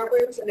breakout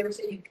rooms, and there was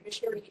a youth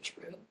commissioner in each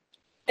room.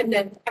 And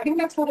then, I think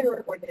that's how they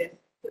recorded it.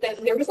 But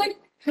then there was like,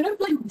 kind of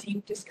like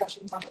deep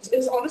discussions on this. It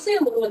was honestly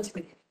a little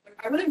intimidating.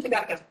 Like, I wouldn't do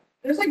that again.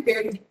 It was like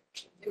very deep.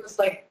 It was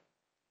like,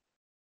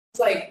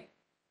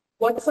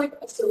 what's like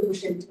a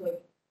solution to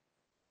like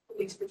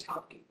police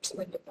brutality or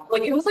something like that.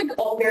 Like, it was like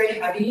all very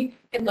heavy,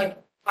 and like,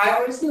 I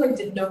honestly like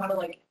didn't know how to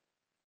like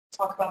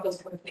talk about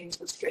those kind of things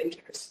with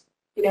strangers,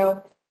 you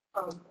know?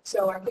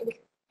 So I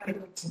think I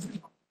don't know.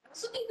 I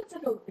also think that's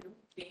like a really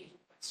big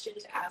question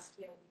to ask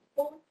young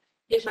people.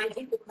 It might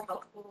be super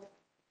helpful.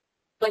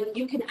 Like,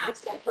 you can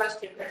ask that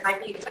question, but it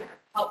might be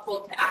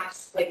helpful to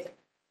ask, like,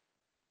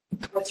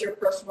 what's your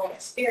personal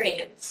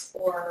experience?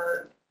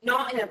 Or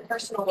not in a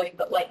personal way,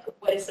 but like,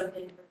 what is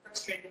something you're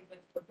frustrated with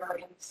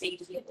regarding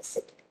safety in the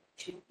city?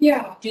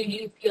 Yeah. Do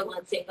you feel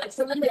unsafe? Like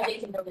something that they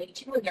can relate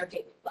to in their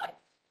daily life.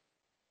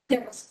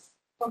 Yes.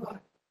 Okay.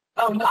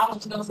 I was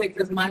just gonna say,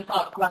 because my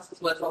thought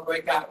process was on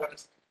breakout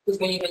rooms, because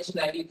when you mentioned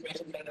that you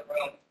mentioned in the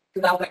room,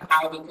 because I was like,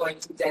 how are we going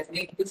to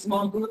designate the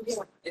small groups? Is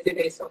it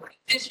based on like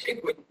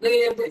district where you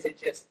live? Is it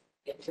just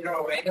in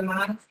general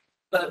randomized?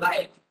 But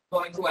like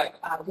going to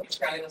what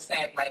Charlie was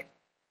saying, like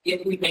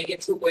if we make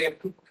it to where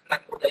people can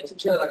like relate to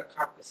each other, like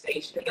a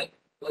conversation, like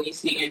what you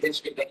see in your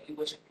district that you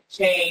wish could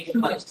change,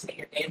 what you see in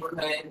your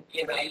neighborhood,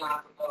 you know,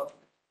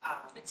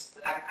 it's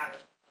that kind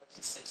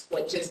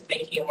of just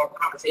making it more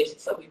conversation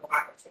so we don't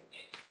have to.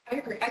 I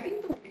agree. I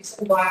think the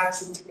reason why I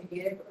was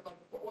intimidated or like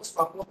what was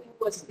wrong with it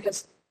was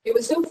because it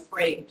was so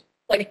framed.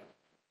 Like,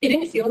 it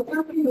didn't feel like they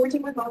were putting words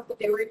in my mouth, but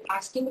they were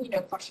asking, you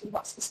know, questions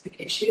about specific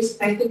issues.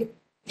 And I think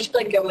you should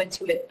like go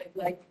into it like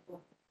letting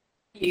people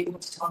be able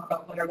to talk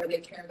about whatever they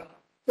care about.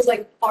 Because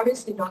like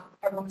obviously not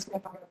everyone's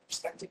gonna have a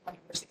perspective on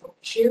every single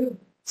issue.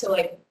 So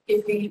like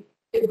if we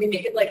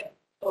make it like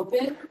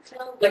open,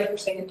 like you're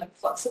saying, like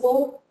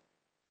flexible,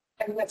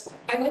 I think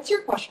that's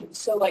your question.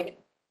 So like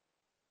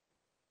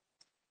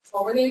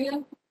what were they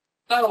again?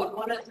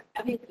 Oh,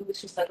 I mean, it was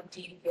just like,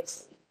 do you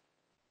basically,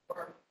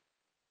 or,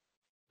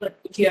 but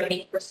do you have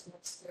any personal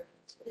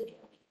experience with it?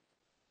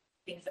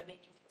 Things that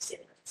make you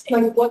consider it?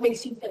 Like what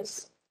makes you feel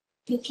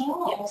Did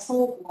y'all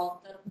also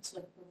want them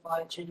to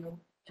provide you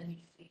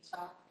any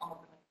feedback on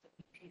like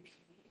the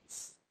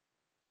PPPs?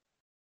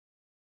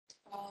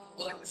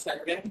 Like the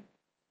Saturday?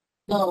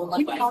 No,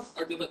 like,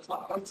 Or do the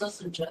talk? or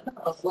just in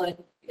general, like,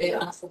 they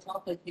ask the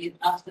topic,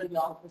 after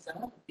y'all present,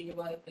 be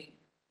like,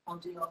 how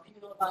do y'all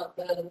feel about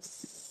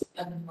this?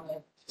 And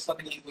like,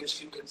 Something you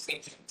wish you could have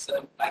seen.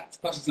 So like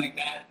questions like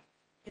that.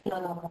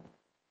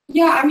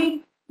 Yeah, I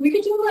mean, we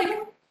could do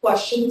like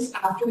questions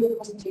after the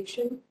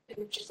presentation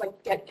and just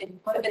like get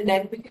input, and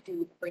then we could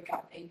do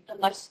breakout thing,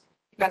 unless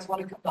you guys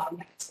want to combine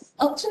that.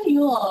 up to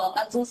you all.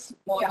 I just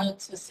wanted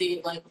to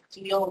see, like,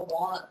 do y'all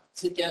want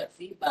to get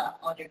feedback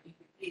on your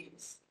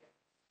PPPs?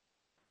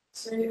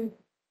 So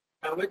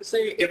I would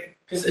say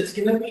because it's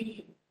gonna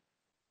be.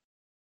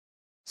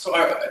 So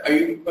are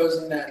you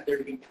proposing that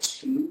there be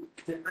two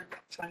different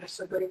types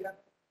of breakout?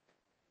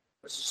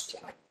 Or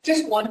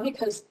Just one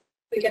because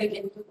they're getting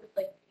input with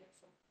like.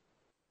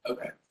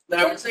 okay.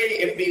 Now I would say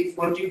if they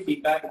want to do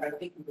feedback, I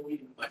think we'll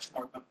be much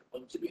more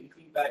comfortable doing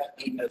feedback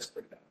in those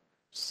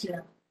breakouts.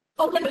 Yeah.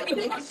 Oh, like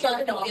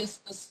Is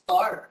the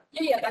start.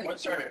 yeah,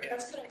 That's right.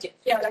 that's a good idea.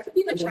 Yeah, that could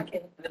be the And then-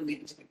 check-in. And then lead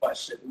into the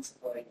questions.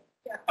 Like,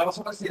 Yeah. I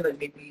also want to say like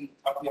maybe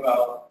talking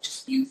about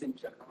just youth in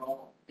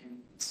general in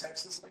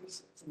Texas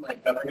spaces and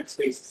like government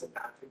spaces and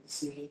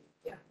advocacy.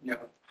 Yeah. You know,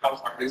 how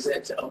hard is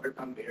it to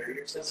overcome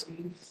barriers as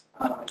youth?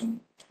 I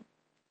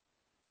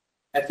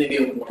think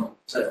it would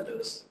want to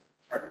those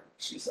part.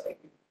 She's like,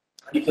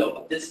 how do you feel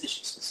about this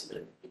issue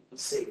specifically?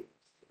 Let's see.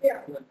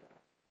 Yeah.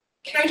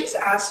 Can I just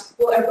ask,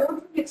 will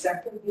everyone from the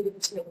executive be able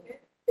to make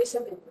it? They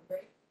said they would,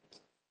 right?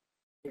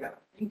 Yeah.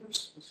 I think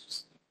there's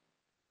just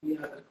a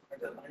hard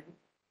deadline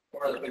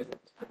or like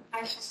I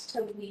have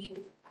to leave,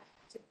 I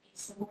have to be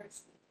somewhere.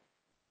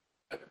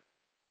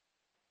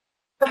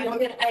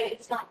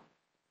 It's not.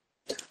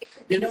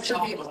 You know,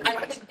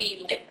 I could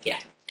be like, yeah.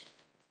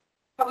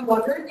 I'm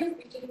wondering if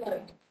we can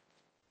like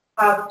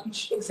have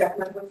each exec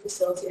member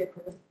facilitate a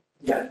group.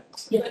 yeah.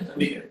 Yeah. That'd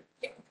be good.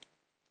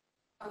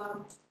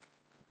 Um,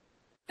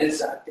 And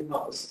Zach in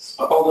offices.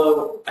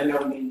 Although I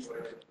know we enjoy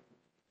it.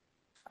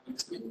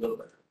 It's been a little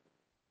bit.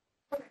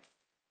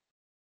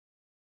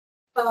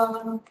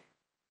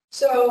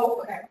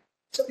 So, okay.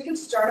 So we can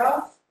start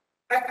off.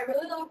 I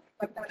really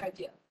like that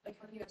idea? Like,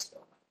 how do you guys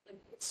feel? Like,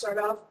 start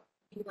off,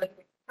 being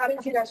like, how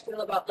did you guys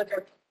feel about like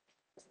our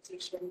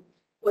presentation?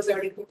 Was there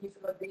anything you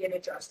feel like we didn't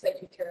address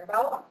that you care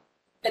about?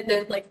 And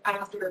then like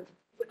after,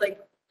 like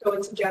go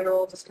into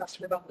general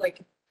discussion about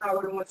like how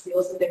everyone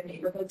feels in their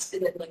neighborhoods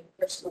and then like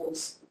their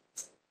schools.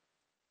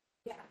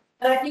 Yeah,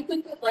 but I think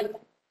we could like,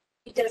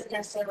 it doesn't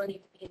necessarily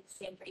need to be the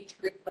same for each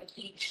group, like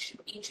each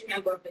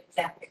member of the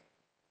exec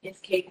is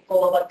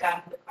capable of like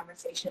guiding the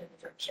conversation in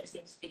the direction it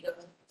seems to be going.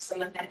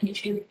 Some of that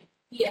issue,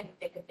 yeah,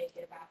 they could make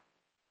it about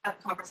have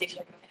a conversation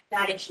about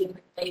that issue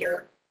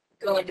later,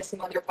 go into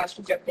some other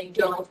questions, or if they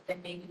don't, then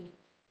maybe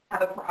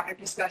have a broader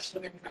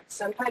discussion. And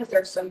sometimes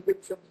there's some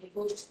groups of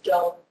people just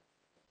don't,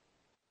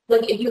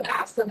 like if you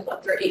ask them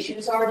what their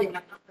issues are, they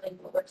might not really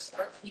know where to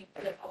start. You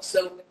could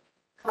also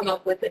come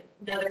up with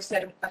another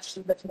set of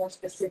questions that's more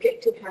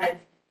specific to kind of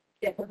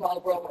get the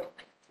ball rolling,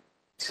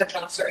 touch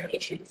on a certain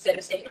issue instead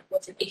of saying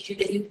what's an issue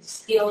that you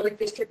feel in the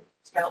district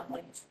about,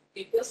 like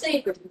do you feel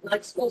safe, or do you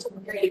like schools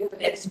in your neighborhood,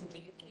 do you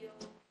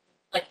feel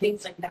like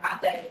things like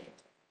that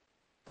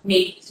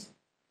maybe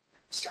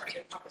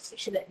starting a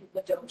conversation that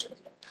people don't really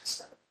know.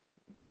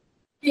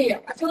 Yeah,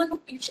 I feel like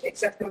each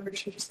exec member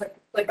should just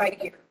like by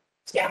ear.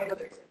 Yeah,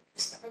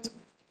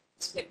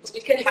 we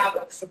could have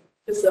like some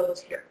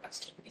facilitator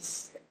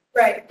questions.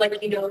 Right,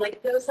 like, you know,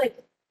 like those like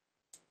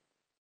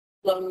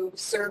low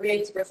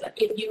surveys where it's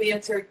like, if you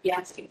answered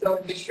yes, you go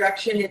in this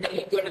direction and then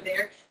you go to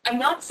there. I'm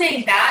not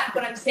saying that,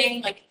 but I'm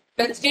saying like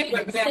that's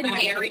different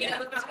scenario.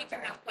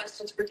 Have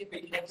questions for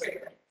different types of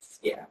areas.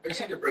 Yeah, we just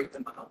need to break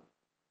them out.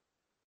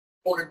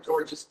 Or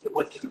just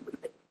what can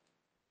we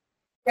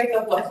Break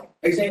up what?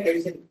 Are you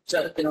saying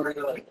just in order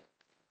to like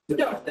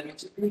No. that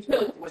makes it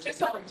No,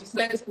 just not just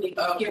mentally.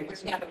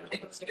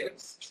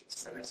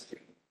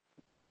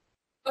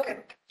 Okay,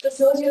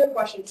 facilitator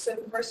questions. So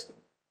first,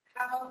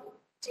 how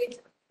did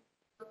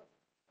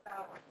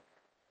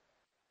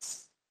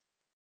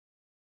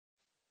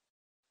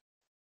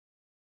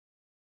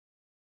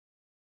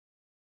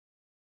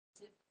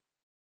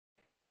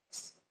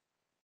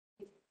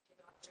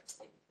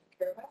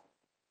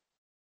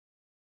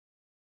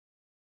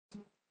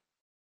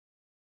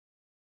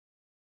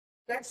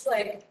Next,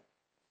 like,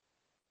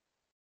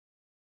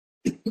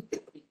 do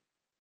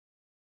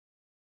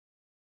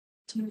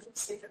you feel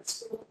safe at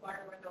school? Why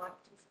or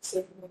not? Do you feel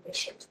safe in the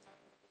district?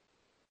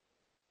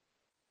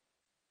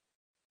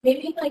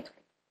 Maybe like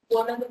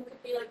one of them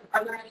could be like,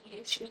 are there any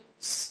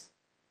issues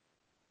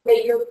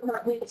that you're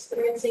currently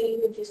experiencing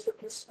in the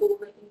district or school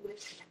that you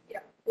wish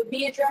would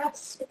be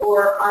addressed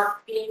or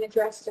aren't being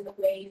addressed in the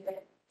way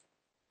that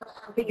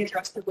aren't being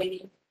addressed the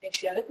way they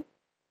should?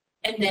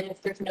 And then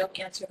if there's no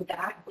answer to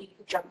that, we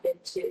could jump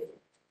into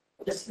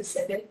the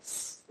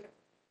specifics.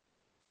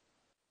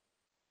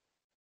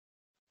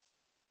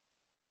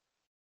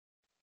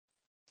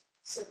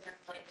 So then,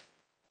 like,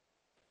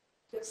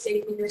 feel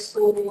safe in your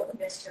school and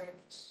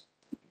midterms.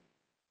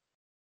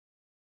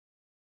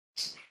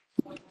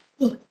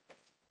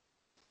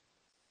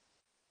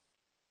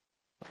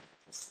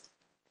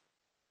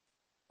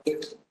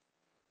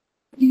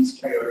 these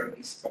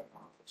priorities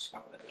accomplish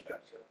how that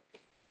affects you?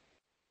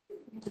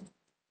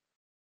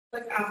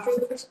 Like after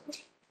the first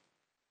question?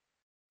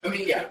 I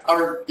mean,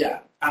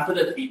 after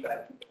the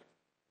feedback.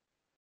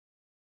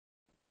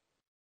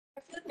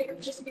 I feel like they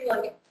would just be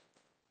like,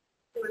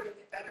 we're gonna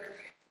get better,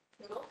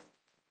 you know?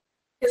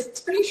 Because it's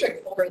pretty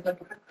straightforward.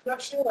 Like, I'm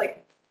not sure,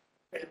 like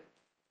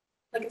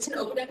it's an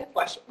open-ended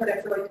question, but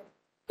I feel like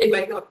it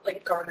might not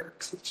like garner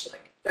such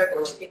like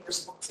diverse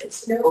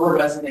responses. You know? Or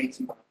resonates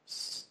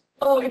most.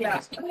 Oh yeah,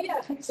 exactly.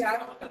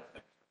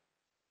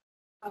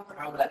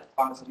 How that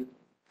positive.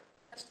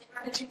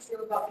 How did you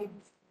feel about being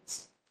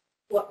influenced?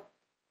 What?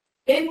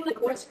 Maybe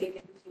like what's being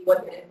influenced?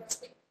 What did it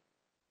influence?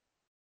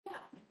 Yeah.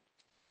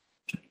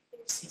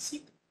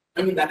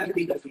 I mean, that could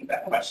be the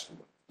feedback question.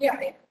 Yeah.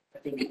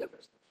 That could be the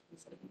first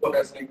question. What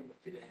resonated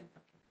with you?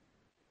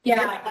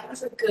 Yeah, that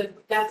was a good,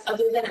 that's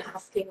other than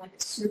asking like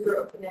a super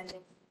open-ended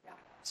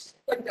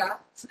Like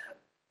that.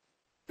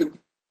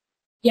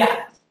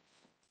 Yeah.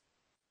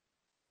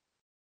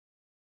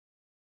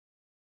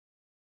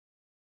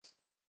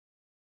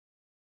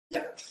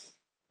 Yeah.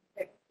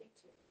 Okay,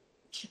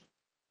 thank you.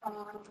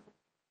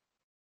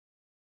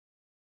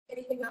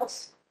 Anything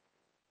else?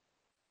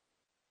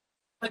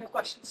 Like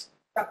questions?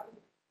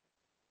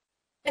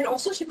 And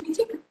also, should we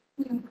take?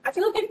 I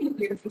feel like it'd be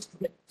weird if we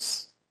took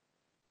notes.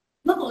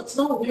 No, it's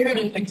not weird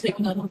if I'm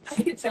taking a look. I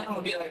think it's someone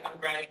will be like, I'm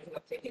writing,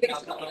 I'm taking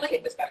notes, I'm gonna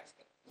take this back.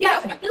 Yeah,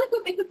 I feel like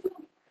what make it feel.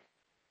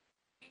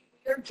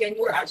 You're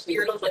genuine. We're actually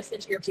here to listen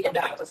to your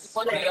feedback. It's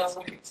one of those.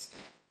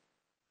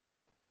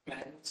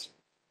 And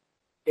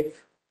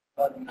if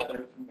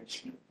another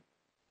commissioner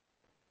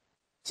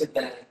to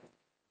then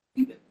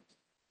even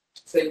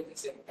say,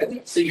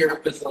 so you're a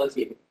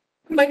facilitator.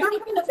 We might not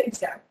even have the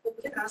exact, but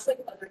we can ask like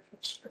other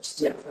commissioners.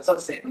 Yeah, that's what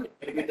I'm saying.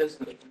 Maybe there's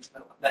really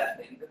that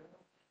thing.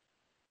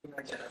 You can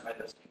identify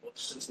those people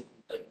just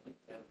like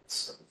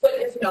But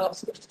if not,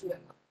 we'll just do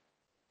it.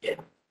 Yeah.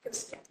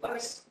 Because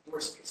last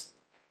worst case.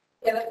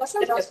 yeah, that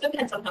It also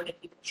depends on how many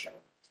people show.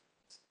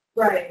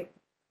 right.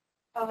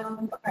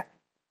 Okay.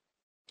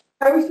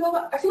 How do we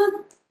feel I feel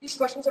like these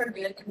questions are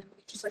good, and then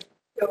we just like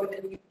go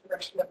in the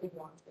direction that we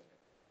want.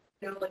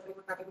 You know, like when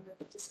we're having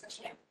a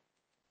discussion.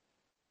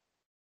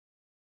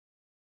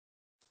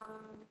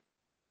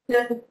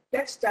 Then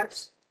next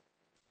steps.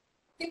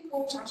 I think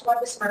we'll talk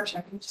about this in our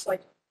checking, just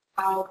like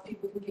how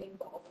people can get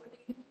involved with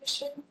the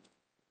mission.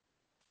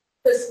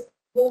 Because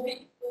we'll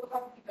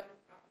have to be done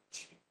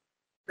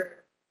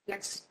for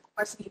next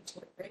question,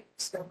 right?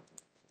 So.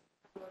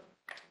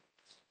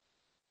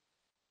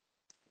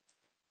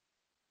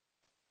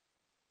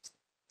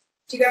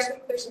 Do you guys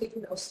think there's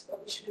anything else that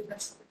we should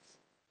address?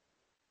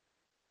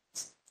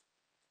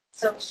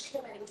 So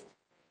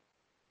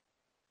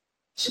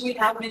should we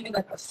have maybe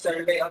like a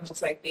survey on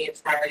just like the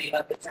entirety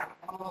of the town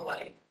hall,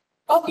 like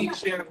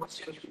future, what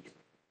should we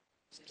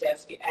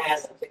suggest we add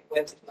something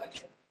with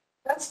like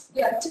That's a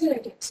good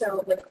idea.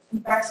 So like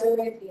back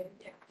survey at the end.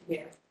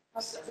 yeah.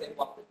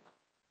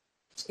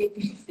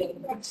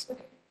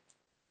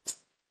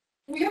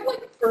 We have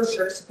like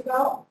brochures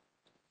about.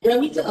 Yeah,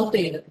 we need to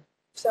update it.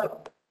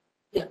 So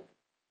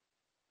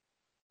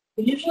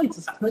Usually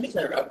it's a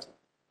picture.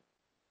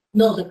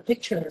 No, the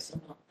pictures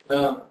are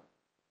not.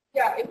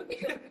 yeah, it would be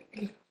good.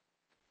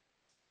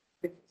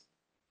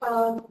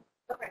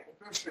 Okay.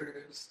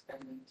 Brochures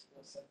and.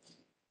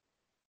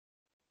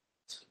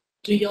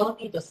 Do y'all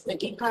need the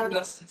sticky card?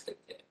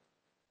 Okay,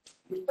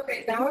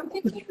 now I'm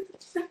thinking.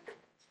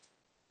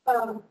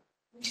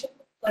 We should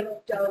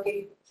like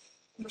delegate.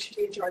 We should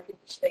be in charge of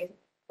each thing.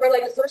 Or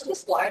like first the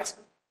slides.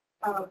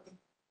 How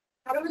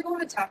do we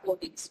want to tackle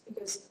these?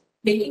 Because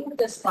making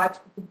the slides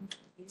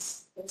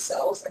these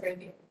themselves are going to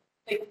be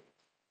like,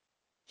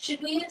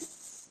 Should we,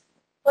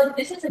 like,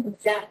 this is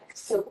exact,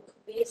 so could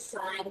we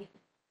assign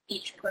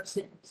each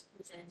person who's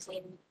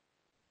presenting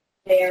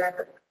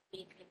their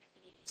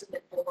VPP to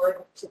the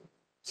board to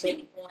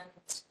make one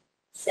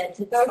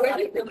sentence? that would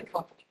be really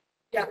complicated.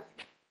 Yeah,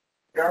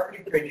 They're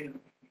already creating.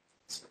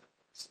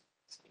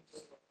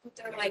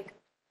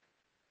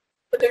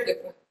 but they're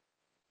different.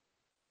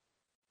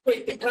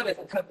 Wait, it kind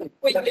of company.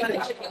 Wait, yeah, they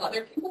should be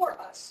other people or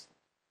us?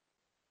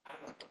 I'm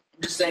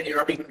just saying you're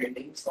already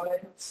creating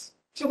slides.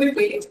 Should we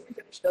wait until we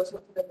finish those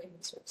with the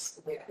main source?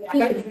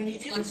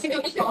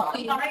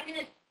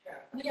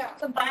 Yeah,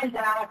 combine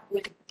that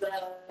with the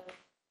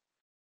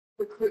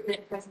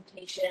recruitment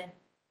presentation.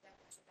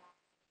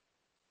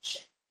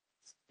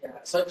 Yeah,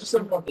 so just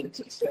some more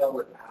detail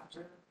with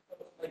after,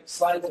 like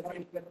slides that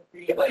might be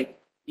create, like,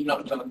 you know,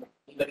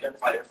 like a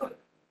flyer for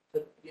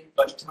the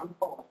budget town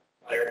hall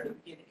flyer at the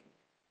beginning.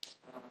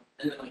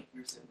 And then like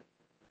here's the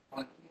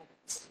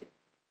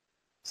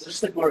so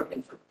just like more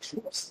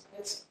informational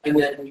slides, and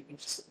then we can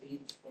just leave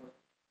or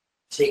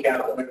take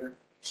out whatever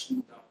information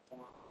you don't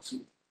want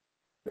to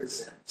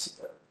present.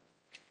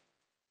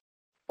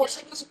 Or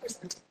should we just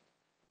present?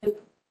 We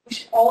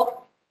should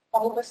all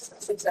of us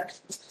as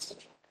executives.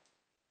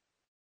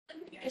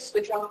 Just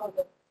switch off on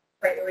the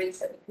priorities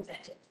that we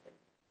presented.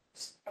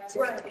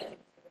 Right.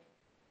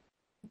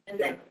 And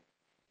then,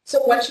 so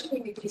what should we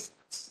make these?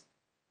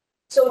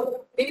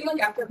 So maybe like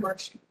after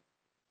March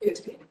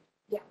 15th.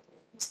 Yeah.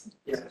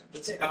 Yeah,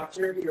 let's say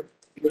after your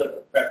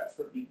prep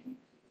for BP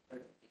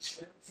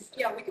presentation.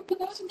 Yeah, we could put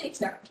those in the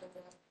exact agenda.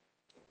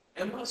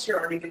 Unless you're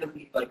already going to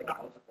be like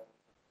knowledgeable,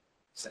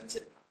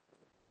 sensitive.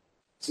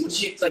 So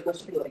it's like,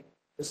 let's be like,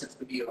 this is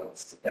the view.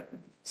 It's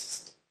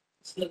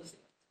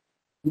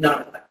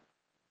none of that.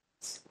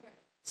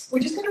 We're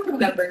just gonna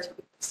remember.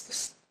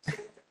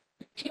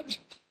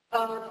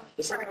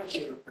 Sorry.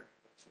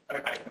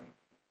 Okay.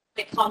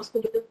 It comes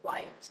with the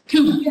flyers.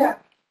 Yeah.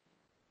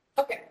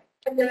 Okay,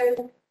 and then.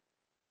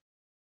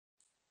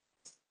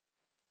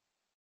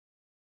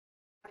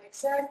 Like I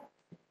said.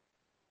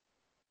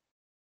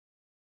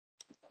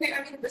 Okay,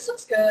 I mean, this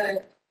looks good.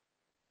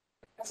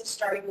 As a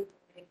starting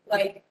point.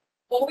 Like,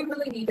 all we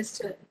really need is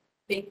to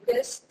make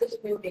this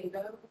new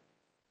bingo.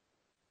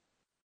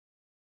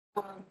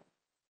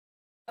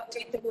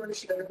 Update the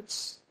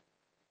brochures.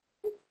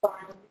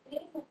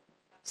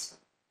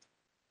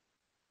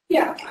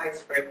 Yeah,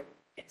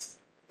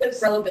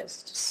 it's relevant.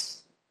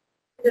 Just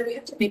then we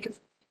have to make a.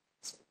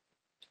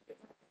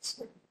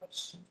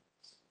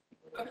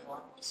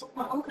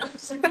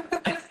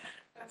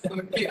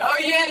 Oh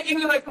yeah, you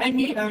know, like I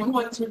mean, I'm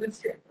once for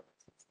this year.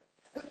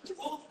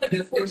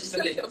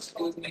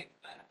 Excuse me.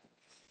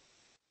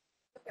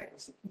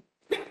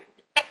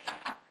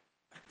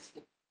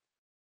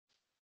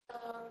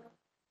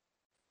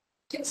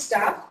 Can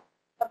staff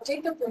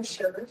update the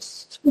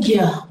brochures?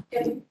 Yeah.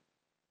 And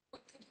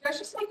could you guys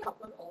just like help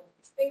with all of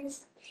these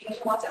things? Like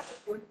WhatsApp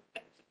report.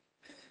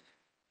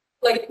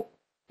 Like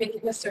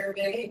making a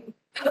survey,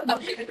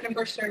 updating the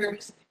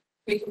brochures,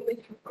 making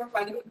or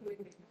finding a good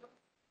video.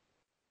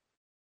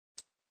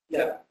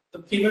 Yeah,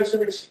 the female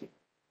service.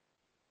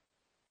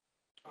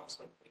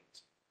 Awesome.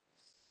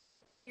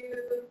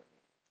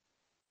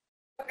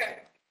 Okay.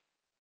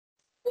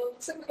 Well,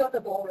 looks like we got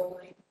the ball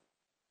rolling.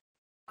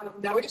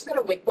 Now we just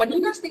gotta wait. When do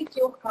you guys think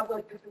you'll have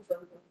like a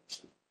confirmed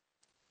location?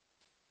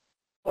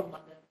 On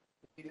Monday.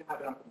 You can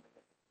have it on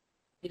Monday.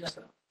 Yes.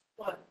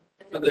 What?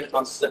 For the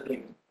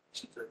constantly.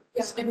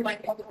 Yes, maybe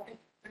like other way.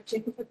 I'm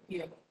taking the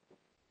view.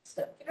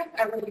 So,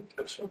 I really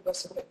push for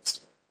this of it.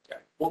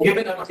 We'll give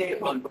an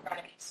update on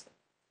Fridays.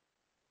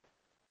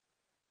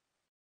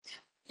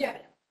 Yeah.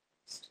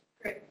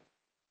 Great.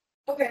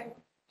 Okay.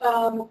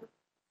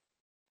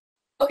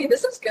 Okay,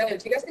 this is good.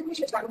 Do you guys think we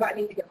should talk about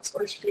anything else,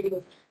 or should we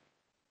move?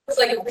 It's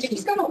like we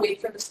just gotta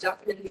wait for the stuff,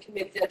 and then we can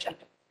make the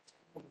agenda.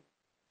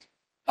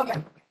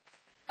 Okay.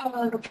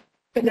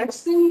 The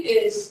next thing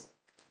is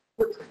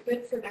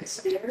recruitment for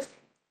next year.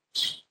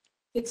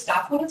 Did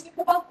staff want to think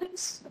about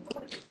this?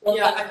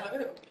 Yeah, I have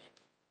it.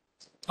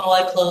 Oh,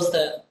 I closed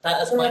it.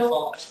 That is my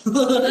fault.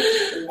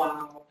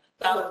 Wow.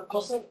 That was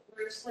Also,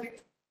 where's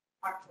like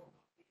actual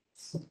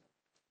copies?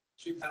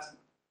 She passed.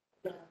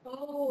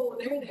 Oh,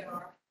 there they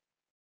are.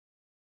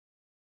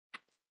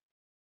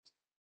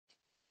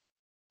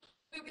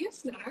 Wait, we have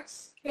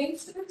snacks. Cane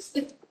snacks?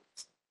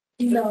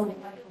 no.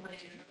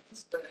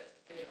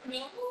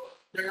 No?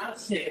 They're not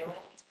stale,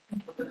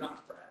 but they're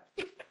not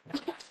fresh.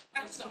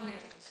 That's not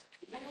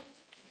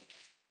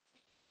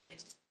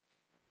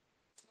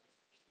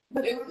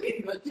But it would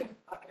be good to.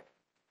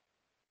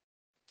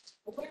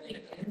 What are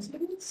the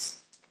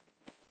answers?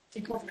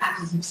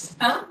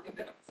 Huh?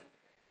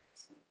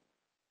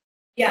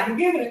 Yeah, I'm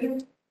giving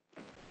it.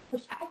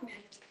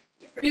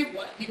 You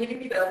what? You need to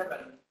be better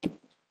about it.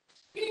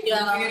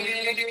 Yeah.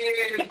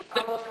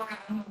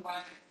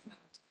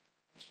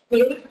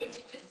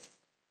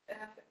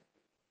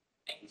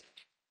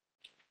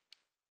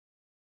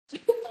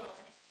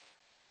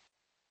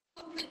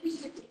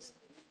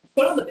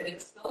 What are the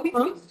minutes?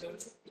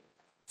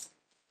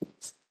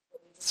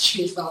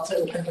 She's not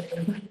so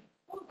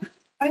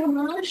I'm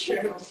not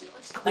sure.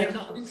 I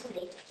know.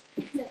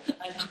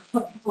 I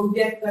know. We'll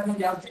get them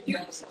down to you.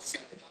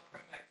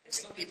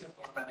 It's not even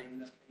formatting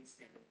that piece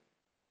here.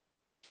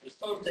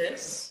 Oh,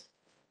 this?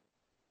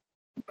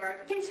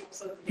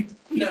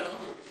 No.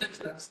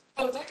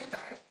 Oh, that could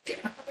die.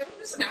 Yeah, it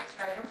was a snack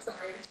time. I'm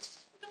sorry.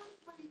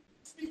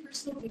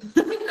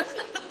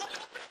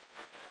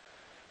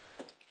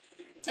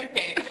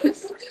 Okay.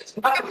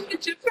 I have a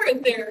chipper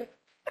in there.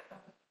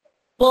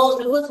 Well,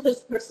 it was his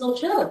personal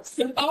chips.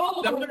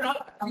 Oh, No, they're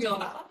not.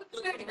 Yeah.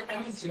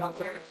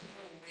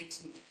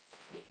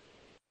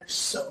 There's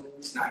so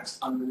many snacks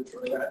under the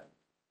tray that.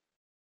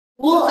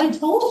 Well, I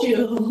told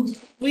you.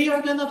 We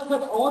are gonna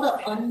put all the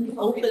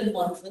unopened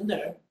ones in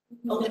there.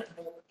 Okay.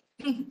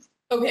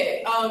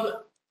 Okay,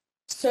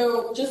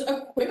 so just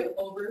a quick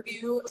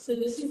overview. So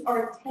this is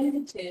our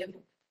tentative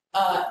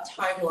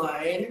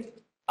timeline.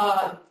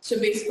 So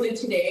basically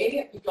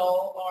today,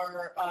 y'all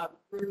are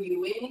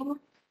reviewing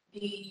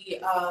the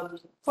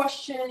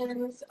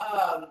questions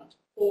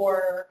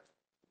for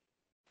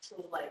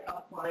so like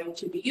applying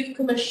to the youth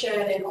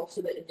commission and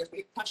also the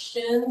interview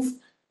questions.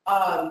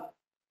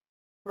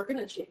 We're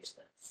gonna change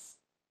this.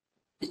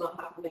 It's not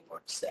happening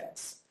March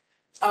 6th.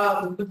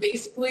 But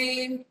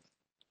basically,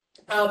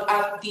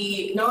 at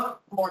the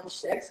not March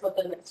 6th, but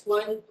the next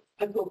one,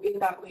 I'm hoping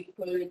that we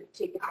could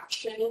take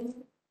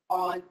action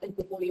on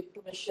the Youth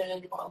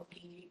Commission on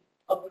the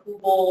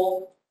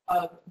approval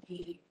of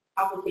the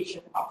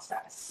application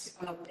process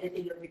and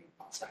interview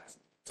process.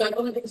 So I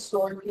believe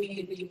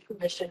historically the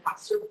commission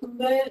has to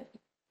approve it,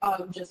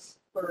 just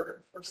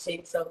for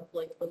sakes of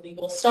like the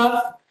legal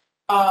stuff.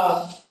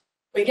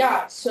 But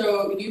yeah,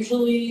 so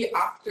usually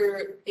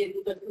after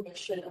the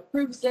commission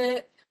approves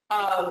it,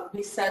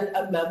 we send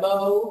a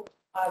memo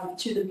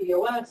to the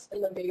BOS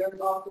and the mayor's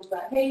office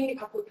that, hey,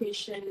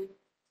 applications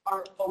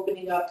are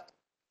opening up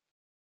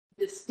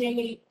this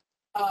date.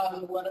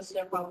 Let us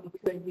know how we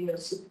could,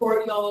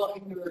 support y'all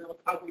in your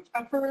outreach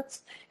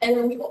efforts. And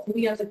then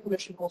we as a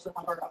commission also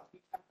have our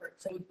outreach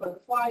efforts. So we put a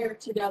flyer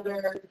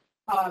together,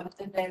 and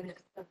then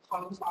the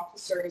comms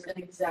officers and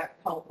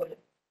exec help with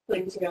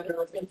putting together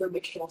like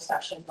informational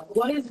sessions. Like,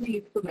 what is the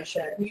youth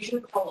commission? We usually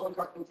call it like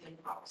our open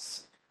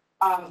house.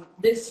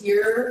 Last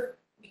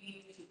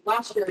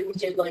year we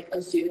did like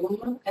a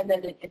Zoom and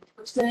then an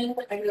in-person.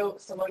 I know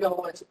some of y'all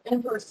went to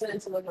in-person,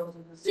 some of y'all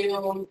went to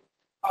Zoom.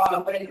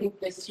 But I think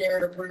this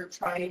year we're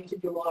trying to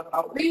do a lot of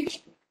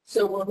outreach.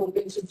 So we're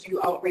hoping to do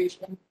outreach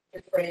in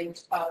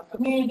different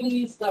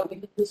communities that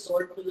we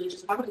historically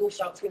just haven't reached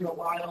out to in a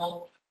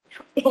while.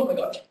 Oh my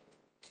gosh,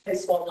 I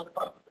swallowed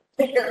up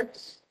there.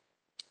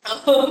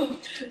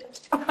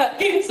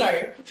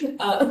 Sorry,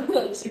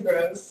 that's too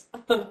gross.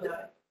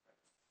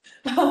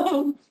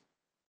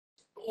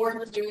 Or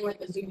just doing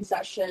like a Zoom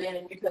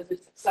session because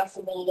it's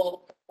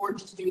accessible, or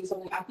just doing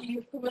something at the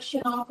youth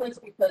commission office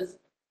because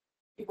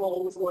people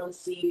always want to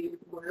see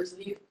where's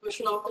the youth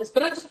commission office,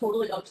 but that's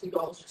totally up to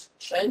y'all's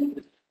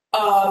discretion.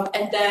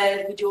 And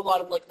then we do a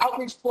lot of like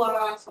outreach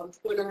blasts on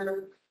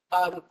Twitter.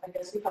 I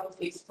guess we have a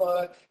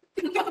Facebook.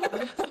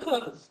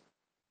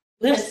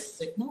 There's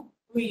Signal?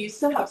 We used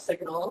to have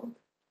Signal.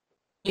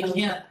 You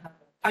can't.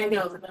 I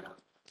know.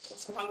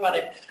 Let's talk about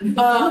it.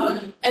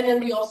 And then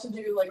we also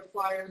do like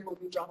flyers where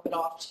we drop it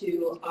off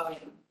to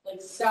like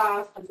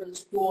staff, different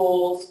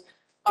schools.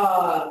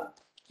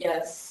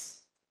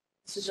 Yes,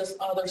 this is just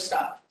other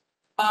stuff.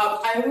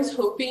 I was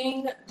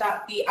hoping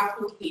that the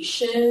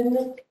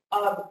application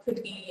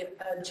could be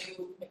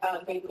due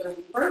May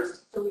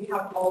 31st, so we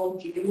have all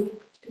of June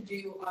to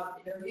do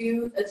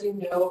interviews. As you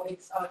know,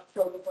 it's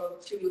protocol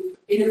to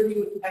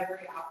interview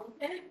every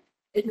applicant,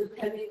 and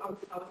depending on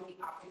how many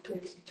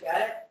applicants you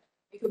get,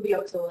 it could be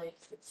up to like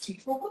 60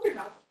 to 100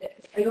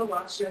 applicants. I know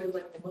last year it was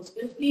like almost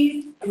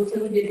 50, and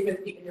so we did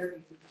 50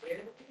 interviews.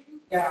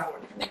 Yeah.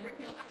 Like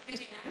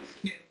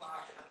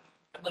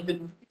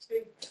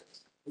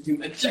you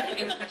mentioned.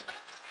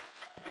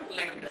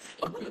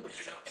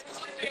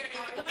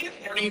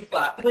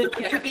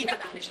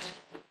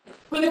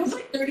 But it was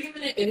like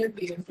 30-minute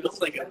interview.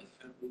 Feels like a.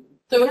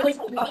 So it was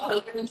like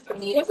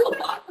it was a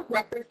lot of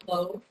record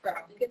low for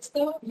applicants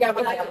though. Yeah,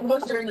 but it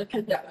was during the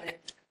pandemic.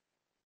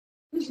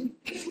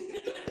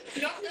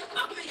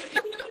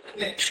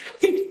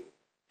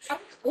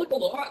 Look a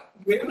lot.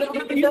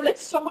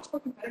 It's so much more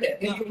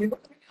competitive.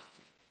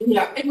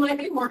 Yeah, it might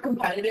be more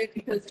competitive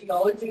because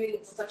y'all are doing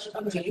such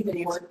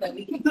amazing work that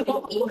we can get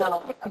an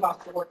email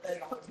about the work that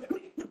y'all are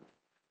doing.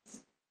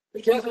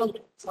 Because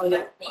so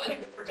that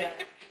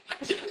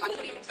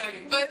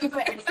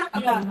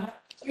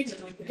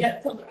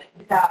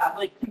yeah,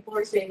 like people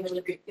are saying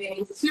really great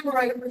things. The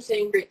supervisors are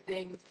saying great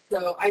things.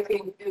 So I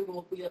think it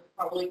will be a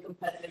probably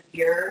competitive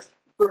year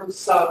for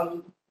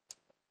some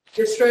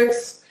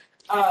districts.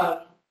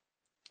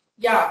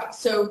 Yeah,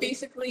 so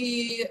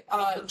basically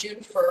June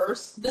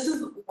 1st, this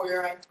is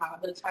where I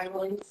have the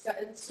timeline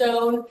set in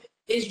stone,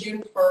 is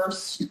June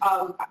 1st.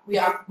 We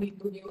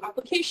review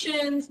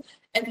applications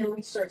and then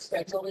we start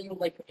scheduling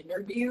like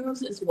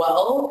interviews as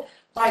well.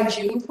 By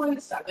June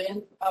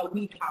 27th,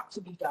 we have to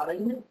be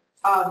done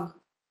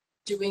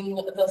doing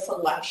the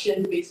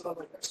selection based on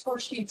like our score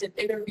sheets and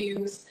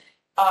interviews.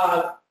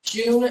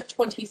 June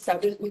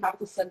 27th, we have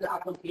to send the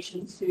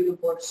applications to the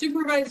board of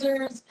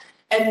supervisors.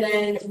 And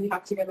then we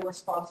have to get a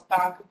response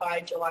back by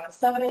July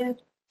 7th.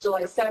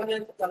 July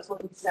 7th, that's when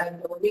we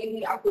send the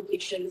remaining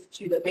applications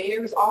to the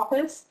mayor's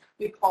office.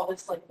 We call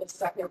this like the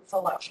second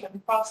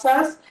selection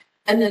process.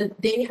 And then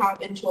they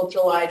have until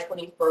July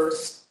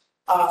 21st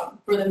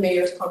for the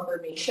mayor's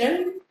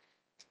confirmation.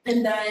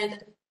 And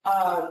then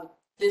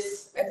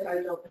this, and I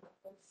don't have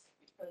this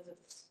because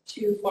it's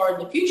too far in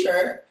the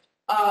future,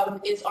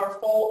 is our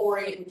fall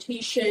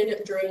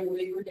orientation during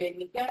Labor Day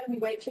weekend. We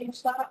might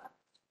change that.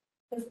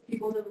 Because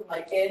people didn't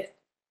like it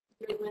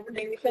during Labor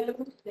Day weekend.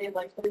 They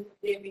like the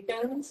day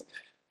weekends.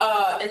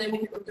 And then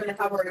we're going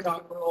to have our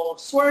inaugural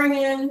swearing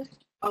in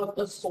of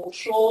the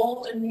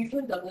social. And we've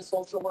usually done the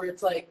social where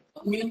it's like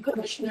new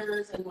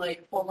commissioners and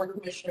like former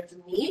commissioners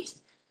meet.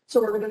 So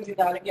we're going to do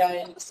that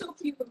again. So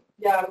people,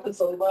 yeah, with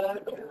Zola.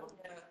 Yeah.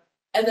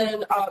 And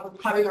then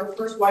having our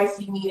first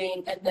YC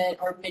meeting and then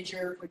our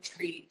mid-year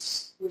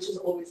retreat, which is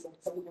always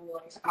something we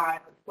like to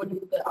add when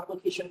the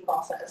application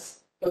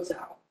process goes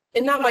out.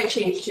 And that might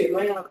change too. It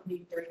might not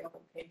be 30 on the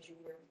page.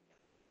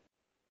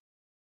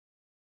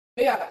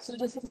 But yeah, so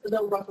this is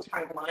the rough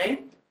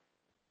timeline,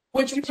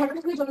 which we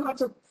technically don't have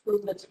to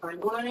approve the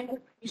timeline.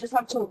 You just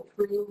have to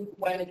approve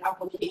when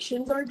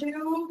applications are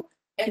due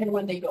and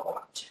when they go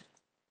out.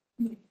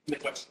 Any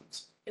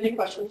questions? Any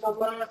questions on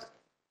that?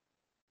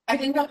 I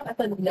think that at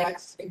the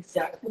next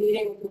exec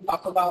meeting, we can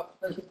talk about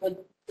the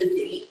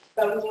date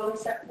that we want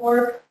to set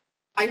for.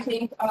 I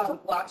think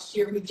last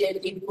year we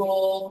did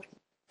April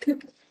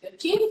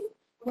 15th?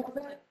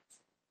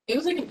 It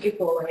was like in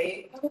April,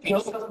 right? It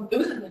was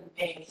in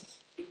May.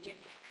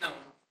 No.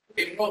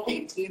 April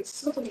 18th.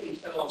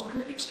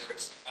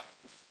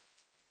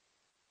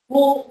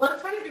 Well,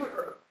 let's try to do it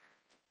early.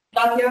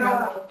 That's the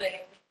whole thing.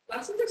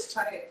 That's what it's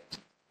tight.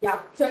 Yeah,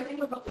 so I think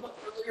the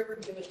earlier we're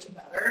doing it, the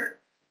better.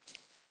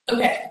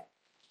 Okay,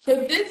 so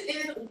this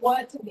is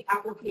what the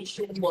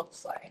application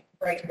looks like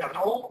right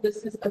now. This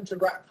is a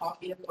direct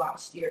copy of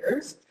last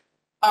year's.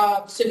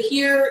 So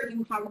here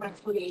you have an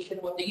explanation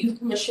of what the youth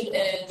commission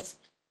is,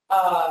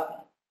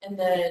 and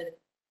then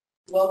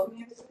welcome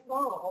you to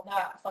all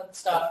that fun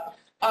stuff.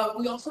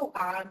 We also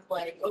add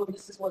like, oh,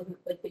 this is what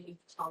like the youth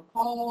town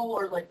hall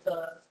or like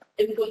the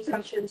input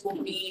sessions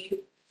will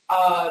be,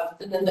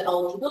 and then the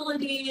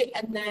eligibility,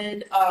 and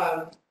then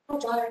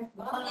don't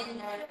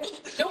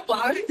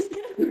lie.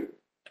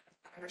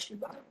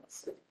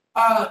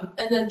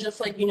 And then just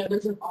like, you know,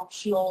 there's an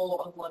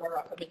optional letter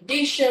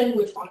recommendation,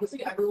 which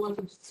honestly everyone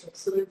can just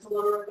submit a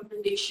letter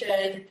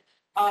recommendation.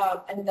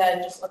 And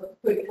then just like a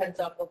quick heads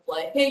up of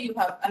like, hey, you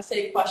have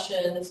essay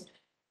questions.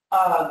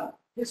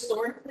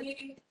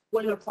 Historically,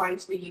 when applying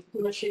to the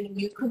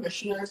youth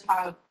commissioners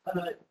have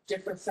a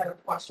different set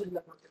of questions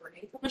than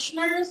returning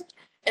commissioners.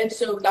 And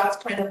so that's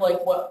kind of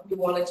like what we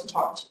wanted to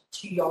talk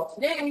to y'all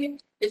today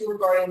is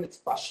regarding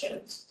these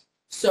questions.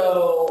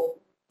 So,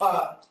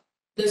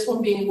 this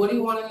one being, what do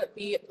you want to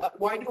be,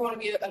 why do you want to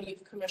be a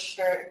youth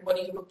commissioner? What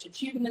do you hope to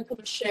achieve in the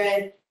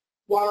commission?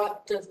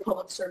 What does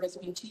public service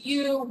mean to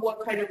you?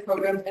 What kind of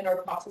programs and our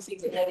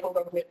processes and local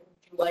government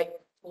would you like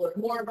to learn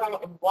more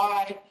about and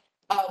why?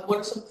 What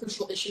are some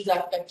crucial issues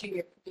that affect you,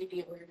 your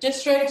community, or your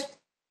district?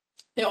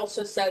 It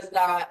also says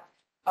that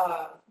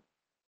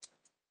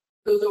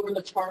goes over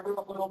the charter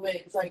a little bit.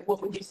 It's like,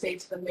 what would you say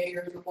to the mayor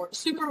and the board of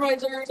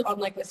supervisors on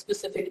like a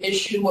specific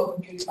issue? What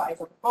would you advise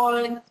them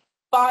on?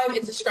 5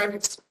 is describe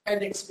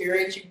an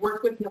experience you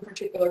worked with in a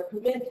particular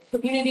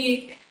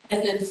community.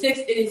 And then 6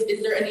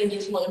 is there any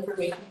additional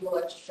information you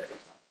would like to share?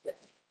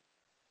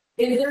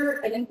 Is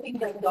there anything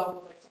that y'all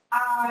would like to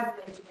add,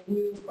 anything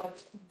you would like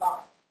to combine?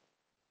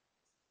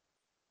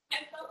 I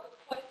felt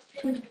like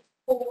question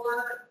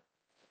 4,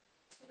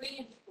 3,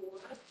 and 4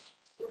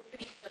 were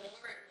pretty similar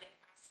in like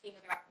asking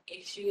about an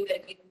issue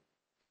that you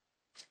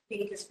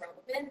think is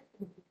relevant.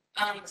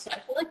 So I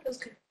feel like those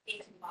could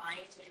be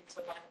combined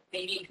into like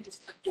maybe you could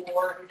just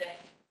adore and then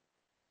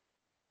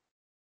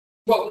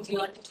what would you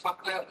like to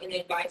talk about and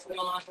advise them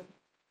on,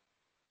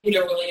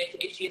 related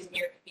to issues in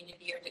your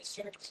community or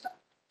district.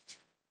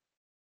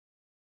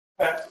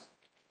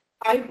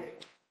 I agree.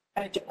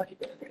 I definitely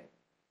agree.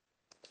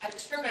 I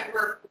just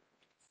remember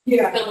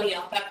Yeah. filling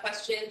out that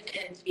question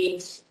and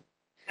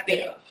having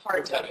a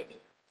hard time.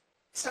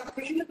 So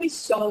it can be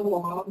so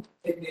long.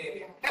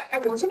 I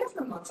worked on it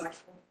for months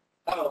actually.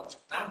 Oh,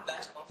 not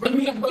that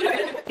one.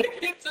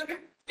 It's okay.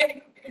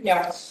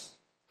 Yes.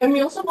 And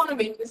we also want to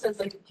make this as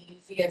like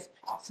easy as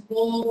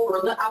possible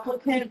for the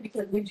applicant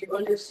because we do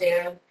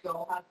understand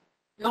y'all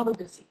have a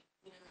busy,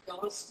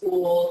 y'all have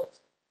school,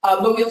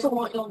 but we also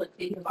want y'all to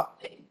think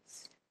about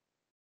things.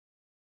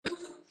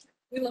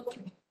 We love it.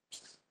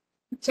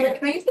 Sorry,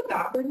 can I use the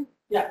bathroom?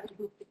 Yeah.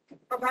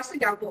 I'll pass the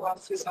gavel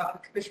off to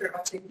Commissioner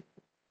Austin.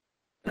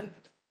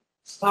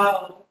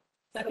 Second.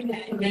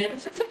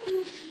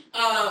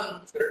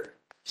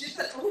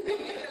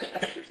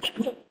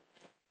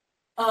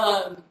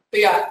 But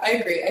yeah, I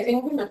agree. I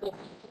think we meant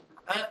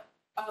that.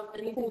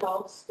 Anything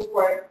else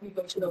before we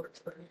go to the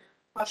return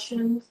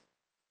questions?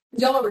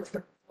 Y'all are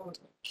return.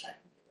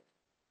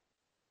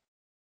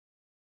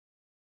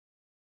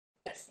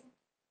 Yes.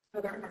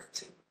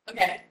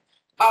 Okay.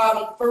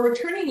 For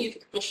returning youth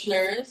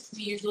commissioners,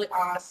 we usually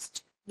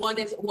ask, one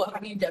is, what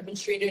have you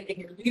demonstrated in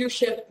your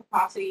leadership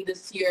capacity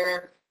this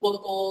year?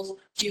 What goals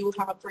do you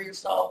have for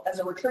yourself as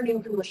a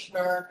returning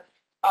commissioner?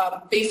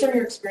 Based on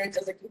your experience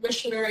as a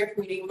commissioner and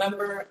community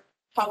member,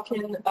 how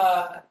can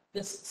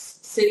this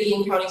city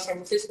and county San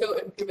Francisco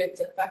improve its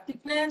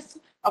effectiveness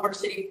of our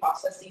city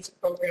processes,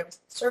 programs,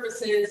 and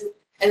services?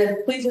 And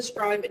then please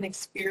describe an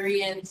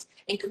experience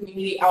in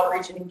community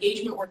outreach and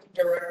engagement working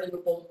directly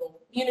with local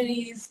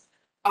communities.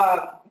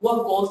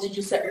 What goals did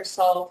you set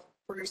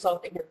for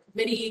yourself in your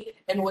committee,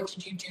 and what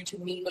did you do to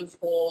meet those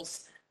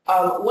goals?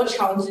 What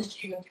challenges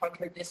did you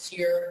encounter this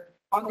year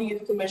on the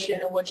Youth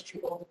Commission, and what did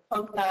you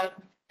overcome them?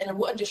 And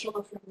what additional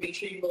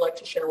information you would like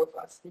to share with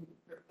us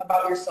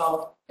about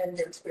yourself and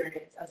your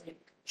experience as a Youth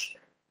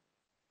Commissioner?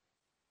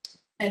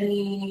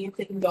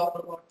 Anything y'all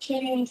would want to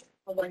change,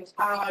 would like to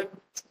add,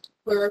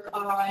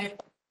 clarify?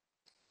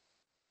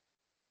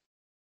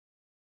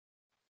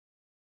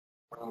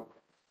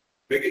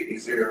 Make it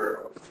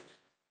easier.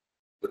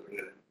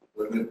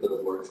 Limit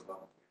the words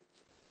about.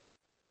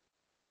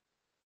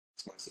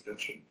 It's my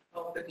suggestion.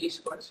 Oh, the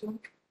each question.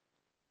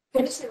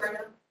 Can I just say right now?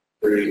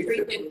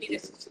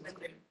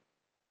 350.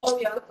 Oh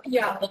yeah,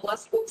 Yeah, the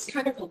less one's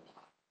kind of a lot.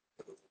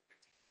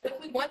 But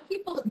we want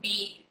people to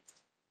be,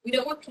 we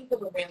don't want people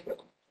to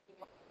ramble. We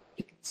want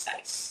to be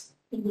concise.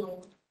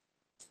 Mhm.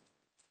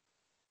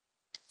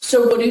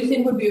 So what do you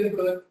think would be a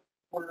good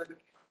word?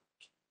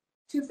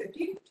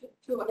 250?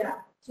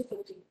 Yeah,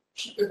 250.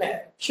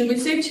 Okay. Should we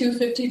say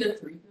 250 to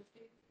 350?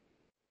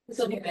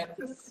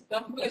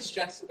 Don't really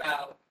stress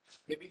about.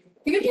 Maybe.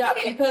 Yeah,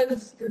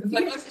 because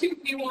Like, let's do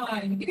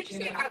P1. you could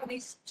just say at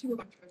least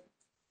 200.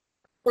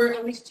 Or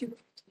at least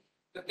 250.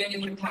 But then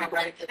you would kind of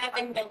write.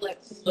 Having the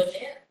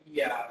limit,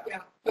 Yeah.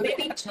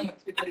 maybe I feel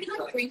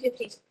like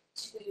 350 to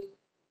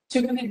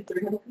 250 to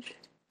 300.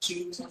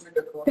 200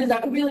 to 400. Because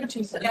that could be like 2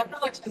 Yeah, I cents. feel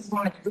like it's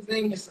fine. The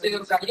thing is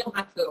still, like, you don't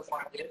have to go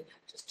far.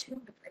 Just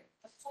 200.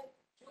 That's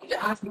like, you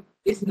ask me,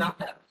 it's not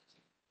that much.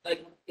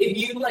 Like, if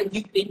you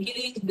think it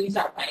is, then you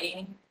start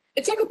writing.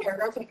 It's like a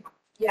paragraph. Like,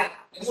 yeah.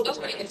 It's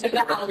okay. It's like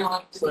that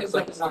long. So it's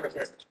like it's not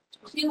a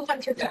you have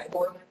to get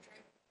 400.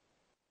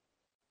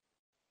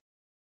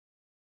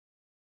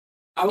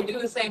 I would do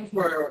the same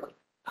for,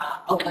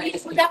 Okay,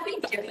 would that be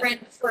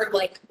different for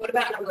like, what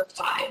about number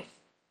 5?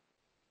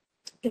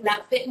 Can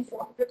that fit in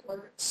 400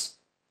 words?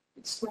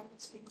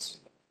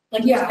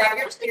 Like, Yeah. describe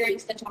your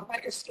experience, then talk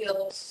about your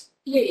skills.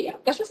 Yeah.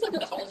 That's just like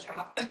The a whole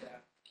job.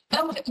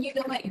 Oh, you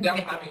know what? you don't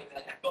have any of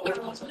that. But which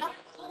one's Not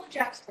full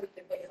Jack's pretty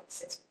good way to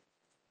sit.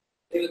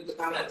 it was the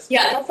comments.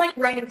 Yeah, that's like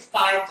writing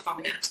 5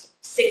 comments,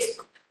 6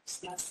 comments.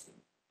 That's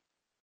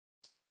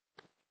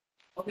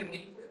Okay,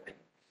 maybe.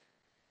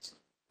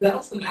 That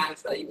was the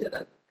max that you did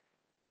it.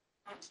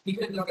 You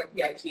couldn't look at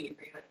PIT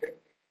 300.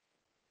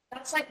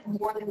 that's like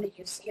more than the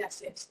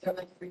UCS. They're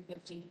like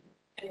 350.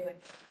 Anyway,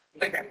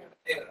 Okay.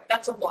 Yeah.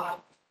 that's a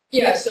lot.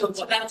 Yeah, So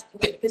that's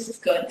good. This is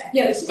good.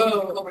 Yes.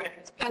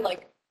 I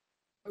like.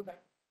 Okay.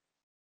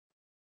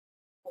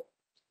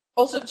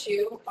 Also,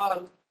 too,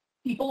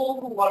 people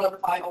who want to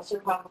apply also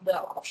have the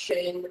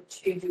option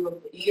to do a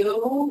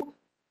video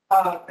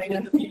I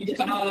know you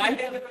did. Oh, I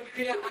never,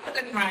 yeah, I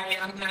didn't write,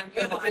 I'm not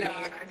good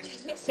at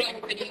it.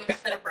 Same video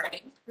instead of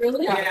writing.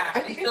 Really? Yeah.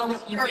 I think it's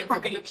almost easier for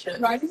me.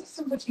 Writing is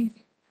so much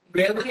easier.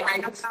 Really? I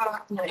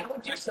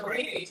would do so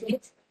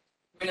great.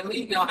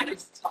 Really? No, I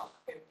just talk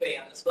and say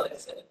on this, what I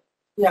said.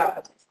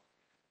 Yeah.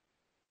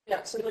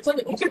 Yeah, so it's like.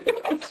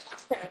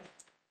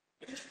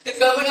 It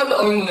sounds like I'm the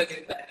only one that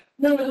did that.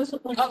 No, it's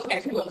like.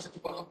 Okay, who else?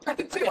 Well,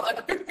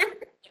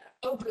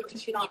 Oh, good,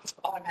 because you don't just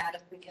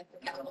automatically get the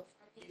gavel.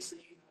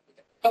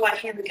 Oh, I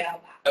hand the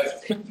gavel back.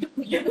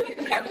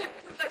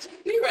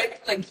 You're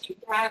right, like you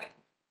got it.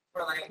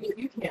 For like,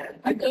 You can.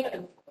 I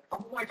can.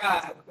 oh my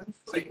God.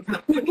 So you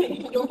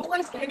You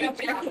always get up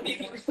there and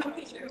be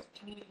something too.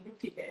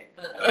 Okay,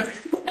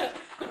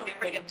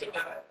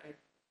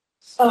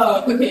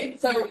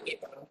 so,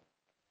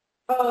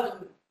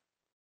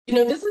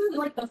 this isn't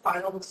like the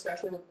final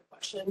discussion of the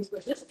questions,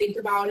 but just think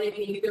about it.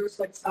 Maybe there was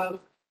like some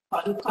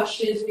fun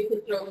questions we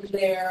could throw in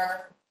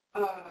there.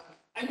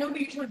 I know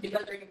we usually do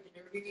that during the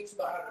interviews,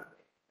 but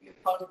a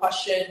fun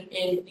question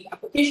in the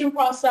application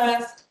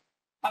process.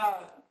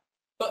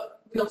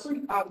 But we also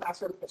ask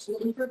for personal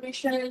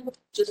information,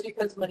 just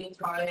because many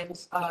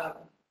times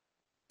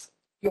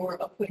your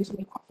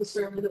appointing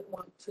officer doesn't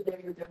want to know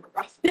your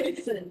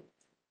demographics and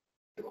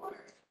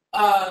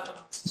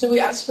so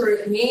we ask for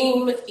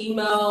name,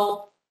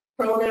 email,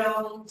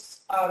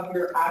 pronouns,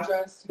 your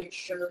address to make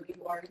sure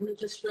you are in the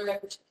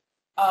district,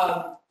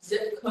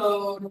 zip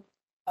code,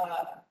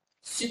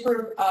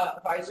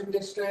 supervisor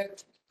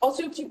district.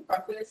 Also to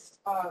preface,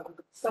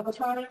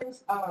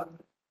 sometimes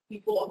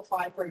people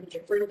apply for a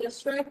different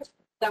district.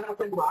 That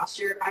happened last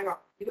year. I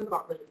got really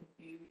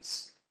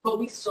confused, but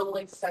we still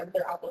like sent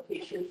their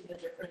application to the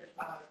different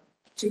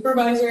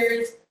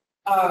supervisors.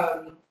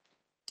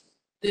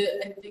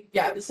 I think,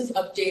 yeah, this is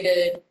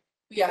updated.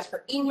 We ask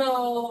for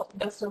email,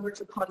 best number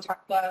to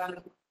contact them.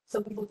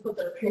 Some people put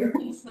their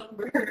parents'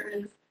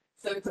 numbers,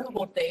 so it's a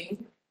whole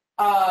thing.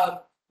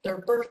 Their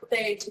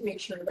birthday to make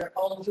sure they're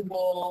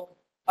eligible,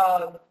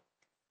 and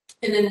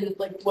then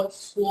like what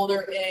school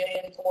they're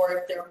in, or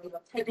if they're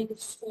attending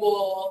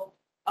school,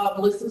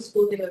 list of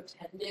schools they've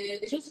attended.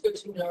 It's just good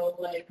to know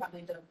like how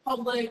they done in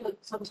public. Like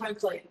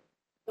sometimes like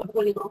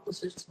appointing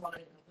officers just want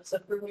to know this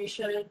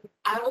information.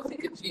 I was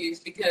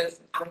confused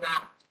because I'm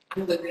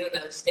living in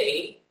another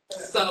state.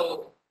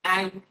 So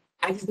I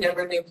just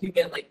never knew if you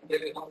meant like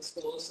living on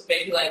schools. So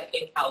maybe like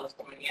in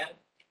California,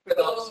 for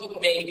those who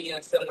may be in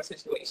a similar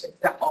situation,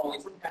 that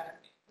always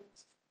impacted me.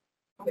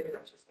 Maybe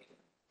that's just me.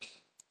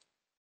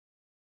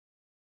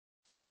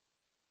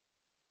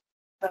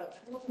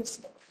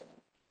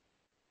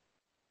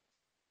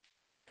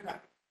 Okay.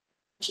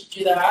 Should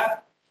do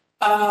that.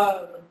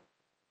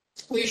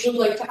 We usually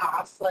like to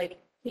ask, like,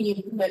 can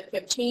you commit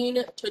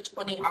 15 to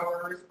 20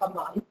 hours a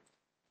month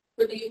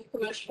for the youth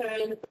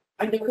commission?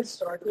 I know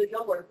historically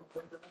y'all work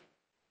more than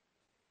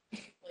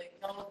that. Like,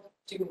 y'all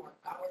do more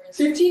hours.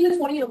 15 to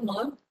 20 a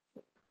month?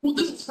 Well,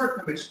 this is for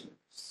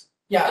commissioners.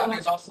 Yeah. And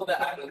there's also the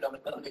added of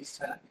it that makes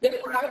sense.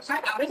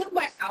 I added up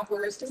my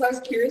hours because I was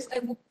curious,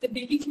 and the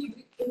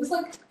BBQ, it was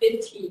like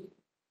 15.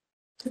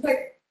 It's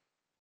like,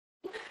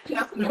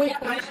 wait,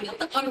 I feel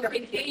like I'm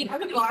underpaid. I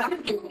would not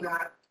have doing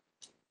that.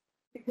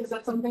 Because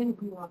that's something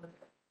we want to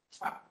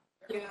try.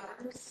 Yeah.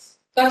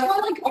 That's why,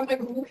 like, on my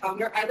Google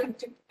Calendar, I like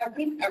do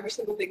every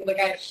single thing like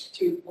I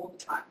do all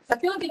the time. I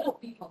feel like it won't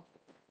be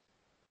helpful.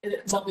 And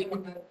it's something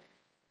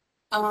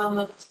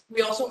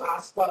we also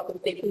asked about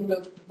if they can go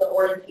to the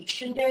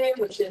orientation day,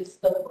 which is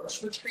the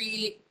first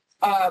retreat,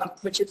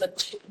 which is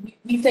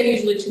we say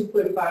usually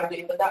 2.5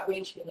 days, but that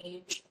may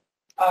change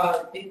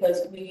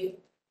because we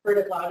heard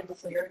it loud and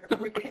clear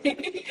every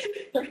day.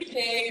 Every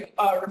day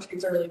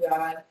retreats are really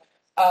bad.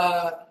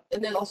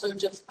 And then also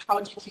just how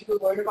do people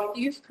learn about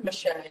the youth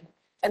commission,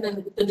 and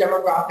then the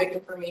demographic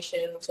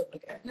information, so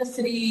like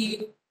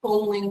ethnicity,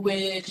 home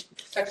language,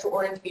 sexual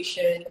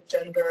orientation,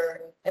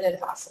 gender, and then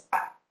past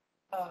that.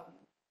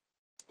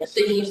 If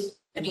they use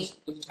any,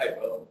 There's a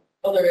typo.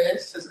 oh, there It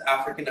is. says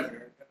African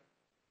American.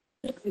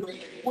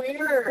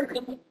 Where?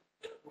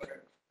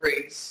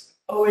 Race.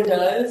 Oh, it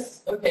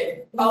does.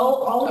 Okay,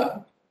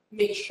 I'll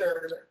make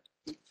sure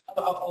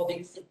about all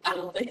these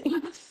little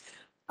things.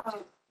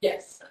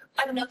 Yes.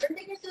 Another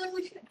thing I feel like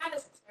we should add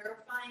is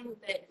clarifying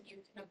that you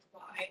can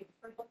apply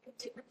for like a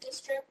different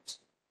district,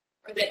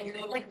 or that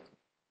you're like,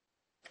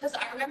 because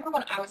I remember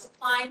when I was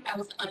applying, I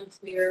was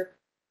unclear.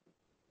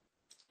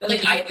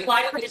 Like I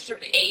applied for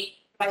District 8,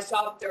 but I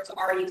saw that there was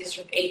already a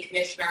District 8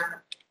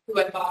 commissioner who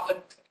I thought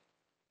would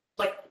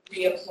like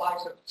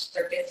reapply for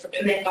their district,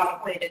 and then got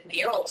appointed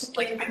mayor. So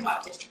like I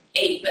thought District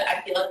 8, but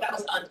I feel like that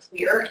was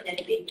unclear, and then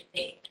it made me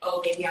think,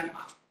 oh, maybe I'm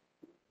not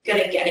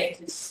gonna get it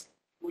because.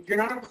 Well, you're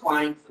not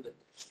applying for the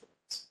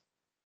district.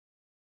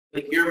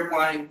 Like, you're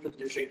applying for the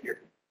district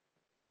here.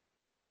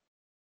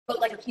 But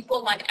like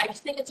people like, I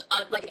just think it's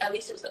like at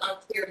least it was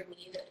unclear to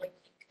me that like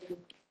you can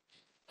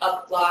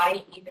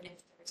apply even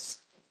if there's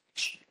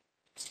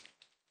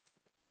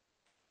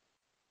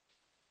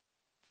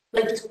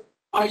like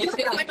Are you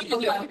saying like you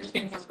know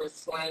changes were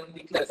slim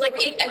because It's like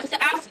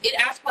it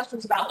asks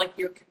questions about like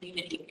your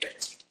community and your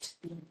district.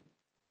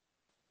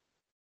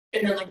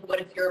 And then like what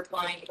if you're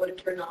applying, what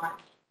if you're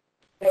not?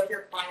 What if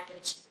you're applying for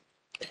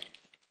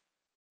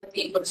like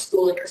you go to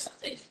schooling or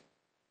something?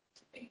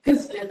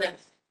 Because And then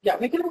yeah,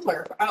 we can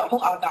clarify.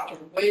 I'll add that one.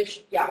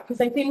 Which yeah,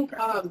 because I think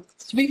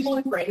to be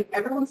fully frank,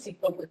 everyone's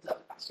sequel was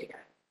up last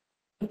year.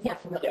 yeah,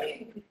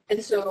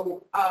 And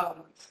so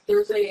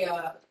there's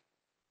a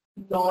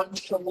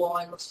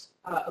nonchalant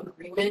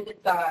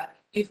agreement that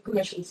youth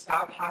commission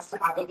staff has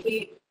to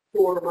advocate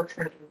for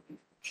returning youth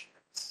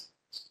commissioners.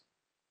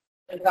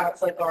 And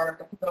that's like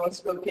our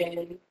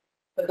non-spoken,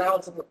 but now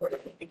it's a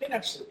recorded. It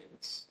actually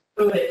is.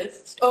 Oh, it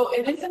is. Oh,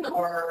 it is in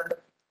our.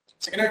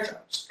 It's like in our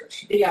job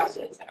description. Yeah, it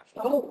is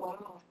actually. Oh,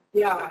 wow.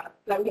 Yeah,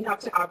 that we have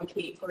to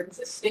advocate for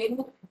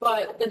existing,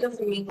 but that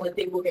doesn't mean like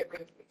they will get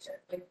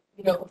rotated. Like,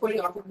 you know, putting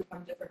off and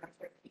become different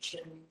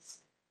expectations.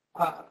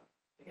 Yeah.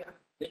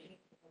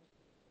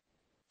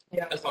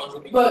 Yeah. as long as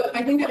we But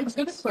I think it's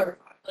good to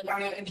clarify. Like,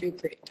 I do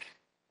agree.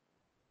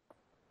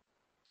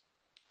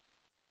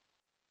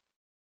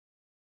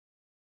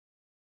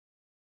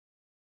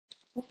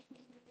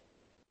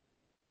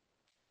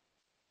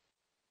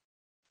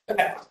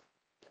 Okay. I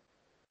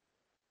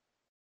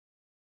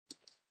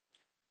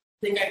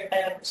think I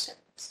understand.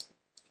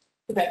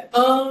 Okay.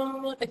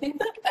 I think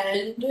the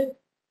end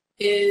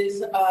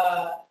is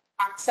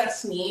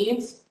access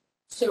needs.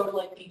 So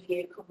like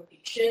ADA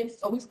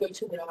accommodations, always good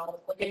to know.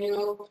 Like I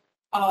know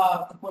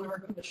one of our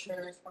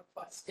commissioners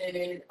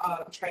requested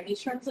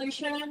Chinese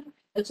translation,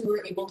 and so we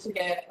were able to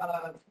get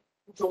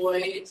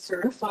Joy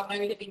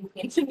certified in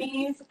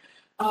Cantonese.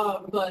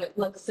 But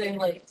let's say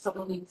like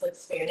someone needs like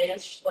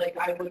Spanish, like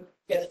I would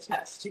get a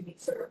test to be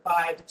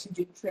certified to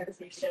do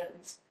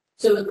translations.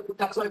 So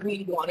that's why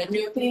we want to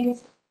do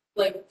things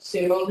like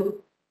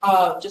soon,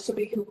 just so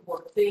we can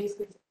work things.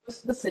 Because this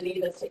is the city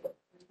that's taking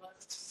 3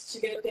 months to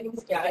get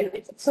things. Yeah,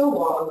 it's so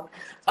long.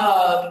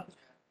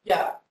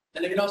 Yeah.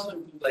 And it can also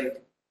include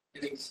like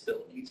any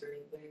disabilities or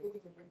anything.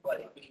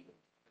 Like we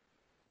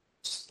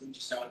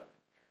just don't.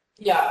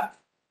 Yeah.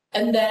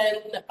 And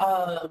then,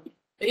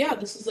 yeah,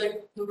 this is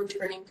like the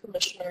returning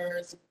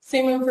commissioners,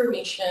 same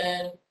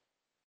information.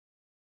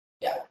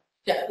 Yeah.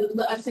 Yeah.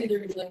 I'd say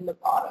they're usually in the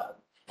bottom.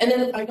 And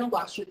then I know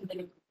last year they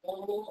did a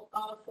Google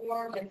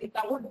form. I think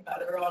that would be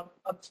better on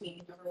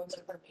obtaining everyone's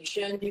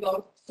information. Do you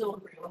all still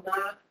agree on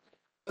that?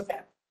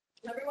 Okay.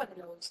 Everyone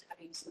knows how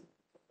to use them.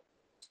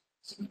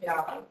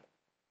 Yeah.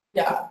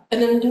 Yeah.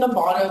 And then in the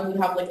bottom, we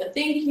have like a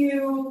thank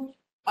you,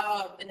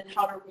 and then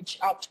how to reach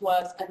out to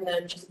us, and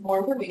then just more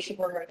information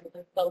regarding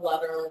like the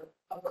letter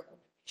of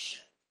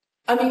recommendation.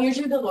 I mean,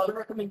 usually the letter of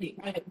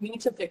recommendation, we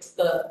need to fix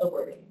the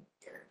wording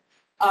here.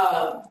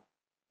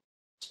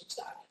 Change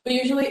that. But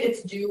usually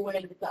it's due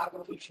when the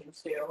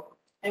application's due.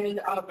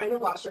 And I know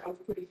last year I was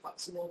pretty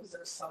flexible because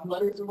there's some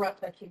letters of rep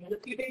that came in a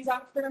few days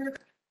after.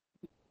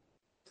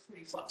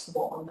 Pretty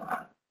flexible on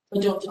that.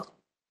 But don't tell.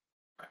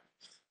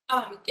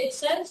 It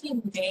says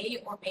you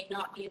may or may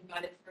not be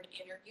invited for an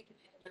interview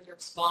depending on your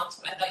response,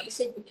 but I thought you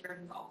said you're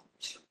involved.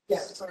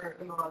 Yes, or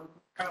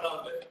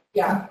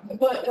yeah,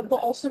 but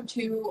also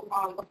too,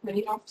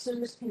 many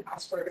officers can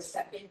ask for a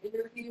second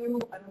interview.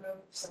 I don't know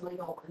if someone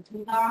will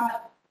into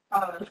that.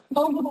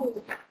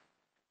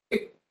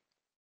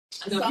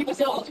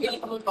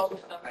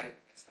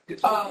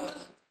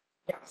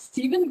 Yeah,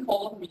 Stephen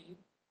called me.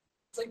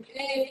 It's like,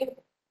 hey,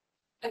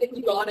 I think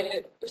you got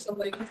it or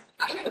something.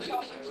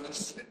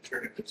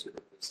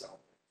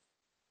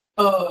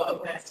 Oh,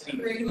 okay.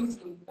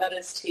 That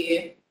is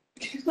T.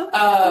 But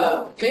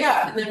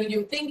yeah, and then we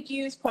do thank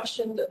yous,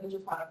 questions, and then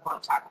just how to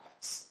contact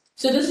us.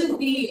 So this is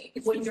the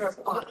when you're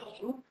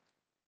applying.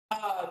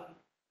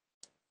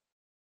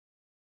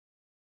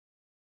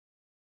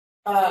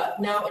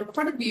 Now in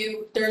front of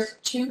you, there's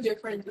 2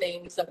 different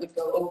things that we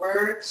go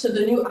over. So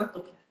the new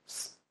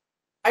applicants.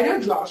 I know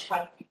Josh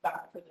had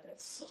feedback for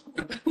this.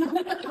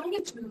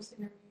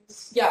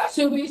 Yeah,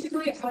 so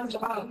basically, as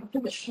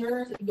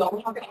commissioners,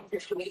 y'all have the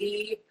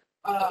opportunity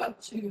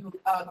to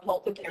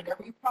help with the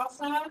interview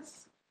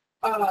process.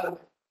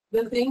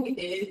 The thing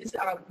is,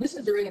 this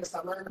is during the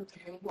summer,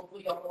 June,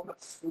 hopefully y'all will have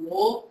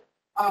school.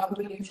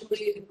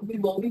 We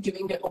will be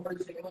doing it over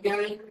Zoom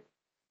again,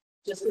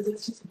 just because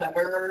it's just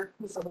better.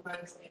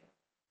 Sometimes it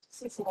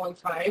takes a long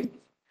time.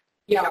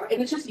 Yeah,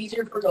 and it's just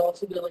easier for y'all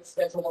to like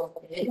schedule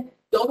in.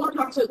 Y'all don't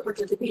have to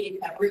participate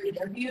in every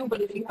interview,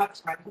 but if you have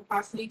time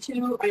capacity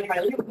to, I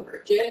highly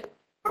encourage it.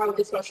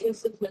 Especially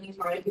since many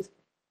times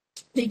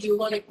they do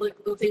want to, like,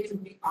 let's say it's a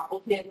new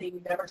applicant, they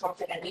never talk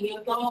to any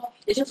of y'all.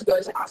 It's just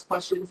good to ask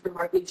questions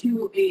directly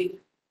to a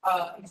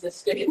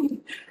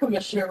existing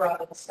commissioner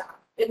rather than staff.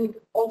 And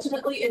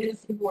ultimately, it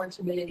is more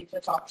intimidating to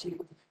talk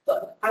to,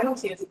 but I don't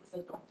see it as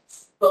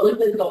adults, but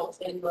with adults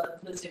in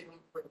the Zoom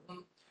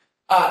room.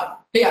 But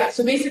yeah,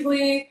 so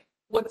basically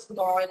what's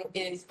gone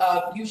is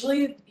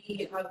usually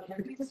the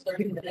interview is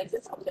 30 minutes,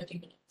 it's 50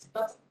 minutes.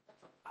 That's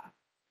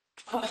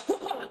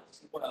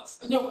What else?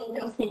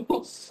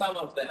 No. Some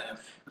of them.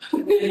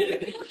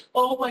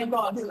 Oh my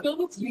God.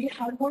 So we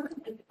had one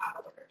an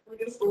hour. Like,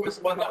 There was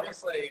one that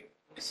was like,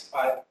 it was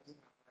 5.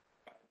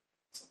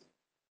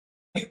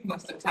 It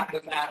must have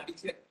happened that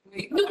because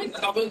wait,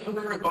 No, We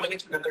were going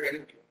into another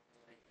interview.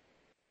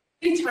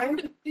 they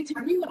timed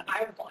me when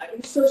I applied.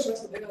 It was so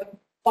stressful. They were like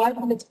 5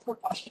 minutes per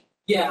question.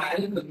 yeah,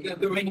 and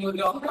the ring would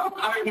go.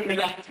 I remember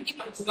that.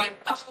 It's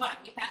like That's why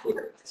we have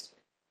her.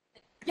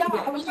 Yeah,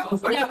 I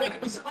was like, yeah,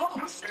 It was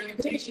almost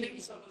orientation,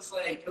 so it was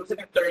like a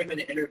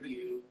 30-minute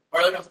interview,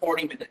 or like a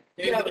 40-minute.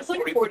 Yeah, it was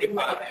like 40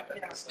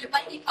 minutes. Yeah. It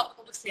might be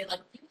helpful to say, like,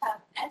 you have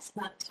X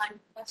amount of time per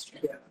question.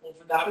 Yeah, well,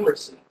 for that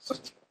person,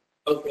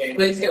 okay.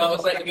 They said, I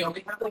was like, we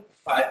only have like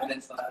 5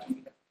 minutes left.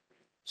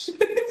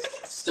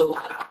 Still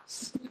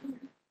house.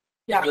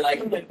 Yeah. We're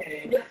like,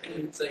 okay.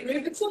 And it's like,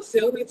 We've been so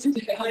silly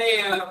today.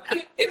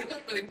 it's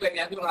not really funny.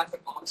 I do lots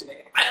of calls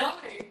today. I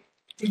like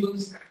to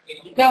lose.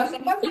 Yeah,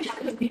 sometimes it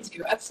happens to me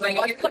too. That's Like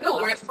like it's the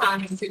worst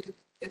time to.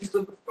 It's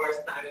the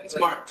worst time. it's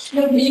March.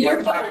 No, me You're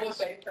or fine.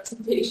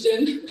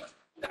 presentation.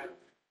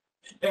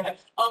 Yeah.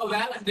 Oh,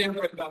 that was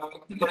different though.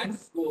 My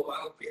school,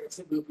 I don't care. It's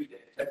a movie day.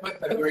 I put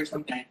February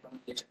 29th on the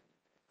kitchen.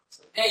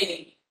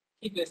 Hey,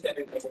 keep this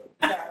everywhere.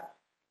 Yeah.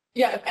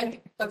 Yeah, I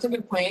think that's a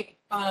good point.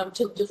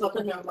 To just let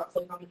them know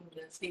roughly how many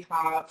minutes we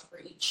have for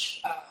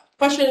each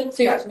question.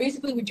 So yeah, so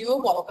basically we do a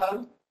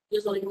welcome,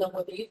 just letting them know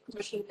what the youth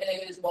commission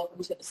is,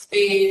 welcome to the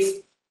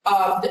space.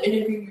 The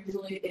interview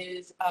usually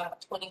is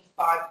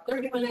 25,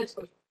 30 minutes,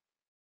 which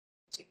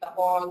doesn't take that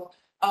long.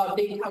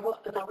 They have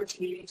an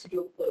opportunity to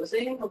do a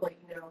closing of like,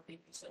 thank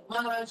you so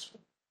much,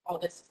 all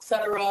this,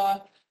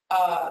 etc.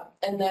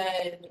 And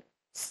then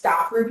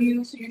staff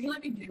review. So usually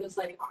we do this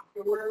like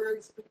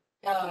afterwards.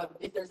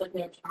 If there's like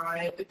no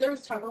time, if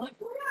there's time, I'm like,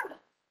 oh yeah,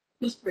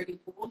 it was pretty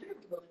cool, they're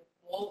really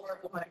cool, or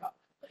oh my god,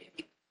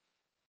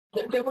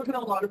 like they're working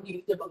on a lot of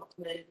youth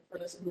development for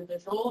this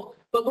individual,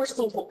 but we're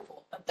still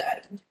hopeful at the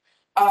end.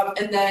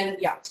 And then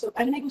yeah, so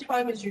ending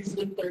time is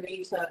usually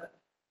 30 to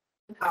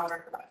an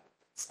hour,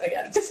 I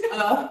guess.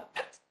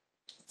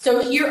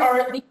 So here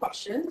are the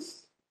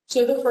questions.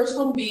 So the first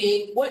one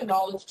being, what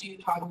knowledge do you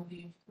have of the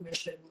youth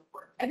commission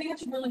work? I think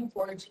it's really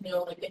important to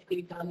know like if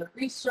they've done the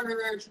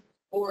research,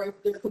 or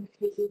if they're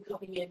completely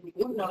coming in, we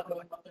do not know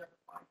what they're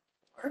applying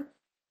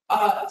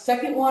for.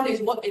 Second one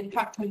is what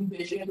impact you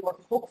envision or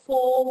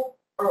hopeful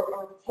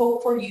or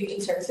hope for youth in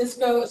San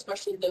Francisco,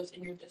 especially those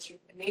in your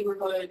district and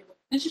neighborhood.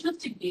 This is just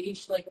to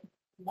gauge like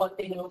what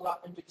they know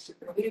about their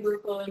district or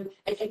neighborhood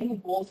and any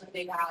goals that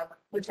they have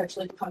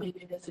potentially coming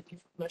in as a youth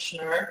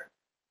commissioner.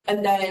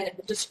 And then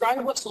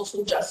describe what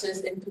social justice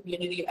and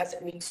community as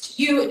it means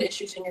to you and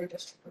issues in your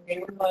district or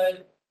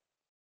neighborhood.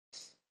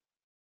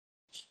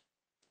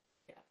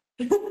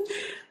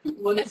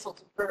 One is for,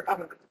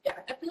 yeah,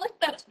 I feel like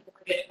that's more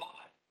good.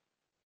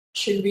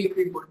 should we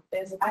reword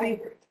this? I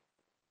agree.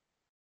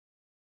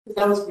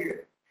 That was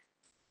weird.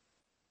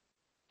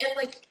 And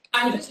like,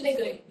 I'm just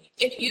thinking,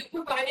 if you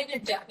provided a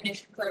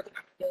definition for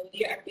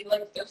accountability, I feel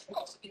like there should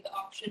also be the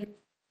option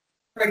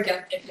for a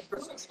definition for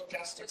social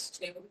justice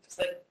too, because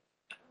like,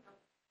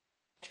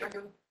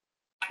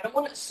 I don't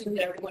want to assume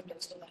that everyone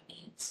knows what that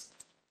means.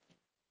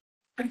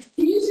 I think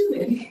you do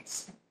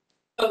it.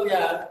 Oh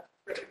yeah.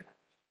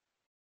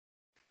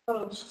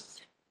 Oh.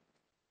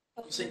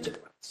 You say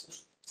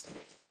difference.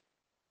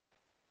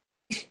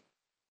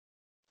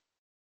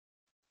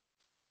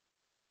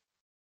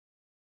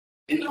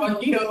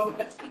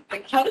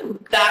 Like, how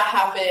did that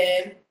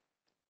happen?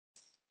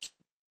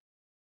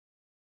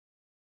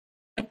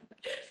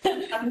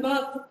 I'm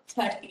not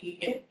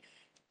techie.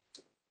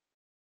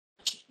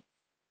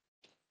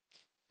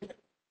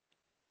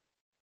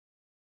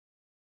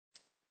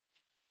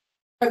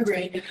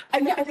 Agreed.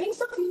 I think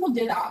some people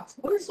did ask,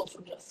 what is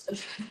social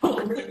justice?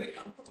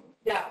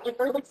 Yeah, like,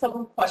 or like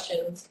some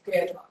questions.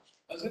 Yeah.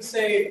 I was gonna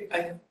say,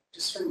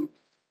 just from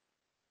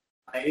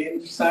my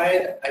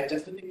side, I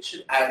definitely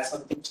should add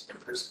something to the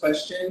first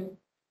question.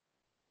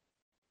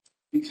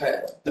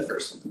 Because the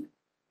first one.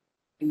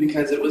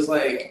 Because it was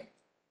like,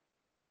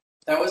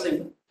 I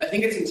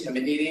think it's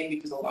intimidating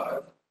because a lot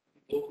of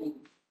people who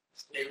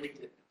clearly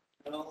didn't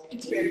know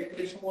it's very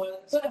traditional ones.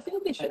 But I feel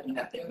like they should Had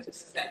nothing to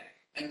say.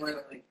 And we're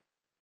like,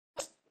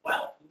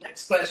 well,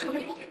 next question. I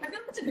think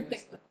that's a good thing.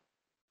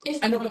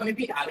 I know, but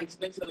maybe adding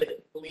something so that the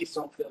police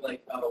don't feel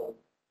like, oh,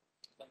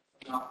 like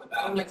off the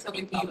bat. Like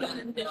something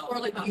Or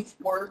like youth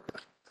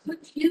work. Could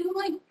you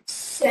like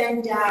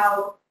send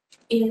out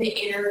in the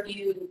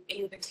interview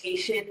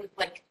invitation,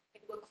 like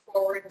look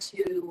forward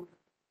to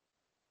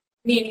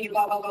meeting you,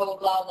 blah, blah, blah, blah,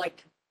 blah,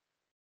 like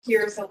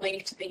here's a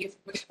link to the youth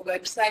commission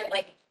website,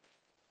 like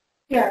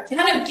Yeah. to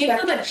kind of give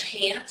them a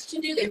chance to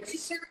do their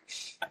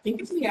research. I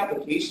think it's in the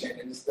application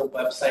and it's the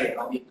website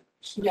on the.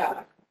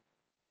 Yeah.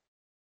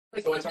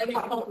 Like, So it's I think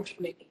that's what we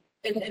should make.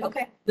 And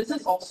Okay. this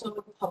is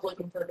also public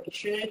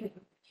information,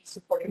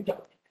 supporting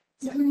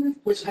documents,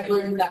 which I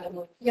learned that in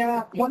like,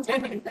 yeah, one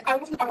time, I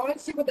wanted to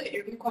see what the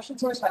interview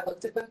questions were, so I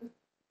looked at them.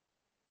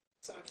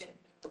 So I can.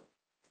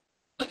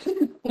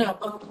 No.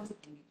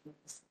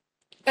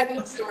 End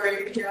of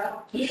story. Yeah.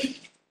 I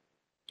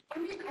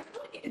mean, I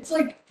feel like it's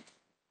like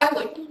I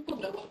like when people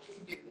know what to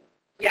do.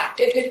 Yeah,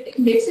 it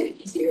makes it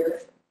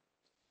easier.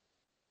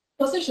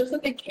 Plus, it shows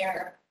that they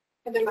care,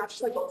 and they're not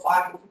just like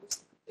applying.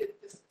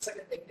 It's like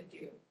a thing to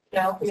do.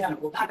 Yeah. Yeah,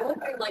 I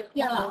like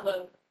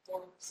the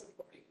form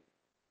supporting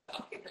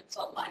documents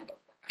online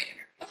before I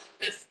enter.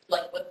 It's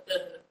like with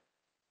the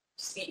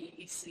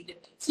CEC.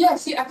 Yeah,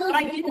 see, I feel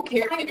like people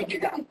care if you do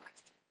that.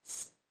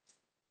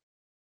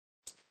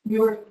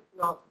 You're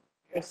not.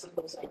 You're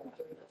supposed to.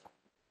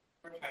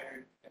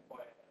 Retired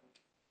FYI.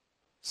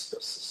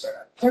 Supposed to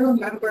start. I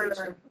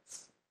remember.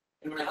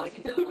 And we're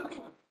like, I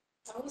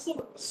was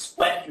so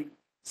sweating,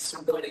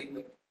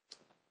 sweating.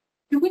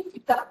 do we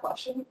keep that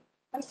question?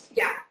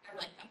 Yeah, I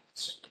like that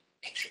question.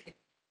 Actually,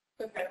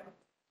 Okay.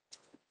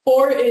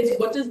 4 is,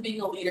 what does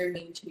being a leader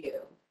mean to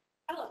you?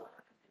 I love that.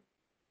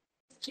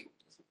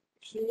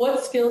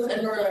 What skills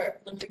and or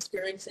lived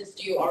experiences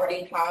do you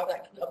already have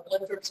that can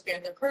uplift or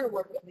expand their career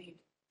work with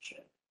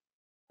leadership?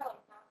 I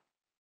like that.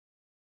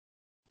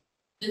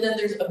 And then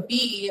there's a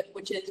B,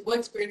 which is, what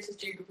experiences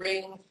do you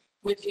bring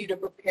with you to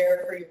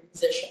prepare for your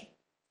position?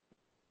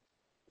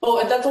 Oh,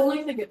 and that's only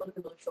if they get like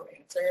a really short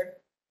answer.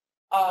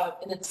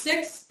 And then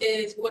 6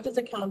 is, what does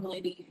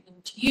accountability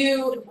mean to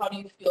you, and how do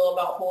you feel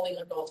about holding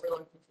adults or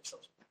elected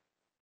officials?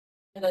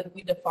 And then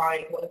we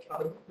define what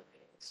accountability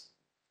is.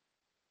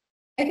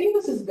 I think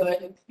this is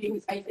good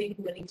because I think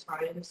many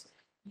times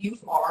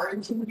youth are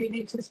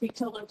intimidated to speak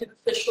to elected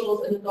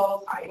officials and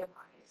adults. I am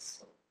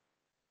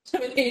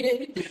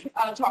intimidated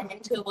talking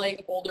to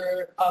like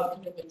older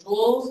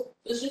individuals.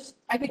 It's just,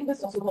 I think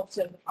this also helps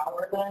to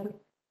empower them.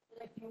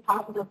 Like you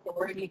have an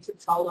authority to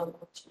tell them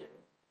what to do.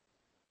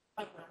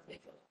 I don't know if they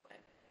feel that way.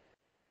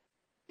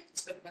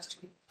 It's a good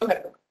question.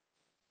 Okay.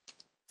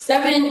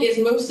 7 is,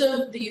 most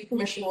of the youth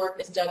commission work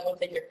is done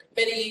within your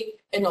committee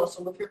and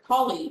also with your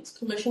colleagues.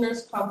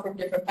 Commissioners come from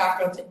different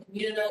backgrounds and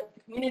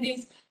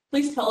communities.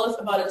 Please tell us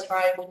about a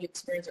time when you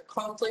experienced a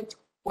conflict,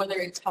 whether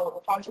it's how the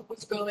project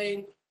was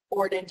going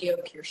or an idea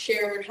of peer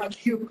shared. How do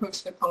you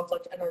approach the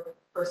conflict and are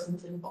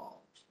persons involved?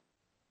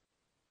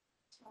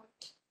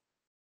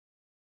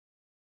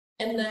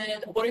 And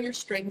then what are your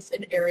strengths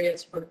and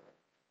areas for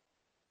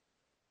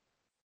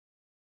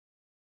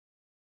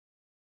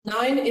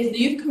 9 is, the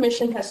Youth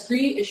Commission has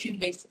 3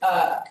 issue-based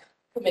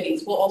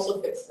committees. We'll also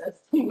fix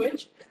this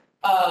language.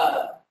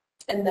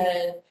 And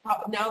then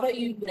now that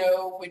you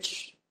know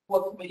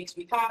what committees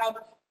we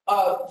have,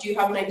 do you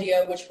have an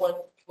idea which one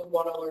you would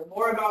want to learn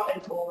more about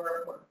and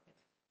more?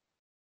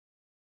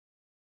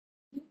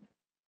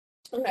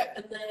 Okay,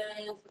 and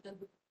then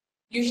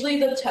usually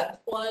the 10th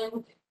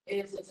one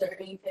is there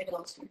anything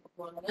else you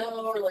want to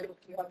know, or like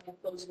do you have any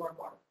closing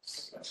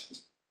remarks?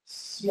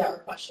 Yeah,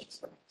 questions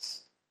for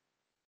us.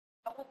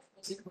 I like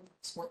those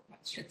smart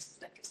questions.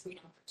 That gives me an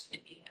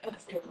opportunity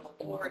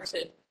or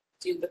to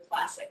do the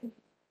classic.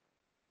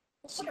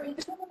 Sorry,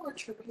 there's another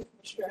trivia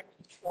commissioner.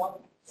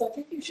 So I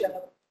think you should.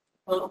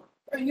 Are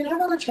you gonna have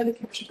another trivia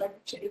commissioner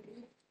back to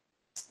JV?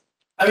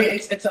 I mean,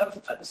 it's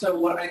up. So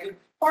what I did.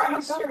 Or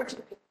I'm sorry, you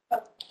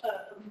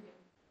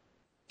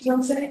know what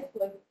I'm saying?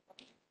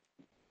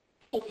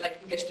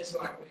 Like, it's just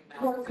not really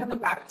matter. Or coming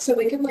back, so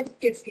they can like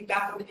get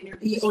feedback on the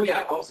interview. Oh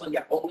yeah. Also,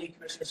 yeah. Only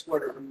commissioners who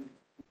are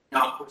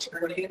not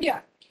returning.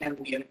 Yeah. Can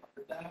be a part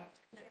of that.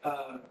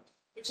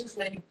 Which is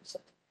 90%.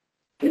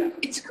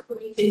 It's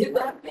crazy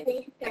that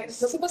many. Yeah,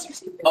 most of us are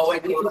secret. Oh, I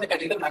think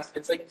the max.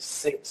 It's like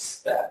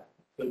 6 that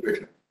would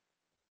return.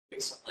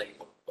 Based on like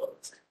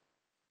votes.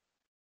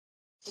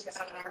 I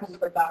don't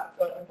remember that,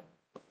 but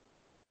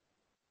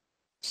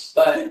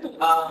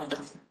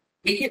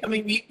we can. I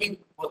mean, we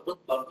would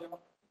love to.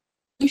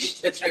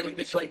 It's really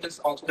it's like this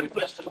alternate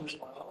question as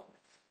well.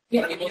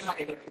 Yeah. It's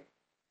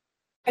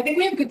I think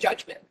we have good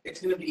judgment. going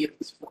to be at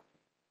this point.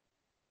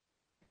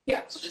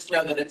 Yeah. So just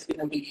know that it's going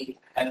to be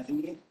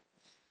heavy.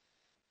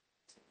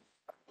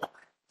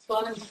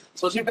 fun.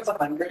 Especially if it's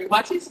 100.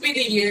 Watch this be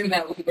the year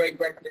that we break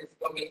records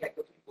when we heck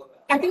with people.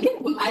 I think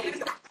I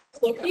just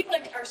look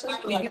like our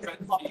social media is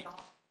popping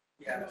off.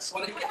 Yeah.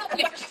 So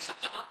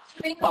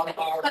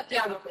Cut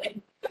down a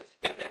bit.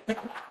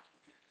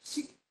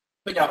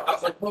 but yeah, I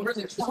was like, whoever's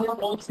interested,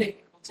 we'll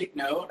take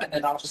note, and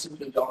then I'll just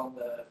include on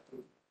the.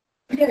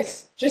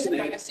 Yes, just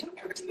invite us to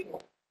every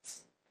single.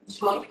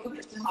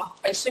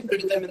 I just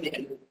included them in the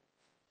end.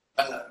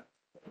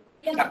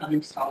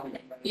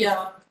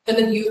 Yeah, and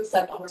then you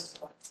accept our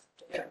response.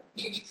 Yeah.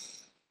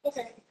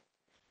 Okay.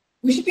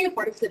 We should be a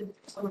part of the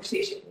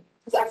conversation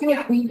because I feel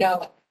like we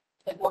know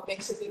like what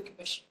makes a good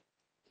commission.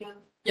 Yeah.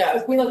 Yeah,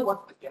 If we like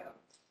work with. Yeah.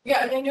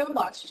 Yeah, and I know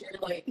last year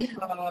like it's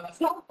not a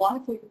lot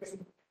of things.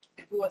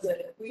 Who was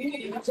it?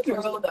 We have to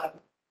throw them.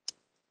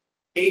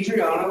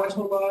 Adriana went to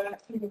a lot. I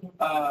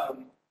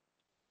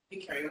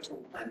think Carrie went to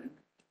one.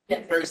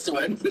 Yeah. First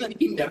one, and then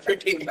he never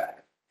came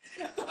back.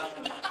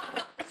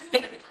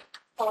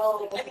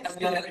 Oh, And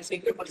then I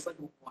think it was like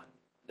one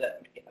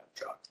that may have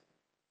dropped.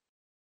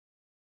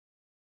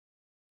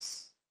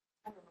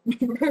 I don't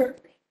remember.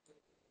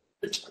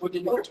 Who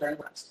didn't return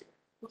last year?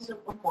 Was it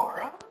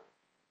Amara?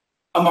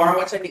 Amara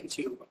went, I think,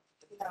 2.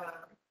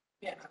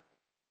 Yeah.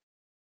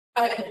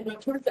 I know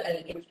towards the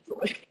end, I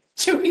enjoy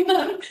doing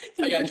them.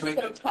 So Yeah, I'm doing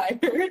so tired.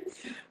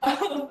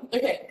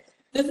 Okay,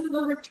 this is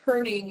a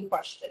returning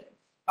question.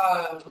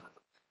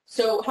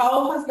 So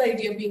how has the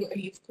idea of being a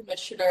youth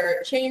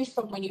commissioner changed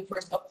from when you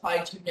first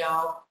applied to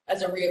now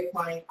as a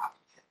reapplying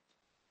applicant?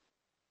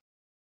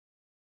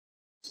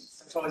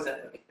 It's always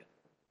that.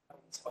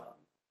 It's fun.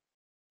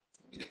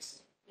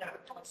 Yeah,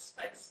 that's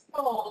nice.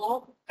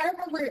 Oh, I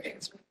remember your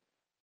answer.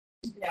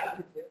 Yeah,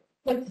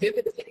 like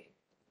vividly.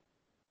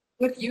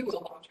 With you a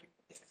lot.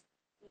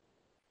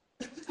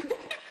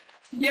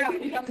 Yeah,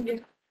 yeah.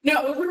 No,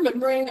 I was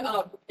remembering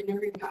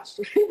interviewing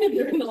pastor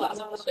during the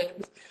last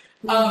questions.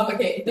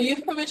 Okay, the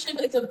Youth Commission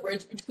is a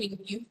bridge between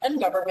youth and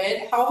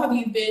government. How have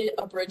you been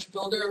a bridge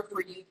builder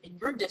for youth in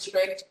your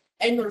district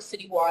and your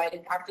citywide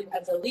and acted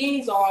as a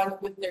liaison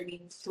with their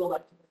needs to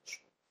elected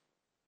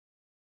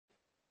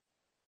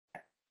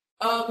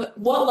officials?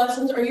 What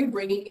lessons are you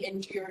bringing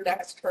into your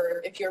next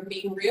term if you're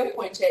being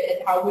reappointed,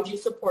 and how would you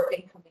support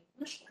incoming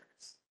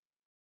commissioners?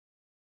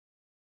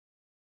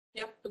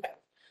 Yep, okay.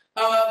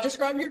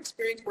 Describe your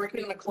experience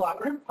working on a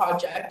collaborative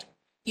project,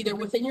 either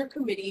within your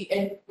committee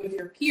and with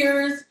your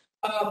peers.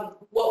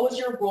 What was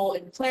your role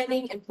in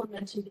planning,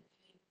 implementing, and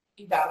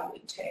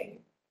evaluating?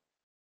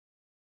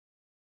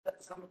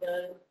 That sounds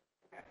good.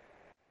 Okay.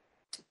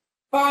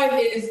 5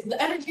 is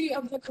the energy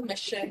of the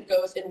commission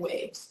goes in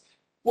waves.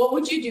 What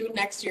would you do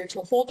next year to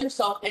hold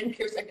yourself and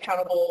peers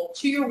accountable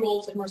to your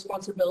roles and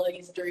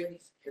responsibilities during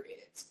these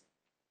periods?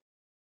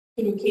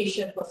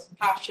 Communication plus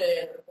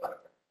passion, or whatever.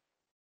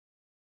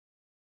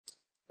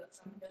 That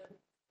sounds good.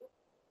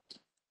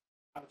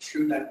 How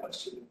true that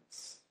question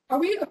is. Are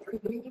we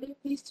approving any of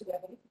these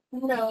today?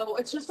 No,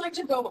 it's just like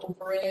to go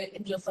over it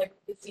and just like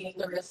to see if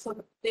there is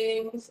some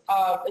things.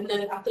 And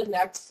then at the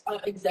next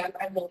exam,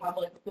 I will have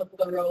like the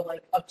thorough,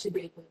 like up to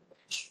date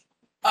language.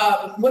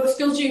 What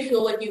skills do you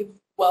feel like you've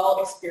well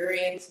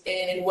experienced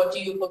in? What do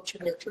you look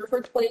to nurture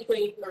for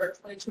 2020 or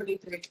 2023,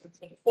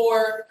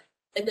 2024?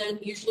 And then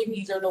usually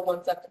these are the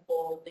ones that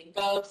people think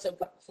of. So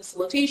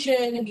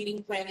facilitation,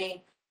 meeting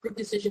planning, group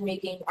decision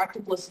making,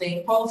 active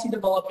listening, policy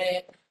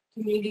development,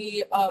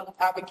 community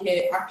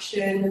advocate,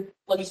 action,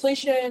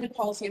 legislation,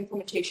 policy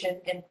implementation,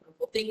 and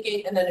critical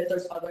thinking. And then if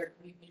there's other,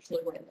 we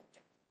usually write them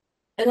down.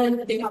 And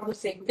then they have the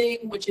same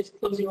thing, which is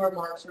closing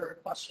remarks or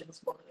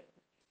questions for them.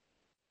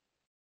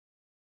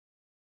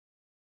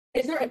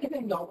 Is there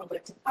anything y'all would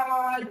like to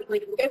add?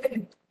 Like,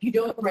 if you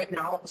do it right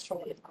now, it's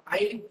totally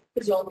fine,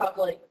 because you'll have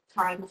like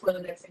time for the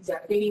next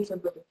exec meeting to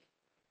really.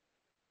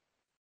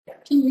 Yeah.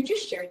 Can you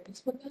just share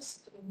this with us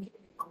and give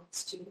any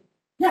comments too?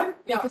 Yeah,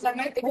 because I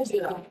might think I'll do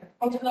that.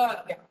 I'll do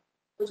that. Yeah,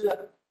 we'll do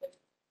that.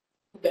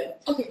 Okay.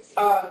 Okay.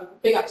 But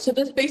yeah, so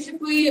this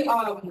basically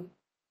let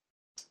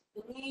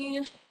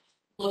me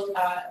look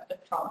at the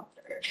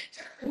calendar.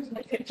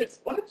 I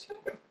just want to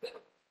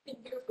thank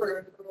you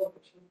for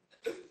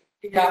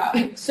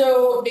yeah.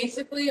 So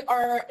basically,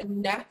 our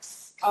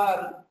next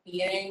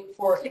meeting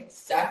for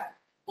exec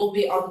will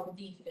be on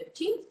the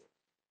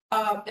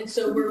 15th, and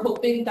so we're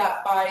hoping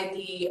that by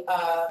the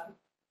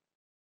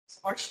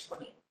March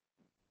 20th.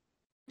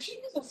 She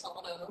is a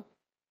sauna.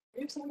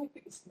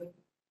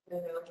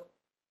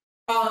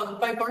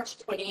 By March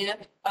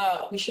 20th,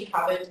 we should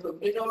have it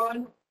voted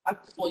on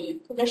at the full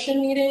youth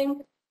commission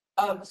meeting,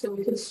 so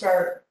we can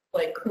start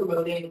like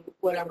promoting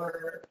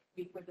whatever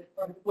week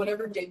or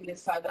whatever day we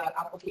decide that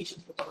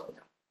applications will go.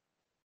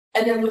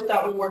 And then with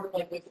that, we work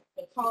like with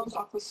the comms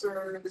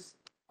officers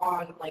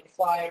on like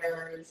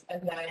flyers,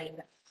 and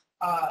then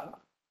I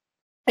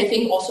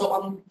think also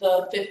on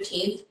the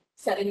 15th,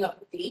 setting up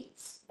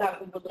dates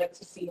that we would like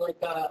to see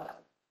like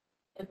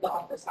in the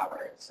office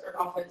hours or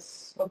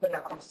office open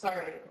house.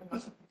 Sorry,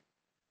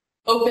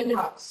 open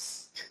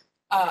house.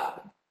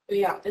 But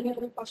yeah, any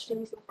other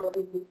questions before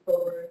we move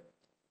forward?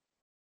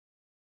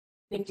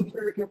 Thank you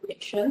for your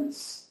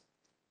patience.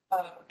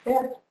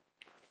 Yeah.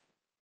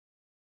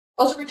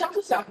 Also, reach out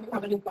to staff if you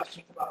have any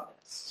questions about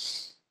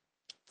this.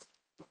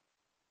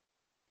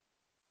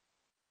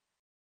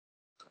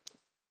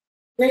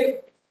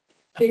 Great.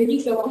 Thank you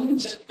so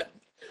much.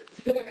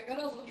 I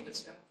gotta look at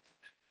this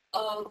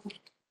now.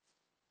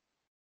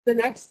 The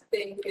next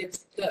thing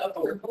is the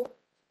approval.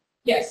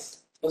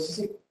 Yes. Let's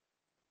see.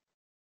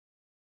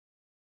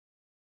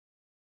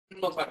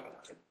 We'll talk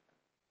about that.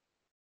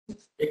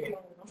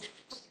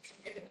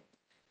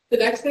 The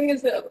next thing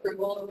is the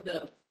approval of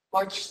the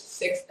March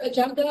 6th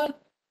agenda,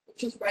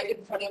 which is right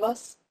in front of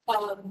us.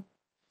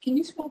 Can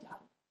you scroll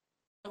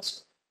down?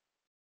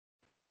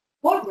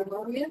 What number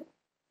are we in?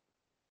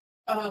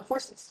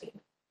 416.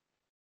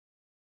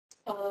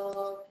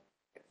 Oh,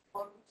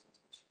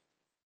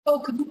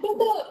 could you put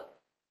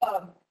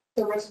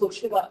the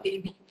resolution about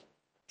AB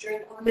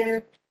on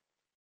there?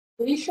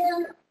 Pretty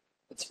sure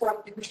it's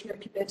from Commissioner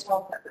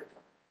Pimentel Parker.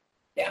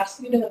 They asked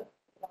me to.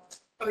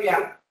 Oh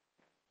yeah.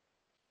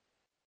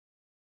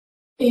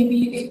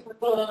 AB,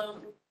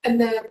 and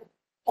then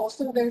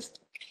also there's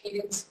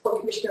cadence for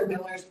Commissioner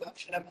Miller's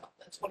motion about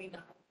the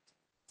 29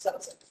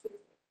 sunset.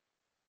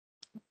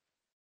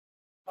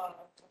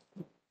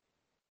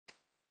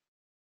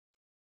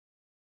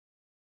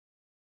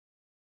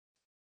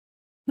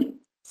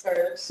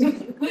 First.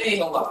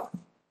 It's a lot.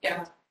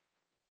 Yeah.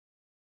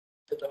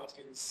 The dog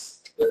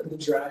is, the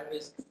drive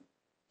is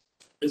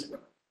rough.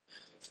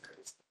 It's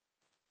crazy.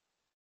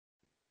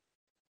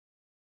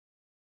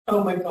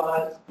 Oh my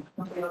god.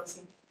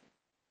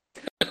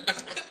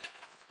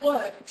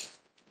 What?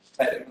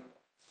 I don't know.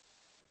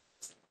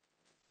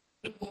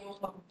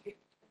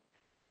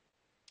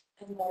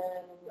 And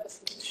then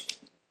resolution.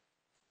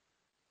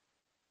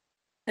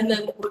 And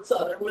then what's the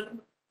other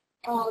one?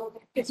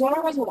 It's not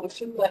a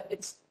resolution, but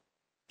it's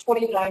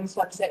 29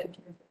 Sunset and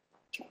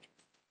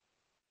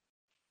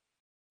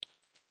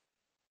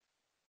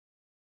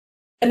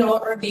And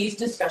are these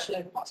discussion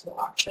and possible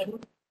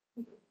action?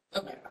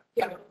 Okay.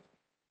 yeah.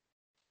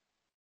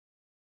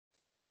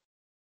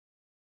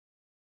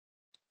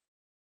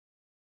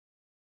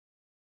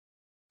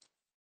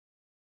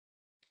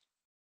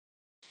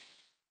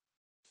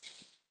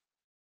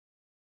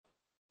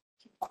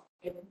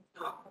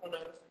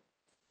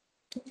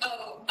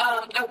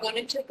 I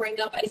wanted to bring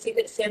up, I see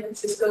that San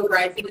Francisco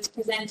Rising is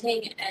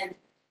presenting, and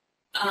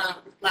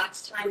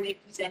last time they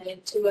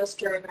presented to us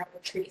during our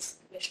retreats,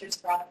 commissioners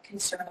brought up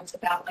concerns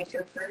about like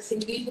their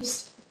person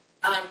use.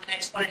 And I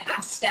just want to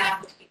ask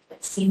staff if you've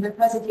like, seen the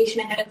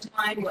presentation ahead of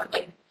time, or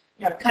like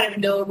kind of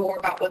know more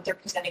about what they're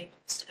presenting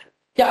next time.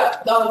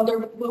 Yeah, there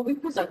will be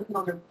presenting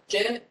on their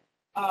budget,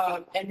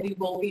 and we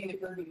will be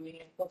reviewing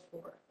it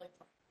before. Like,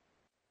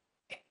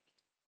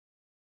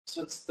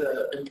 So it's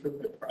the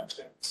improvement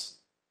projects.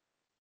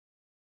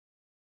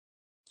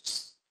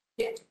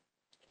 Yeah.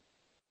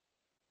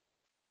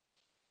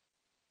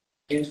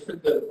 And for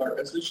the art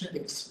resolution, I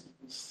think it's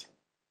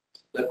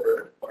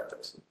the art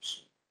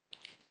resolution.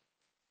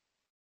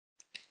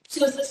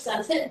 So is the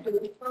Sunset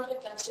Improvement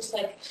Project, that's just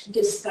like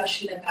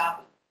discussion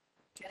about,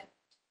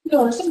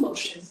 no, there's some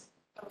motions.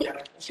 Yeah,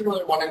 if you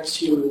really wanted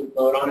to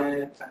vote on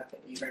it at the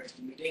next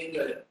meeting,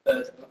 the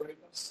already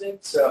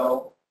posted,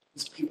 so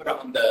just keep it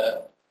on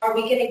the, are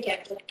we gonna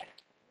get like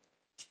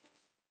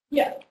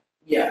Yeah.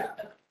 yeah,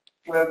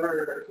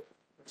 whoever,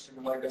 Mr.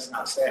 Miller does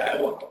not say, I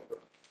will.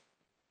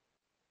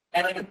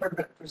 And I can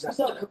present.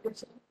 So,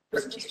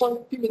 Just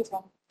one few minutes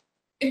long.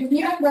 If we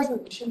have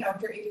resolution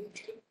after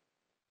 82,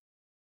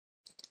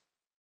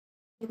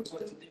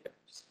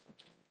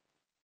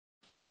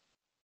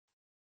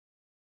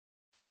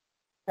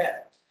 okay.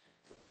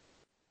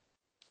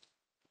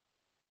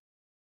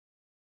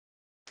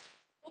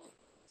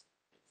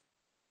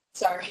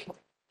 sorry.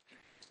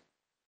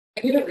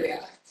 I didn't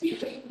react.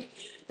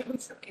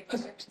 It's okay.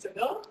 So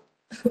no?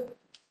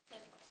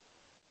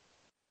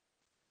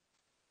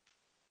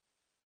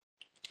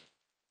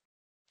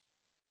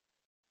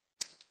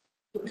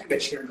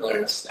 Commissioner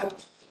Miller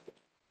staff.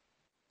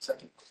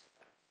 Second.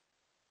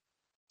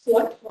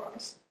 What?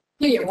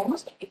 Yeah, we're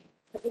almost done.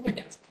 I think we're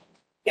done.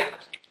 Yeah.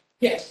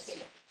 Yes.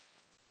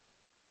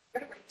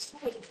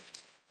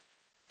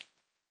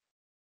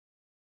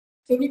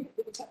 So we do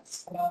the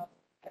test about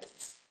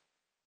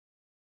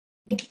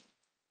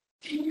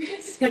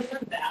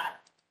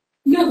that.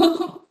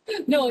 No,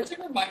 no, it's a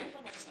reminder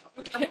for myself.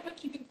 I have been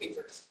keeping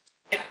papers.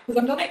 Yeah,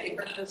 because I'm not a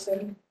paper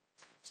person.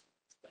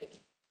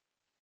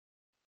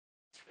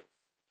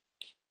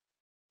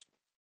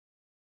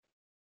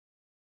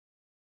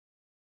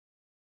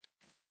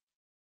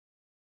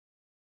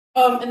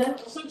 And then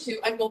also too,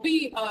 I will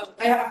be,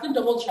 I have to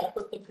double check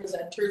with the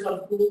presenters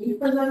on who will be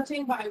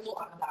presenting, but I will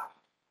add that.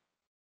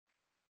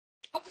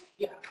 Okay.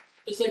 Yeah,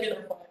 just like an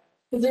FYI.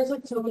 Because there's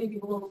like so many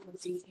people from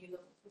CC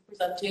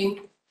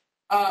presenting.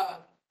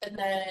 And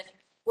then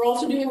we're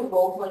also doing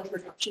role play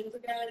introductions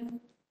again.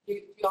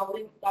 Y'all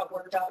think that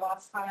worked out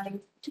last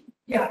time?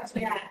 Yeah.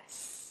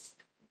 yes.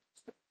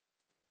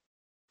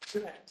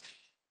 Okay.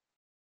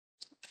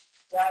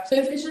 Yeah, so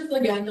it's just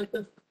again like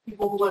the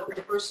people who went for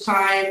the first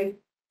time,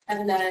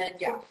 and then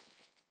yeah.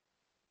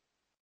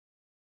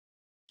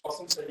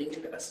 Also, so you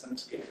can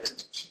SMT.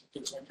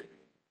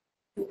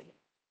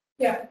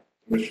 Yeah.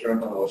 Commissioner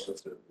Malosha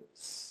to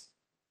this.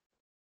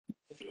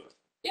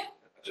 Yeah.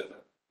 Agenda.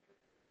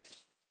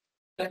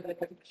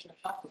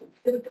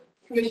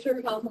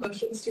 Commissioner Hall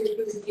motions to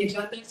approve the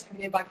agenda,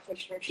 seconded by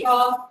Commissioner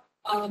Shaw.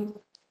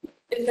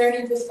 Is there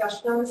any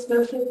discussion on this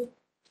motion?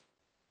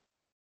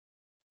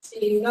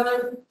 Seeing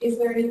none, is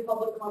there any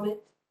public comment?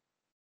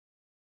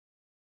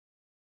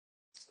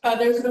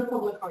 There's no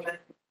public comment.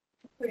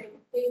 Great,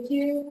 thank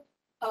you.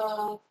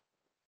 All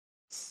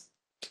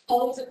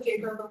those in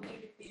favor of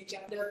approving the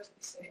agenda, please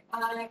say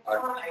aye.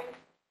 Aye.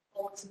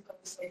 All those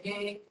opposed say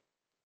yay.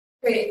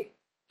 Great.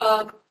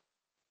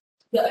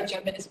 The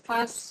agenda is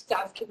passed.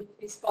 Staff, can you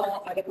please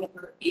follow item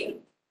number 8?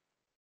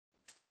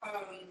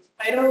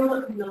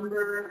 Item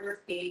number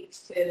 8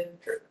 is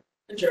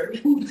adjourned.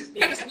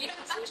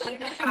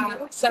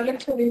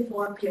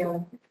 7:24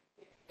 p.m.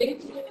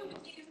 Thank you.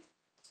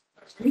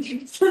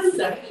 Second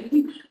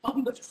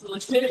on the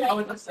solicited, I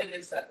would have said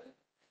it's 7.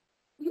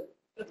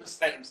 That was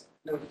times.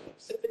 No.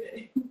 It's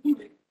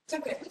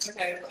okay. It's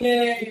okay.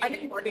 Yay. I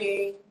didn't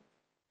morning.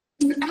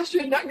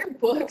 Ashley, not your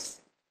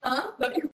books. Huh? Not your